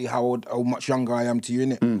exactly how much younger I am to you,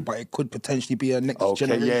 innit? But it could potentially be a next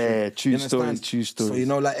generation. Yeah, true story. So, you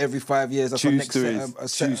know, like, every 5 years, that's a next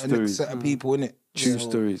set of people, innit? True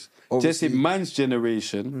stories. Just in man's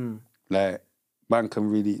generation, like, man can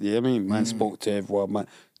really, you know what I mean? Man spoke to everyone, man.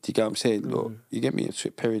 Do you get what I'm saying? Look, you get me?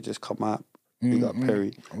 Sweet Perry just come out. Big up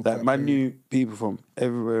Perry. Like, man knew people from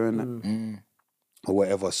everywhere, innit? Or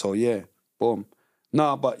whatever. So yeah, boom.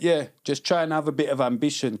 No, but yeah, just try and have a bit of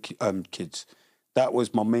ambition, kids. That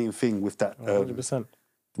was my main thing with that. 100%.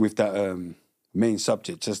 With that main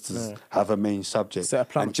subject, just to have a main subject, Set a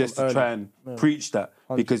plan and just from to try and preach that,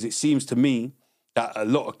 because it seems to me that a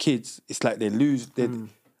lot of kids, it's like they lose.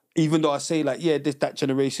 Even though I say, like, yeah, that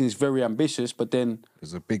generation is very ambitious, but then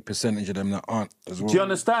there's a big percentage of them that aren't as well. Do you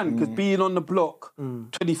understand? Because being on the block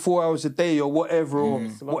 24 hours a day or whatever, or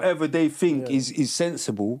whatever they think is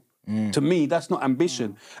sensible, to me, that's not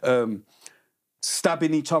ambition.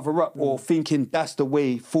 Stabbing each other up or thinking that's the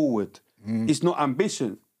way forward, it's not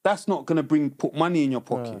ambition. That's not going to put money in your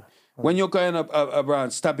pocket. When you're going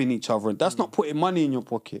around stabbing each other, that's not putting money in your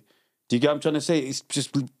pocket. Do you get what I'm trying to say? It's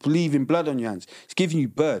just leaving blood on your hands. It's giving you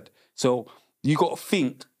bird. So you got to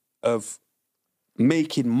think of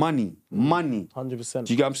making money. 100%.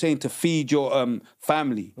 Do you get what I'm saying? To feed your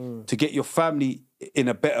family, to get your family in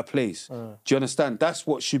a better place. Do you understand? That's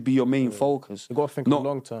what should be your main focus. You got to think of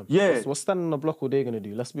long term. Yeah. What's standing on the block all day going to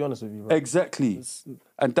do? Let's be honest with you, bro. Exactly.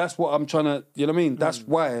 And that's what I'm trying to, you know what I mean? That's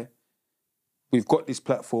why we've got this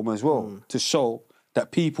platform as well, to show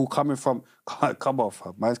that people coming from, come on,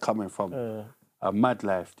 fam, man's coming from a mad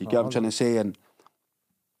life. Do you get what I'm trying to say? And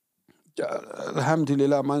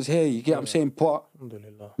alhamdulillah, man's here. You get what I'm saying? But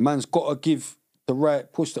man's got to give the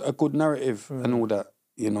right, push a good narrative and all that,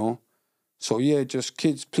 you know? So yeah, just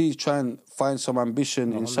kids, please try and find some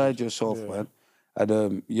ambition inside yourself, man.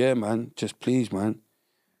 And yeah, man, just please, man,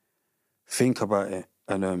 think about it.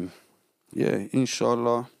 And yeah,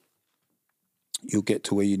 inshallah, you'll get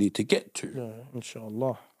to where you need to get to. Yeah,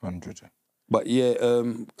 inshallah. 100. But yeah,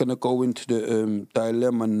 gonna go into the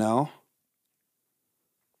dilemma now.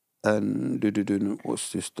 And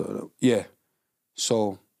what's this? Yeah.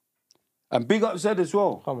 So, and big up Zed as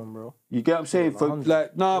well. Come on, bro. You get what I'm saying? For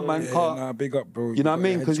like, man, can't. Nah, big up, bro. You know what I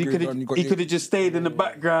mean? Because he could have just stayed in the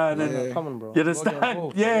background and Come on, bro. you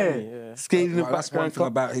understand? Yeah. Stayed in the background. That's one thing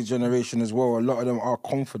about his generation as well. A lot of them are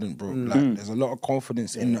confident, bro. Like, there's a lot of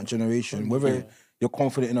confidence in that generation. Whether you're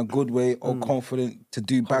confident in a good way or confident to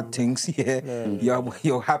do bad things,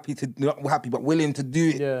 you're happy to, not happy, but willing to do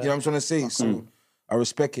it. You know what I'm trying to say? So I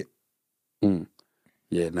respect it.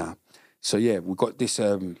 Yeah, nah. So yeah, we got this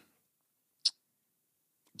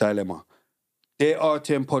dilemma. Their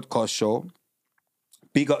RTM podcast show,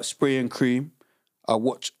 big up Spray and Cream. I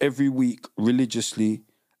watch every week religiously,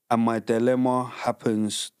 and my dilemma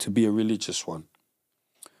happens to be a religious one.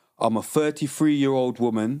 I'm a 33-year-old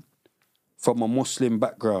woman from a Muslim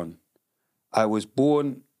background. I was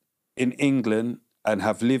born in England and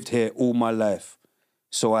have lived here all my life.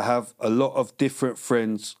 So I have a lot of different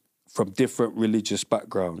friends from different religious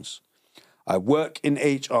backgrounds. I work in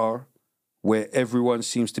HR, where everyone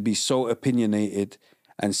seems to be so opinionated,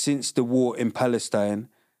 and since the war in Palestine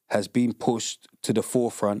has been pushed to the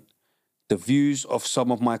forefront, the views of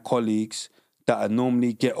some of my colleagues that I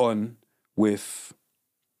normally get on with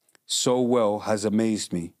so well has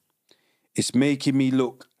amazed me. It's making me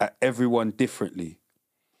look at everyone differently,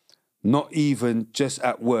 not even just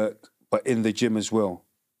at work, but in the gym as well.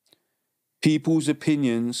 People's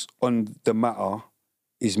opinions on the matter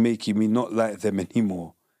is making me not like them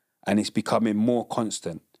anymore, and it's becoming more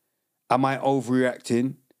constant. Am I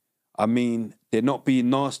overreacting? I mean, they're not being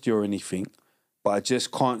nasty or anything, but I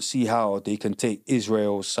just can't see how they can take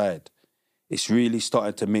Israel's side. It's really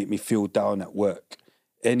starting to make me feel down at work.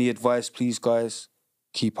 Any advice, please, guys?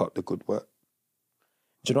 Keep up the good work.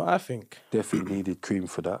 Do you know what I think? Definitely needed Cream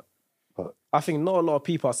for that. But I think not a lot of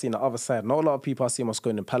people are seeing the other side. Not a lot of people are seeing what's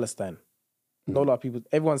going on in Palestine. Not a lot of people,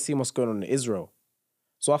 everyone's seeing what's going on in Israel.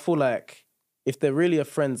 So I feel like if they're really your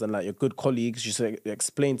friends and like your good colleagues, you should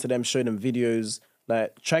explain to them, show them videos,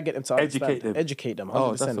 like try to get them to understand. Educate them,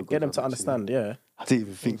 100%. Get them to understand, yeah. I didn't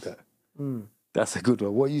even think that. That's a good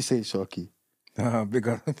one. What you say, Sharky?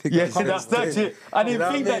 Bigger. Yes, that's it. I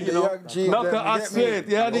didn't think that, you know. I swear.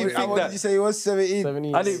 Yeah, I didn't think What that. did you say? He was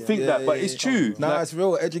 17. I didn't think that, but it's true. Nah, it's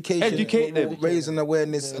real. Education. Educate them. Raising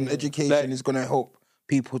awareness and education is going to help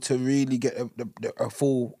people to really get a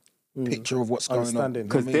full picture of what's going on.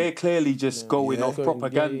 Because they're clearly just going off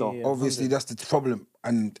propaganda. Obviously, that's the problem.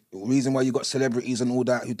 And the reason why you got celebrities and all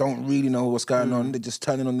that who don't really know what's going on, they're just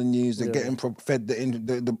turning on the news, they're getting fed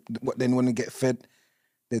what they want to get fed,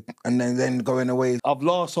 and then going away. I've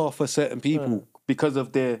lost off for certain people because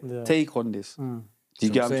of their take on this. Do you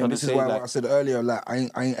get what I'm trying to say? This is why what I said earlier, like, I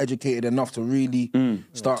ain't educated enough to really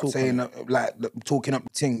start saying, like, talking up the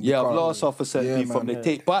thing. Yeah, I've lost off for certain people from the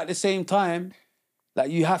take. But at the same time, like,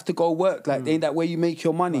 you have to go work. Like, ain't that where you make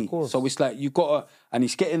your money? So it's like, you gotta, and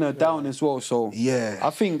he's getting her down as well. So yeah, I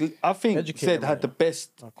think Zed had the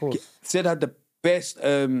best. Zed had the best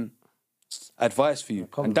advice for you,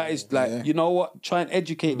 and that is like, you know what? Try and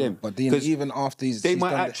educate them. But even after they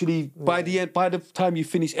might actually by the time you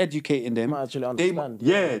finish educating them, they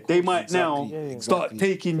might now start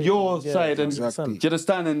taking your side. And do you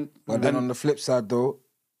understand? But then on the flip side, though,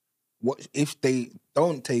 what if they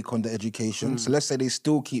don't take on the education? So let's say they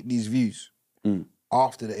still keep these views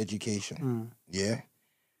after the education, yeah.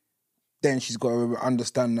 Then she's got to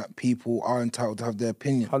understand that people are entitled to have their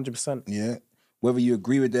opinion. 100%. Yeah. Whether you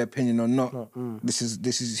agree with their opinion or not, this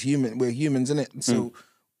is human. We're humans, innit? So,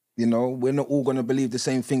 you know, we're not all gonna believe the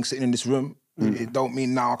same thing sitting in this room. It don't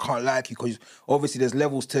mean now I can't like you, because obviously there's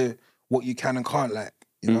levels to what you can and can't like.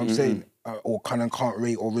 You know what I'm saying? Or can and can't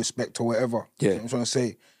rate or respect or whatever. You know what I'm trying to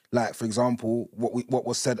say? Like, for example, what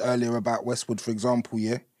was said earlier about Westwood, for example,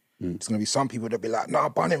 yeah? It's gonna be some people that be like, "Nah,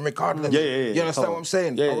 ban him regardless." Yeah. You understand what I'm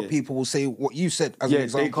saying? Yeah, Other people will say what you said as an Yeah,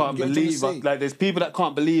 example. they can't You get what I'm believe. trying to say? Like, there's people that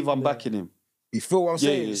can't believe I'm backing him. You feel what I'm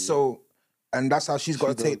saying? yeah. So, and that's how she's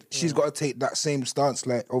got to take. She's got to take that same stance.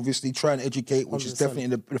 Like, obviously, try and educate, which is 100%.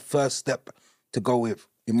 definitely the first step to go with,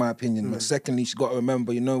 in my opinion. But secondly, she's got to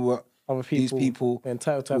remember, you know what? Other These people, they're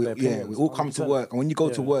entitled to have their opinions. we all come to 100%. work, and when you go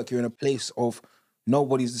to work, you're in a place of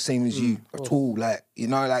nobody's the same as you at all. Like, you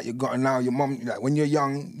know, like you got now your mum. Like when you're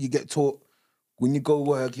young, you get taught. When you go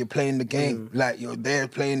work, you're playing the game. Like you're there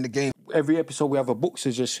playing the game. Every episode we have a book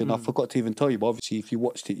suggestion. I forgot to even tell you, but obviously if you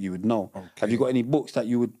watched it, you would know. Okay. Have you got any books that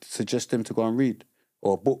you would suggest them to go and read?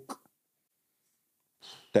 Or a book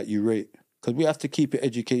that you rate? Because we have to keep it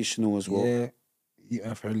educational as well. Yeah, you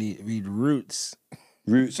have to read Roots.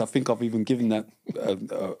 Roots, I think I've even given that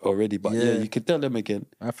already, but yeah, you can tell them again.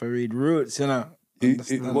 I have to read Roots, you know.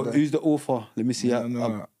 Who's the author? Let me see.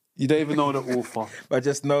 No. You don't even know the author. But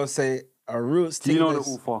just know, say, a Roots Do you know the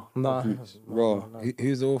thing is- author? Nah. Bro.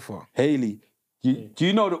 Who's the author? Haley. Do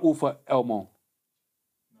you know the author Elmo?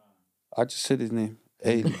 I just said his name.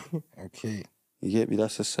 Haley. Okay. You get me?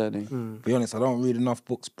 That's a surname. Be honest, I don't read enough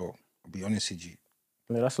books, bro. I'll be honest with you.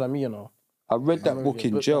 Yeah, that's like me, you know. I read that book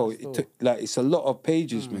in book jail. bag It took it's a lot of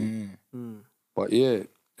pages, man. But yeah,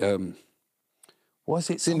 what's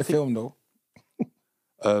it? It's in the film though.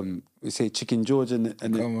 We say Chicken George and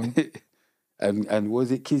Come on. and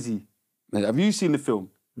was it Kizzy? Man, have you seen the film?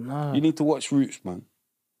 Nah. You need to watch Roots, man.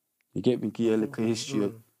 You get me? Give you like a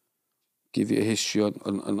history. Give you a history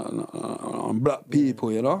on black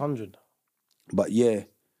people, you know. 100. But yeah,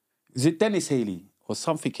 is it Dennis Haley or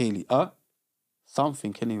something Haley?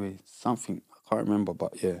 Something anyway. Something I can't remember,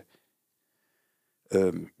 but yeah.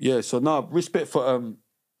 Yeah. So now, respect for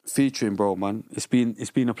featuring, bro, man. It's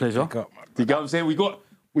been a pleasure. Pick up, man. You get what I'm saying? We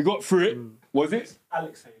got through it. Was it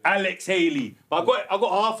Alex Haley? But I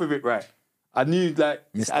got half of it right. I knew like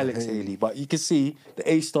it's Mr. Alex Haley, but you can see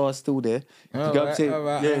the A star is still there. You get what I'm saying? All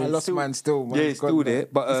right. Yeah, I it's lost mine still, man. Yeah, it's still there.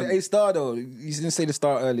 But it's an A star though. You didn't say the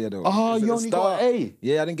star earlier though. oh, Is it you a only star? got an A.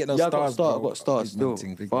 Yeah, I didn't get no Yeah, stars. I bro. got stars Big man still.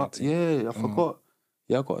 thing, big But man thing. yeah, I forgot.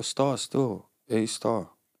 Yeah, I got a star still. A star.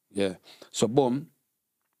 Yeah. So boom.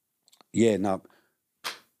 Yeah, now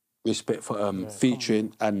respect for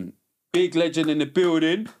featuring and big legend in the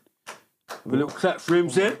building. With a little clap for him,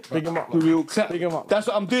 Zed. Big him up, With a little clap. Big him up. That's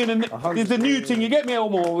what I'm doing. And there's the new thing. You get me,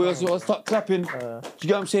 Elmo? We'll start clapping. Do you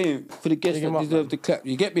get what I'm saying? For the guests Big that him up, deserve the clap.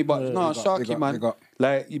 You get me? But no, big up, Sharky, big up, man. big up.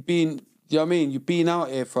 Like, you've been, you know what I mean? You've been out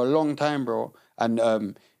here for a long time, bro. And,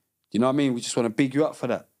 you know what I mean? We just want to big you up for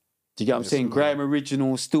that. Do you get what I'm saying? Grime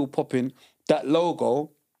Originals, still popping. That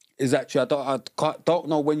logo is actually, I don't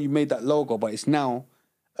know when you made that logo, but it's now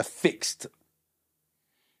a fixed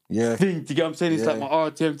Yeah. thing. Do you get what I'm saying? It's Yeah. like my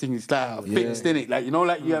RTM thing. It's like fixed, innit? Like, you know,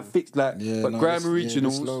 like you have fixed, like, Yeah, but no, Grime this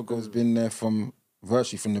Originals. logo's been there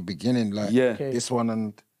virtually from the beginning. Like Yeah. this one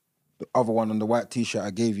and the other one on the white t-shirt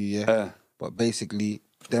I gave you, yeah. But basically,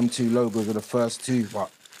 them two logos are the first two,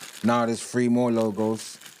 but now there's 3 more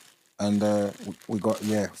logos. And we got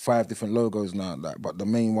 5 different logos now. Like, but the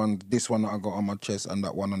main one, this one that I got on my chest, and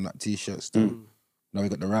that one on that t-shirt still. Now we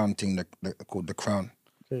got the round thing called the crown.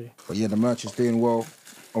 Okay. But yeah, the merch is doing well.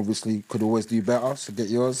 Obviously, could always do better. So get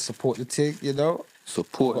yours, support the thing, you know.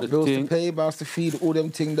 Support Got the bills thing. to pay, bills to feed, all them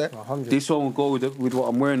thing there. 100. This one will go with what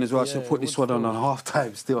I'm wearing as well. I Yeah, should put this one on half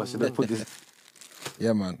time still. I should have put this.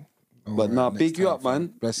 Yeah, man. All But right, nah, next big you time, up, fam. man.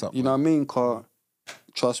 Bless up. You know what I mean, Car?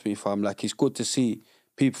 Trust me, fam. Like, it's good to see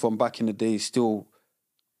people from back in the day still,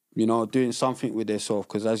 you know, doing something with themselves.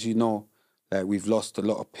 Because as you know, like, we've lost a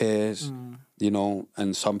lot of peers, you know,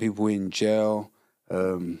 and some people in jail.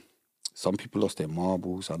 Some people lost their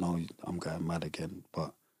marbles. I know I'm going mad again,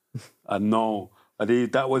 but I know. I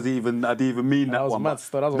didn't even mean that was one. mad but-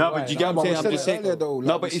 still, that was no, why. but you get what I'm saying? I'm just saying.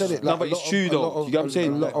 No, but it's true though. You get what I'm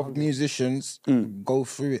saying? A lot of musicians go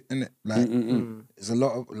through it, innit? Like, there's a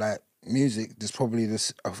lot of, like, music, there's probably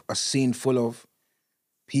a scene full of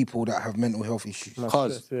people that have mental health issues.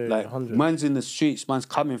 Because, like, 100. man's in the streets, man's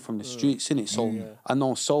coming from the streets, innit? So I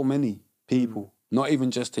know so many people, not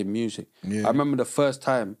even just in music. Yeah. I remember the first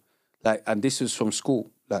time, like, and this was from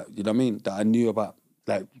school, like, you know what I mean? That I knew about,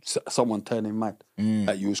 like, someone turning mad.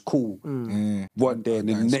 Like, you was cool one day, and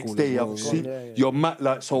then the in next school day, as I well, was yeah. see, you're mad.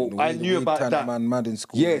 Like, so I knew about that. Man mad in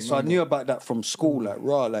school. Yeah, so I knew about that from school, like,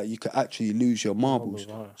 like, you could actually lose your marbles.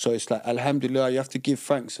 So it's like, alhamdulillah, you have to give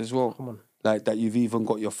thanks as well. Like, that you've even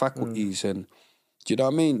got your faculties, and do you know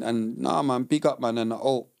what I mean? And nah, man, big up, man, and I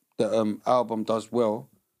hope the album does well.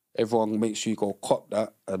 Everyone make sure you go cop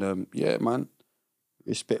that, and yeah, man,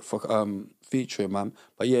 respect for featuring, man.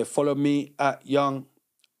 But yeah, follow me at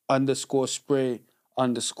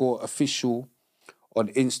young_spray_official on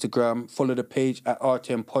Instagram. Follow the page at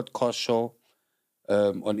RTM Podcast Show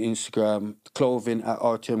on Instagram. Clothing at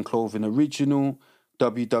RTM Clothing Original.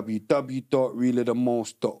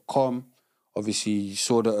 www.reallythemost.com. Obviously, you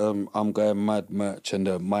saw the I'm Going Mad merch and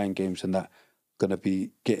the mind games and that. Gonna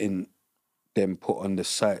be getting them put on the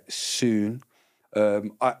site soon.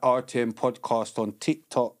 At RTM Podcast on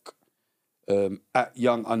TikTok. At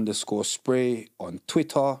young_spray on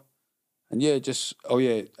Twitter. And yeah,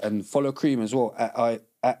 and follow Cream as well at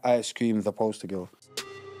Ice Cream the Poster Girl.